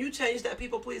 Can you change that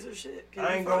people pleaser shit?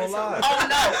 I ain't gonna lie.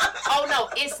 Oh no,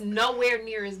 it's nowhere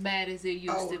near as bad as it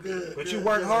used to be. But you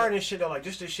work hard and shit though. Like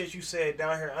just the shit you said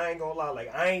down here, I ain't gonna lie. Like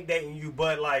I ain't dating you,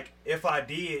 but like if I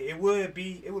did, it would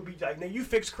be like, now you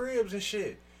fix cribs and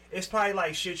shit. It's probably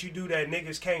like shit you do that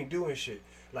niggas can't do and shit.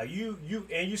 Like you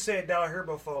said down here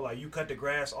before, like you cut the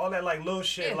grass, all that like little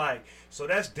shit, like, so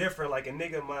that's different. Like a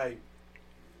nigga might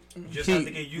just have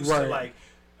to get used to like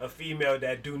a female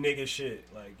that do nigga shit,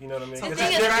 like, you know what I mean? If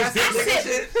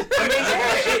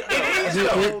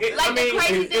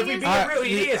we be real,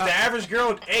 it is. The average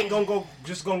girl ain't gonna go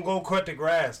cut the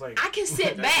grass. Like I can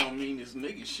sit back. That don't mean it's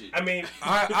nigga shit. I mean,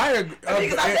 I agree.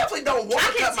 Because I definitely don't want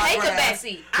to cut my grass. I can take a back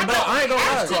seat. I ain't gonna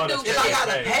have to do shit. I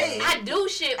gotta pay. I do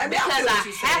shit because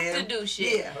I have to do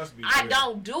shit. Yeah. I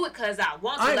don't do it because I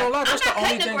want to. I ain't gonna lie. That's the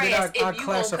only thing that I I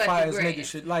classify as nigga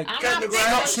shit. Like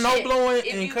snow blowing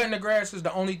and cutting the grass is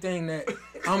the only thing that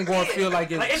I'm going to feel like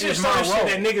it's just my role. Shit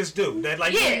that niggas do. That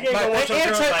like, I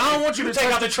don't want you to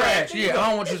touch the trash. Yeah, I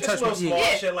don't want you to touch my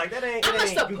shit. Like that ain't. I'ma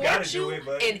support you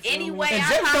in any way. And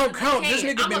Jeff don't count. This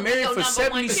nigga been married for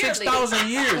 76,000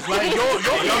 years. Like your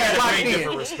niggas locked in.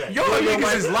 Your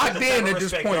niggas is locked in at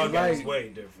this point. Like, you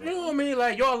know what I mean?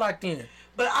 Like y'all locked in.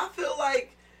 But I feel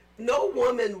like no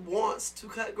woman wants to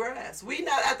cut grass. We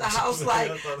not at the house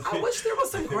like, I wish there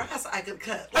was some grass I could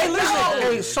cut. Like, hey,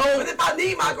 listen, but if I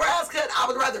need my grass cut, I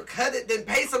would rather cut it than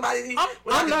pay somebody.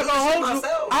 I'm not gonna hold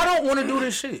you. I don't want to do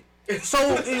this shit.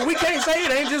 So we can't say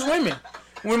it ain't just women.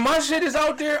 When my shit is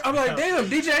out there, I'm like, damn,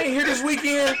 DJ ain't here this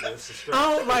weekend.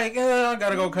 I don't like, I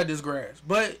gotta go cut this grass.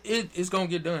 But it's gonna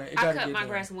get done. I cut my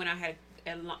grass when I had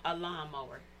a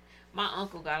lawnmower. My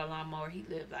uncle got a lawnmower. He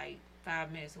lived like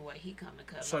 5 minutes away. He come to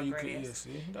cut my grass.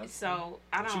 So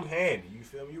I don't. But you handy. You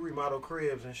feel me? You remodel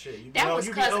cribs and shit. That was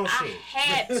because I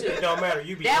had to. It don't matter.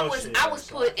 You be that on was shit. I was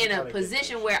put in a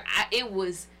position where I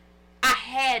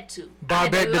had to.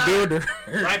 Bobette the builder.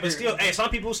 Right, but still, hey, some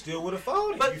people still would have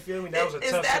folded. But you feel me? That was a tough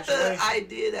situation. Is that situation. the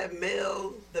idea that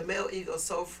the male ego is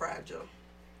so fragile,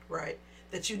 right?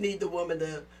 That you need the woman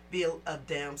to be a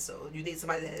damsel. You need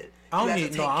somebody that I don't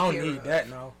need that.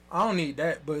 No, I don't need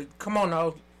that. But come on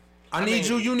now. I need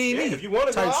you. You need me. If you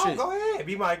want to go ahead.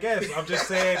 Be my guest. I'm just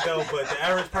saying though. But the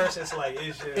average person's like,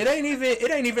 it's just. It ain't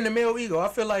even the male ego. I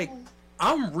feel like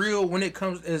I'm real when it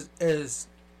comes as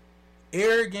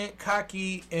arrogant,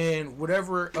 cocky, and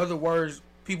whatever other words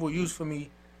people use for me.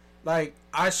 Like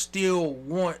I still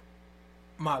want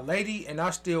my lady, and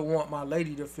I still want my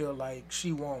lady to feel like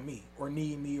she want me or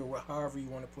need me or however you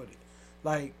want to put it.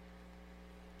 Like,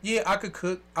 yeah, I could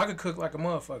cook like a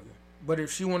motherfucker, but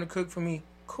if she want to cook for me,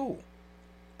 cool.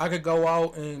 I could go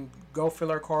out and go fill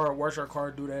her car, wash her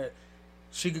car, do that.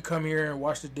 She could come here and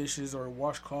wash the dishes or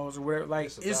wash clothes or whatever.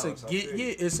 Like it's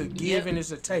a give and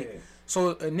it's a take. Yeah. So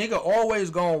a nigga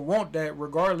always gonna want that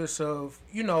regardless of,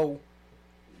 you know,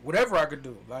 whatever I could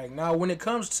do. Like now when it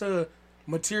comes to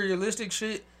materialistic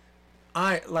shit,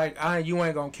 you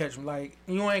ain't gonna catch me. Like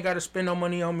you ain't gotta spend no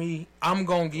money on me. I'm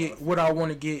gonna get what I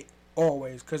want to get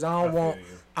always. Cause I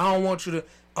don't want you to.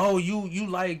 Oh, you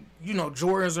like, you know,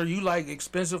 Jordans or you like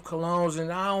expensive colognes, and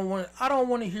I don't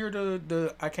want to hear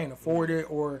the I can't afford it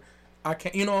or I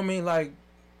can't, you know what I mean? Like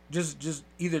just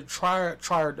either try or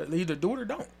either do it or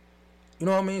don't. You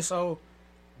know what I mean? So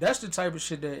that's the type of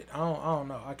shit that I don't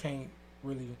know. I can't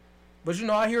really, but you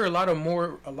know, I hear a lot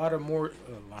more.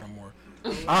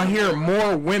 I hear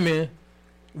more women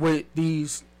with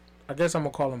these, I guess I'm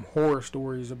gonna call them horror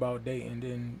stories about dating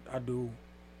than I do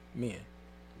men.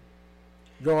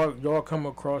 Y'all come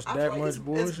across that much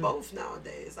bullshit? It's both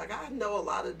nowadays. Like I know a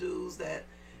lot of dudes that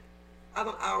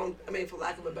I mean, for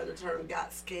lack of a better term,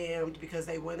 got scammed because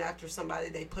they went after somebody.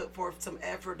 They put forth some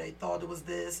effort. They thought it was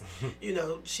this. You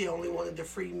know, she only wanted the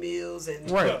free meals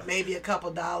and maybe a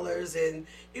couple dollars. And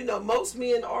you know, most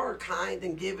men are kind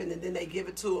and giving, and then they give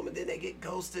it to them, and then they get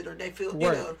ghosted or they feel,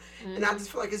 you know. Mm-hmm. And I just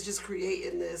feel like it's just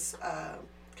creating this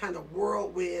kind of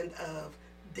whirlwind of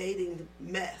dating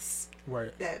mess.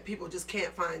 Right. That people just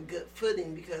can't find good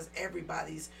footing because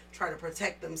everybody's trying to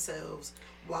protect themselves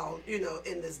while, you know,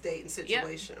 in this dating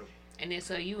situation. Yep. And then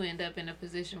so you end up in a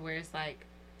position where it's like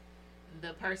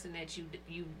the person that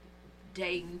you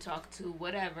date and talk to,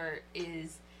 whatever,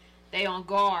 is they on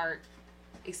guard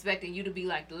expecting you to be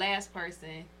like the last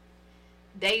person.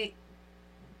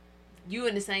 You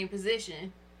in the same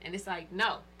position, and it's like,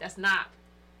 no, that's not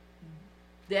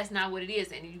what it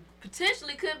is. And you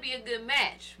potentially could be a good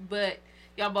match, but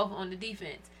y'all both on the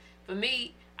defense. For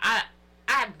me, I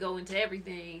go into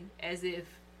everything as if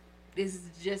this is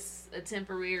just a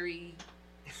temporary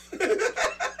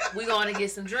we're going to get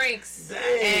some drinks.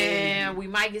 Dang. And we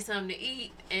might get something to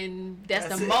eat, and that's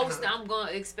the most I'm going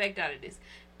to expect out of this.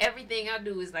 Everything I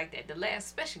do is like that.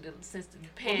 Especially since the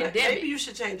pandemic. Maybe you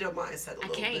should change your mindset a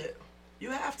little bit. You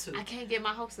have to. I can't get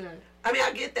my hopes up. I mean,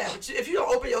 I get that, but if you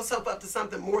don't open yourself up to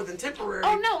something more than temporary,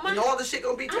 then all the shit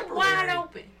gonna be temporary. I'm wide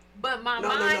open, but my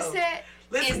mindset.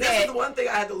 Listen, this is the one thing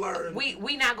I had to learn.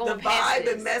 We not gonna the pass vibe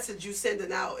this. and message you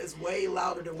sending out is way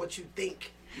louder than what you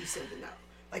think you sending out.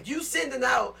 Like you sending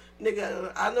out,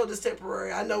 nigga, I know this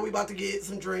temporary. I know we about to get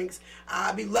some drinks.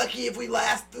 I'd be lucky if we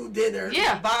last through dinner.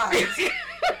 Yeah. Vibes.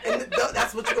 And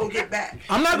that's what you're gonna get back.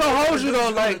 I'm not gonna hold you though.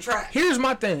 Like, here's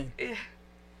my thing.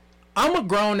 I'm a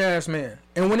grown ass man,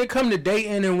 and when it come to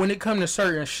dating and when it come to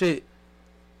certain shit,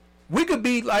 we could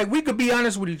be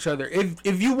honest with each other.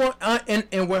 If you want,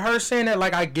 and with her saying that,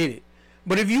 like, I get it.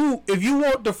 But if you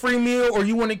want the free meal or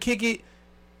you want to kick it,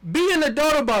 be an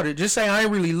adult about it. Just say I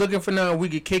ain't really looking for nothing. We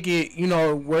could kick it, you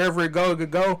know, wherever it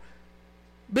could go.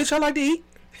 Bitch, I like to eat.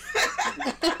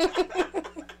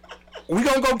 We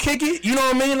gonna go kick it, you know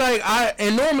what I mean? Like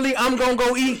and normally I'm gonna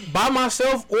go eat by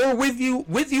myself or with you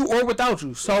or without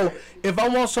you. So if I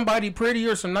want somebody pretty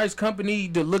or some nice company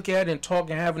to look at and talk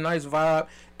and have a nice vibe,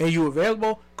 and you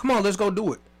available, come on, let's go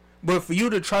do it. But for you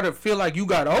to try to feel like you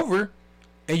got over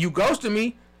and you ghosted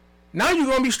me, now you're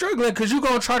gonna be struggling because you're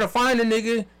gonna try to find a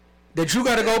nigga that you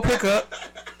gotta go pick up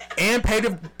and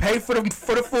pay for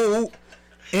the food,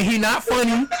 and he not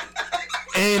funny,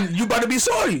 and you about to be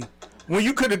sorry. When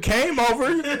you could have came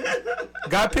over,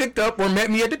 got picked up, or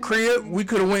met me at the crib, we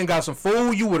could have went and got some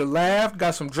food. You would have laughed,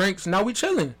 got some drinks. Now we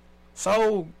chilling.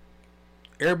 So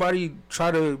everybody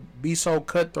try to be so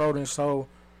cutthroat and so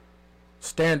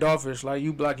standoffish, like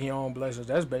you blocking your own blessings.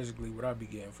 That's basically what I be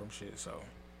getting from shit. So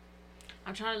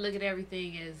I'm trying to look at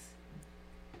everything as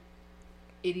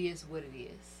it is what it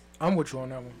is. I'm with you on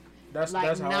that one. That's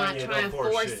how not trying to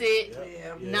force it.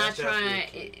 Yeah. Not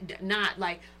trying, not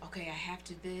like, okay, I have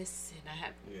to this and I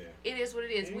have. Yeah. It is what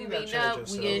it is. We meet up,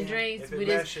 we getting drinks. We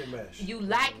just you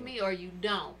like me or you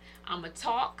don't. I'm a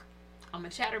talk. I'm a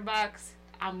chatterbox.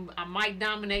 I might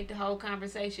dominate the whole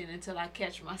conversation until I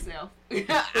catch myself. You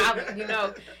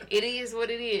know, it is what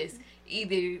it is.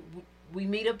 Either we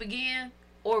meet up again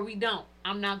or we don't.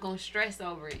 I'm not gonna stress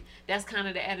over it. That's kind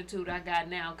of the attitude I got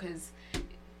now, because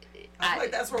I feel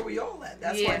like that's where we all at.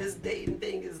 That's why this dating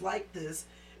thing is like this,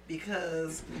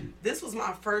 because this was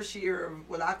my first year of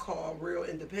what I call real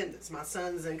independence. My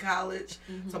son's in college,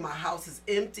 so my house is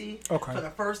empty for the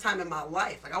first time in my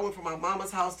life. Like I went from my mama's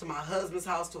house to my husband's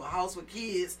house to a house with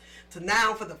kids to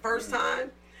now for the first time.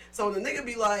 So when the nigga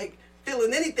be like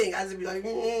feeling anything, I just be like,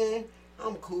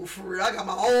 I'm cool for real. I got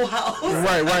my own house.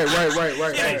 Right.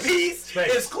 It's peace.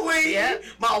 Space. It's clean. Yep.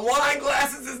 My wine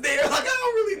glasses is there. Like, I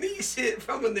don't really need shit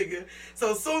from a nigga.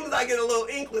 So as soon as I get a little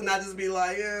inkling, I just be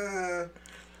like,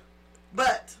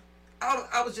 But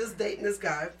I was just dating this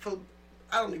guy for,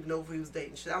 I don't even know if he was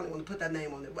dating shit. I don't even want to put that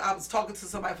name on it. I was talking to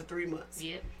somebody for 3 months.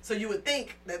 Yep. So you would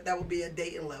think that that would be a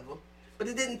dating level. But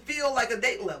it didn't feel like a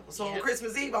dating level. So on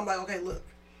Christmas Eve, I'm like, okay, look,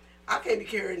 I can't be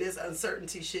carrying this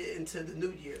uncertainty shit into the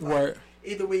new year. Like, Right.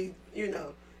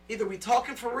 Either we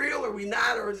talking for real or we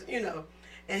not, or,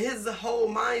 and his whole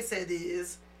mindset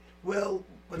is, well,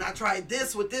 when I tried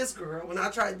this with this girl, when I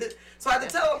tried this, so I had to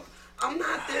tell him, I'm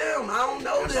not them. I don't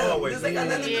know That's them. always This ain't got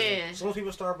nothing to do. Yeah. Some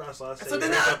people start by so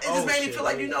then it just made me feel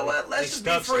like, you know what? Let's just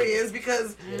be friends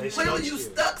because clearly you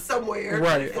stuck somewhere,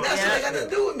 Right. and that's what they got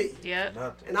to do with me. Yep.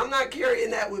 Nothing. And I'm not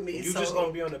carrying that with me. You so just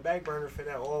gonna be on the back burner for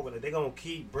that all, but they gonna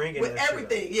keep bringing with that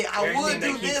everything. shit Yeah, I Everything would they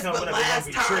do keep this, coming but up, they gonna last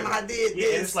be time triggered. I did Yeah,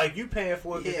 this. it's like you paying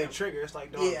for it because Yeah. they trigger. It's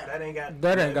like, dog, Yeah. that ain't got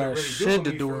That ain't nothing got to shit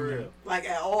to me do for with real. it. Like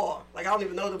at all. Like I don't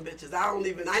even know them bitches. I ain't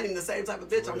even the same type of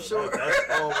bitch, I'm sure.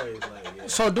 That's always like, yeah.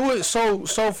 So do it.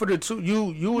 So for the two,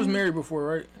 you was married before,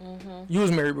 right? You was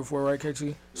married before, right,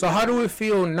 KT? So how do it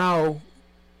feel now,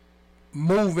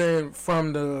 moving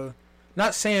from the,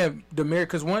 not saying the marriage,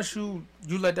 because once you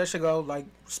let that shit go, like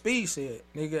Speed said,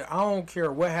 nigga, I don't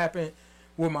care what happened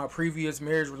with my previous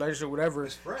marriage, relationship, whatever.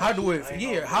 It's fresh. How do it? I ain't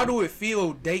Yeah. gonna How lie. do it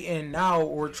feel dating now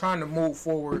or trying to move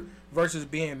forward versus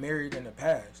being married in the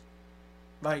past?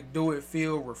 Like, do it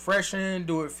feel refreshing?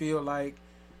 Do it feel like,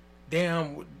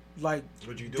 damn, like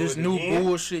Would you do this it new again?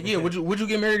 bullshit? Yeah. Would you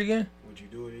get married again? Would you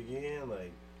do it again?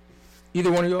 Like,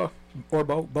 Either one of y'all or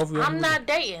both of y'all? I'm not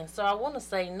dating, so I want to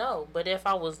say no. But if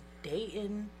I was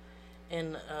dating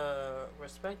in a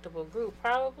respectable group,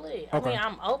 probably. I Okay. mean,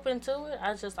 I'm open to it.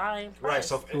 I ain't right? pressed.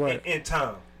 So Right. in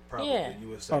time, probably Yeah. you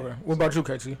would say. Okay. What about you,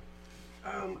 KT?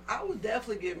 I would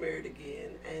definitely get married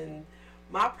again. And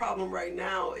my problem right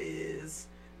now is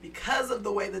because of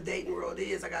the way the dating world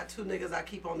is, I got 2 niggas I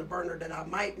keep on the burner that I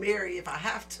might marry if I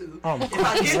have to. Oh, if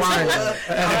I get Brian. to If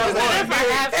I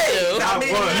have to. I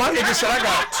mean, My nigga said I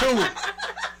got 2.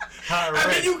 I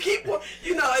mean, you keep,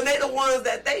 and they the ones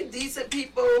that they decent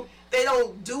people. They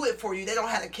don't do it for you. They don't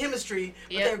have the chemistry,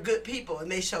 but Yep. they're good people and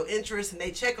they show interest and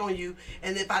they check on you.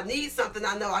 And if I need something,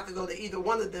 I know I could go to either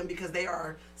one of them because they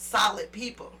are solid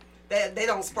people. They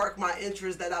don't spark my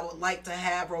interest that I would like to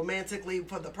have romantically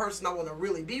for the person I want to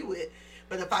really be with.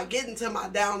 But if I get into my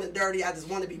down and dirty, I just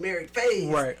want to be married phase.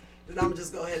 Right. Then I'm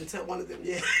just go ahead and tell one of them,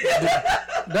 yeah.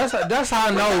 That's how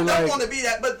I know. I don't Like want to be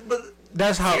that, but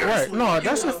that's how. Right. seriously, No, you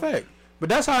that's a know. fact. But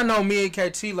that's how I know me and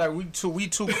KT, like we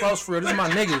too close for real. This is my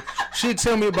nigga. She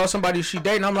tell me about somebody she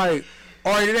dating. I'm like,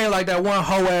 all right, it ain't like that one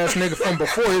hoe ass nigga from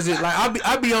before, is it? Like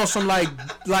I be on some like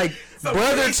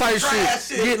brother basic type trash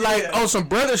shit. shit, Get like yeah. on some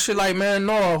brother shit. Like, man,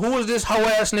 no, who was this hoe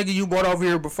ass nigga you brought over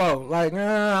here before? Like,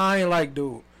 I ain't like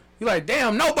dude. You like,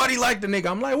 damn, nobody liked the nigga.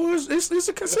 I'm like, well, it's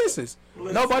a consensus.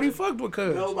 Nobody fucked with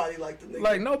cuz. Nobody liked the nigga.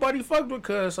 Like nobody fucked with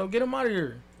cuz, so get him out of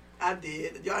here. I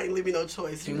did. Y'all ain't leave me no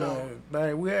choice, you know.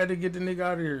 Like we had to get the nigga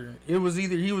out of here. It was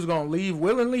either he was gonna leave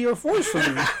willingly or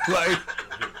forcefully. Like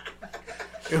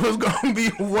it was gonna be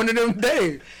one of them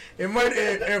days. It might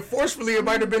and forcefully it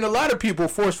might have been a lot of people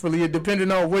forcefully,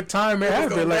 depending on what time it It was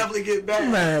happened. gonna Like definitely get back.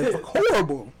 man,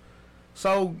 horrible.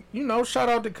 So shout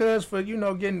out to cuz for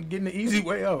getting the easy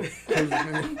way out. 'Cause,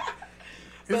 man,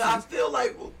 But I feel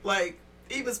like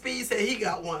even Speed said he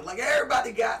got one. Like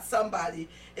everybody got somebody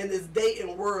in this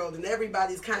dating world, and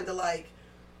everybody's kind of like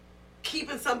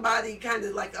keeping somebody kind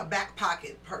of like a back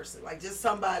pocket person, like just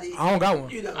somebody. I don't got one.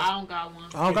 You know. I don't got one.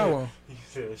 I don't got one.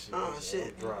 Oh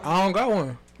shit. I don't got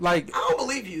one. Like I don't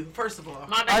believe you. First of all.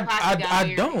 My back pocket got I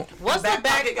married. don't. What's the Back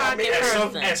back pocket got pocket married.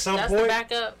 person? At some That's point- the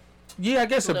backup. Yeah, I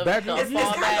guess a The- backup. the It's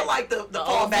kind fallback, of like the the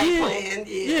fallback Yeah. plan.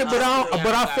 Yeah,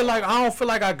 but I feel like I don't feel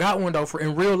like I got one though. For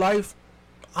in real life,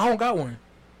 I don't got one.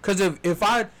 Cause if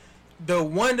the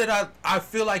one that I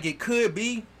feel like it could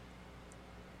be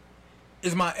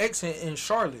is my ex in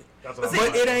Charlotte. But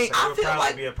it ain't- I feel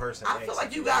like be a person. I feel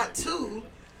like you got 2,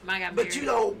 Mine got but married. you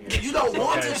don't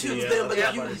want to Okay, choose yeah, them. But yeah,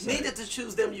 if you I'm about to say. needed to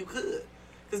choose them, you could.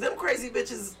 Cause them crazy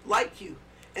bitches like you.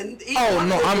 And each Oh one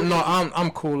no, of them- I'm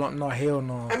cool. No, hell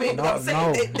no. I mean, no, but I'm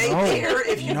saying they there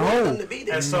if you want them to be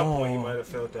there. At some No. point, you might have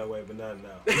felt that way, but not now.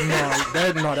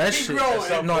 that Keep shit.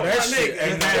 growing. No, that My shit.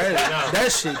 nigga.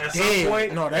 That shit At some dead.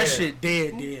 point, No, that yeah. shit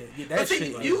dead. Yeah, that But see,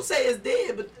 shit. you say it's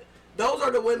dead, but Those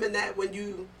are the women that when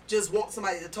you just want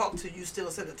somebody to talk to, you still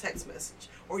send a text message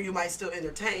or you might still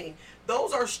entertain.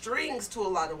 Those are strings to a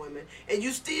lot of women. And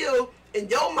you still, in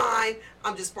your mind,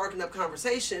 I'm just sparking up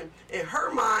conversation. In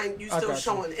her mind, you still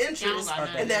showing interest,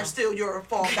 and that's still your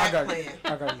fallback plan.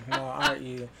 I got you.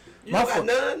 No, yeah. You don't got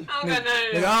none? I don't got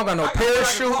none. Nigga, I don't got no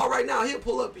parachute. Call right now, he'll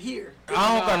pull up here.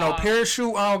 I don't got no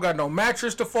parachute. I don't got no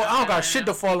mattress to fall. I don't got shit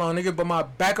to fall on, nigga, but my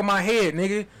back of my head,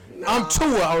 nigga. I'm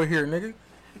Tua out here, nigga.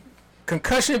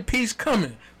 Concussion piece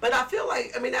coming. But I feel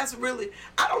like, I mean, that's really,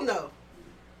 I don't know.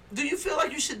 Do you feel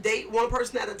like you should date one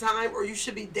person at a time, or you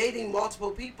should be dating multiple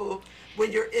people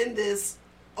when you're in this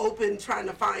open trying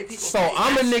to find people? So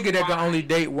I'm a nigga that can only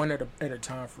date one at a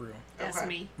time for real. That's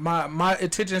me. My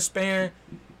attention span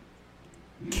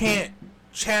can't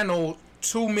channel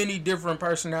too many different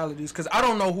personalities because I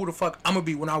don't know who the fuck I'm gonna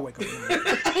be when I wake up.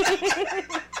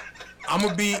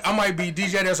 I might be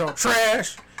DJ that's on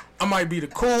trash. I might be the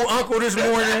cool uncle this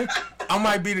morning. I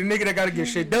might be the nigga that gotta get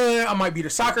shit done. I might be the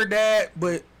soccer dad.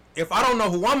 But if I don't know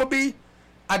who I'm gonna be,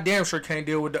 I damn sure can't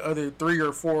deal with the other 3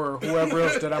 or 4 or whoever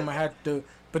else that I'm gonna have to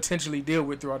potentially deal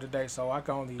with throughout the day. So I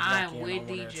can only. I'm with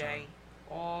DJ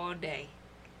all day.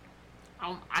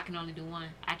 I can only do one.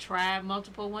 I tried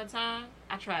multiple one time.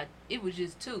 It was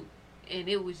just 2, and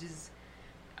it was just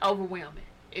overwhelming.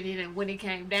 And then when it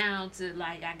came down to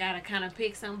like I gotta kind of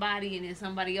pick somebody, and then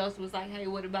somebody else was like, "Hey,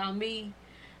 what about me?"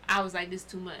 I was like, "This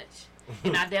too much,"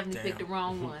 and I definitely picked the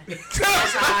wrong one.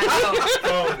 That's how I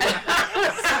know.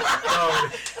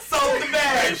 Sold the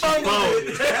bag.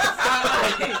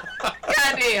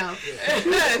 Goddamn.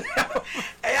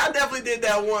 Hey, I definitely did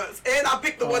that once, and I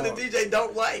picked the one that DJ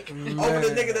don't like over the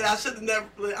nigga that I should have never.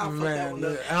 I fucked that one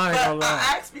up. But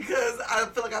I asked because I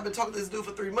feel like I've been talking to this dude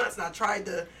for 3 months, and I tried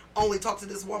to only talk to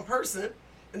this one person,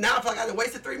 and now I feel like I done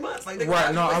wasted 3 months. Like,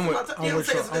 right? No, I'm with you.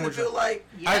 Feel like,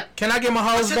 can I get my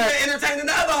hoes back? I should have been entertaining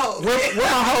the other hoes. Where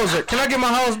my hoes at? Can I get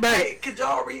my hoes back? Hey, could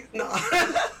y'all read? No.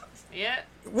 Yeah.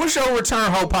 What's your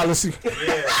return hoe policy?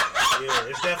 Yeah,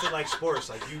 it's definitely like sports.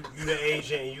 Like you the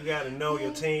agent, and you gotta know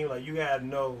your team. Like you gotta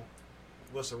know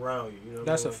what's around you. You know.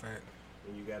 That's a fact.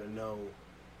 And you gotta know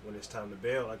when it's time to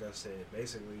bail. Like I said,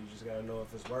 basically you just gotta know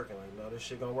if it's working. Like, no, this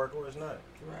shit gonna work or it's not.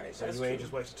 Right. So you ain't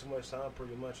just wasting too much time.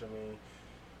 Pretty much. I mean,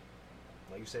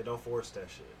 like you said, don't force that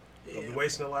shit. You'll be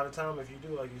wasting a lot of time if you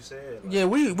do, like you said. Like, yeah,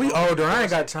 we older. I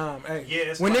ain't got time. Hey,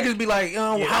 when niggas be like,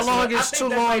 how long is too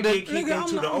long?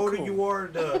 The older you are,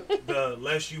 the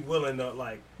less you willing to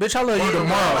like. Bitch, I love you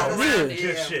tomorrow. Yeah.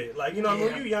 Just shit. Like, you know,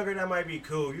 when you younger, that might be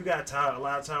cool. You got time, a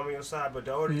lot of time on your side. But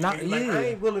the older you get, like, I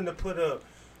ain't willing to put up.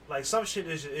 Like, some shit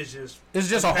is just. It's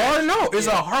just a hard no. It's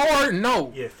a hard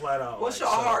no. Yeah, flat out. What's your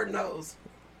hard nose?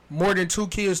 More than 2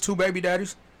 kids, 2 baby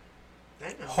daddies.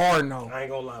 Hard no. I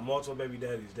ain't gonna lie, multiple baby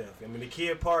daddies definitely. I mean, the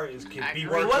kid part can be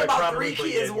worked out properly. What about 3 but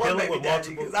kids, 1 baby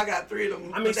daddy? Because I got 3 of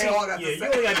them. I mean, they all got the same. You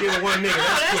only got to deal with one nigga.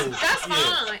 That's cool. That's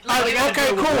fine. Okay,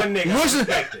 cool.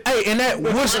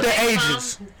 What's the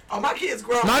ages? Oh, my kids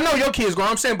grown. No, I know your kids grown.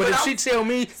 I'm saying, but if she tell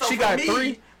me she got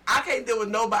 3. I can't deal with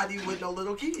nobody with no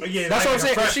little kids. Yeah, that's what I'm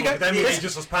saying. She got that means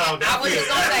just was pounded. I was just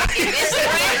gonna say, if it's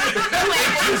fresh, you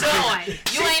ain't moved on.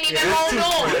 You ain't even hold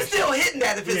on. You're still hitting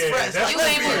that if it's fresh. You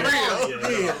ain't moved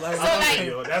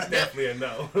on. So that's definitely a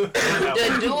no.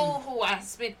 The dude who I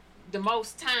spent the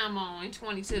most time on in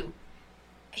 22,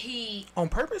 he on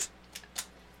purpose.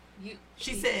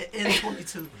 She said in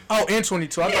 22. Oh, in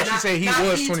 22. I thought she said he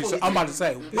was 22. I'm about to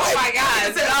say. Oh my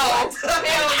God! No,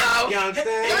 hell no. You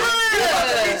understand?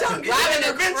 Driving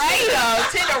the cradle,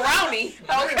 tenderoni.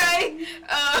 Okay.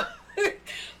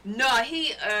 No,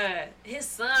 his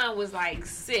son was like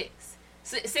 6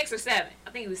 or 7. I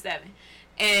think he was 7.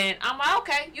 And I'm like,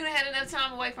 okay, you done had enough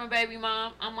time away from baby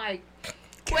mom. I'm like,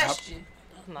 question.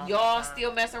 Y'all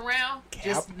still mess around?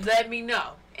 Just let me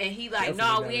know. And he like,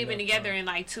 no, we ain't been together in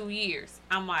like 2 years.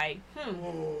 I'm like,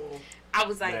 I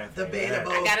was like,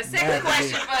 debatable. I got a second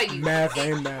question for you. Math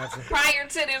ain't math. Prior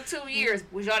to them 2 years,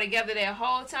 was y'all together that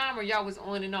whole time, or y'all was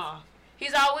on and off?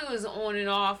 He's always was on and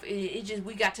off. It just,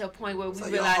 we got to a point where we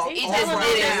realized it just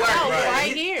didn't work.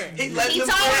 Right here. He told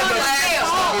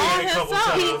on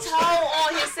himself. He told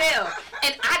on himself.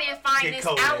 And I didn't find this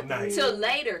out until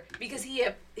later, because he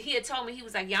had told me, he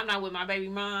was like, yeah, I'm not with my baby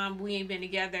mom. We ain't been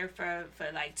together for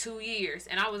like 2 years.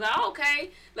 And I was like,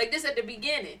 okay. Like, this at the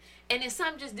beginning. And then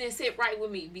something just didn't sit right with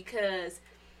me, because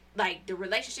like the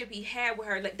relationship he had with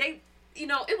her, like they, you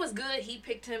know, it was good. He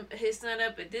picked his son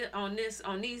up on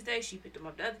these days. She picked him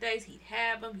up the other days. He'd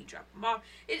have him. He'd drop him off.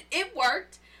 It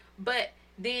worked. But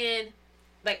then,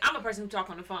 like, I'm a person who talk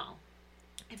on the phone.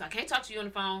 If I can't talk to you on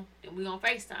the phone, then we on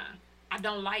FaceTime. I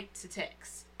don't like to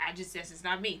text. That's just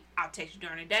not me. I'll text you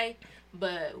during the day,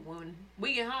 but when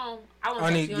we get home, I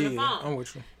want to text you on the phone. I'm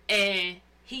with you. And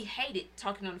he hated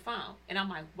talking on the phone, and I'm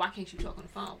like, why can't you talk on the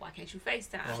phone? Why can't you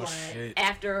FaceTime? Oh, shit.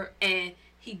 And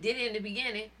he did it in the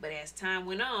beginning, but as time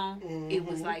went on, it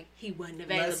was like he wasn't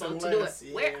available to do it.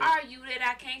 Yeah. Where are you that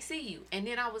I can't see you? And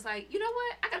then I was like, you know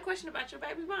what? I got a question about your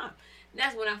baby mom. And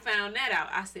that's when I found that out.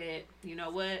 I said, you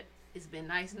know what? It's been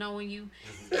nice knowing you.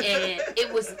 And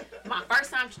it was my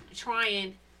first time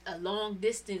trying a long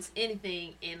distance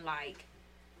anything in like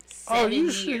 7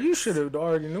 years. You should have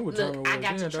already knew what time it was. I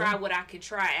got to try what I could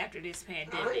try after this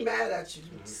pandemic. I ain't mad at you.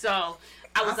 So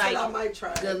I was like, I might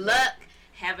try good luck.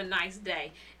 Have a nice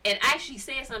day. And I actually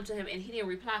said something to him, and he didn't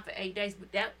reply for 8 days. But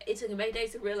it took him 8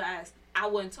 days to realize I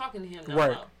wasn't talking to him no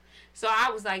more. So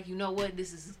I was like, you know what?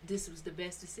 This was the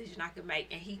best decision I could make.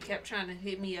 And he kept trying to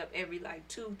hit me up every like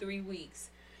 2-3 weeks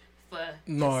for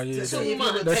 2 months.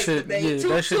 That shit,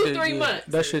 that shit, 3 months.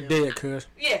 That shit dead, cuz.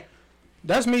 Yeah.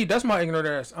 That's me. That's my ignorant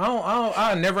ass.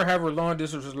 I never have a long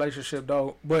distance relationship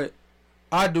though, but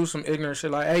I do some ignorant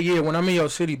shit like, hey, yeah, when I'm in your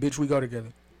city, bitch, we go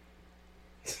together.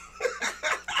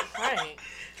 Right.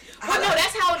 Well, no,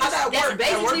 that's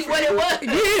basically what it was.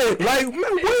 Yeah, like,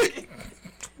 man,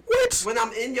 what? When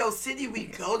I'm in your city, we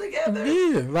go together.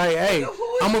 Yeah, like, hey,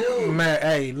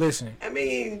 hey, listen. I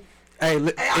mean, I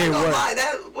ain't gonna lie.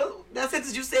 That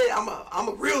sentence you said, I'm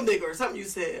a real nigga or something you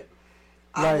said.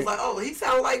 I was like, oh, he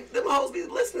sound like them hoes be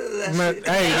listening to that shit.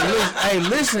 Hey,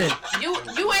 listen.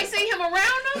 You ain't seen him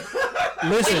around them?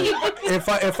 Listen,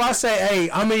 if I say,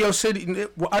 hey, I'm in your city,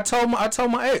 I told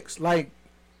my ex, like,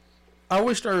 I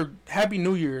wished her Happy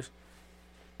New Year's,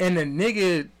 and the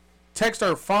nigga text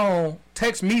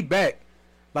me back,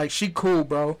 like, she cool,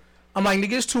 bro. I'm like,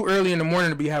 nigga, it's too early in the morning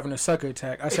to be having a sucker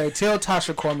attack. I say, tell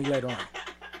Tasha call me later on.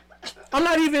 I'm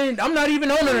not even on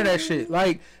none of that shit.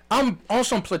 Like, I'm on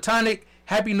some platonic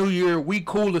Happy New Year, we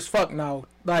cool as fuck now.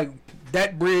 Like,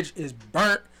 that bridge is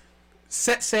burnt,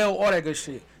 set sail, all that good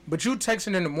shit. But you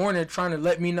texting in the morning trying to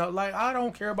let me know, like, I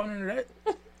don't care about none of that.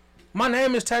 My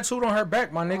name is tattooed on her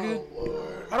back, my nigga. Oh,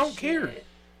 Lord. I don't care.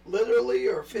 Literally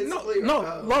or physically?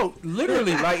 No,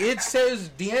 literally. Like, it says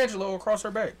D'Angelo across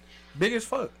her back. Big as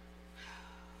fuck.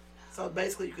 So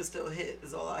basically you can still hit,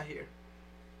 is all I hear.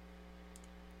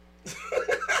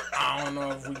 I don't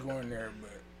know if we going there,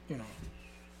 but, you know.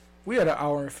 We had 1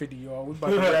 hour and 50, y'all. We about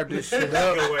to wrap this shit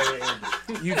up.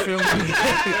 You feel me?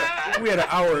 We had 1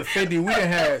 hour and 50. We done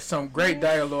had some great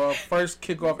dialogue. First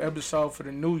kickoff episode for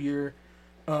the new year.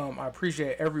 I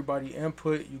appreciate everybody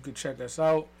input. You can check us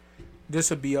out. This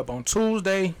will be up on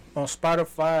Tuesday on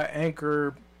Spotify,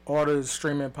 Anchor, all the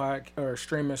streaming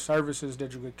streaming services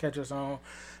that you could catch us on.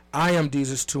 I am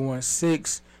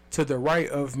Jesus216. To the right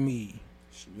of me,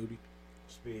 Snooty.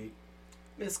 Speed.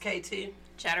 Miss KT.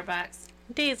 Chatterbox.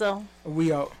 Diesel.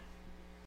 We out.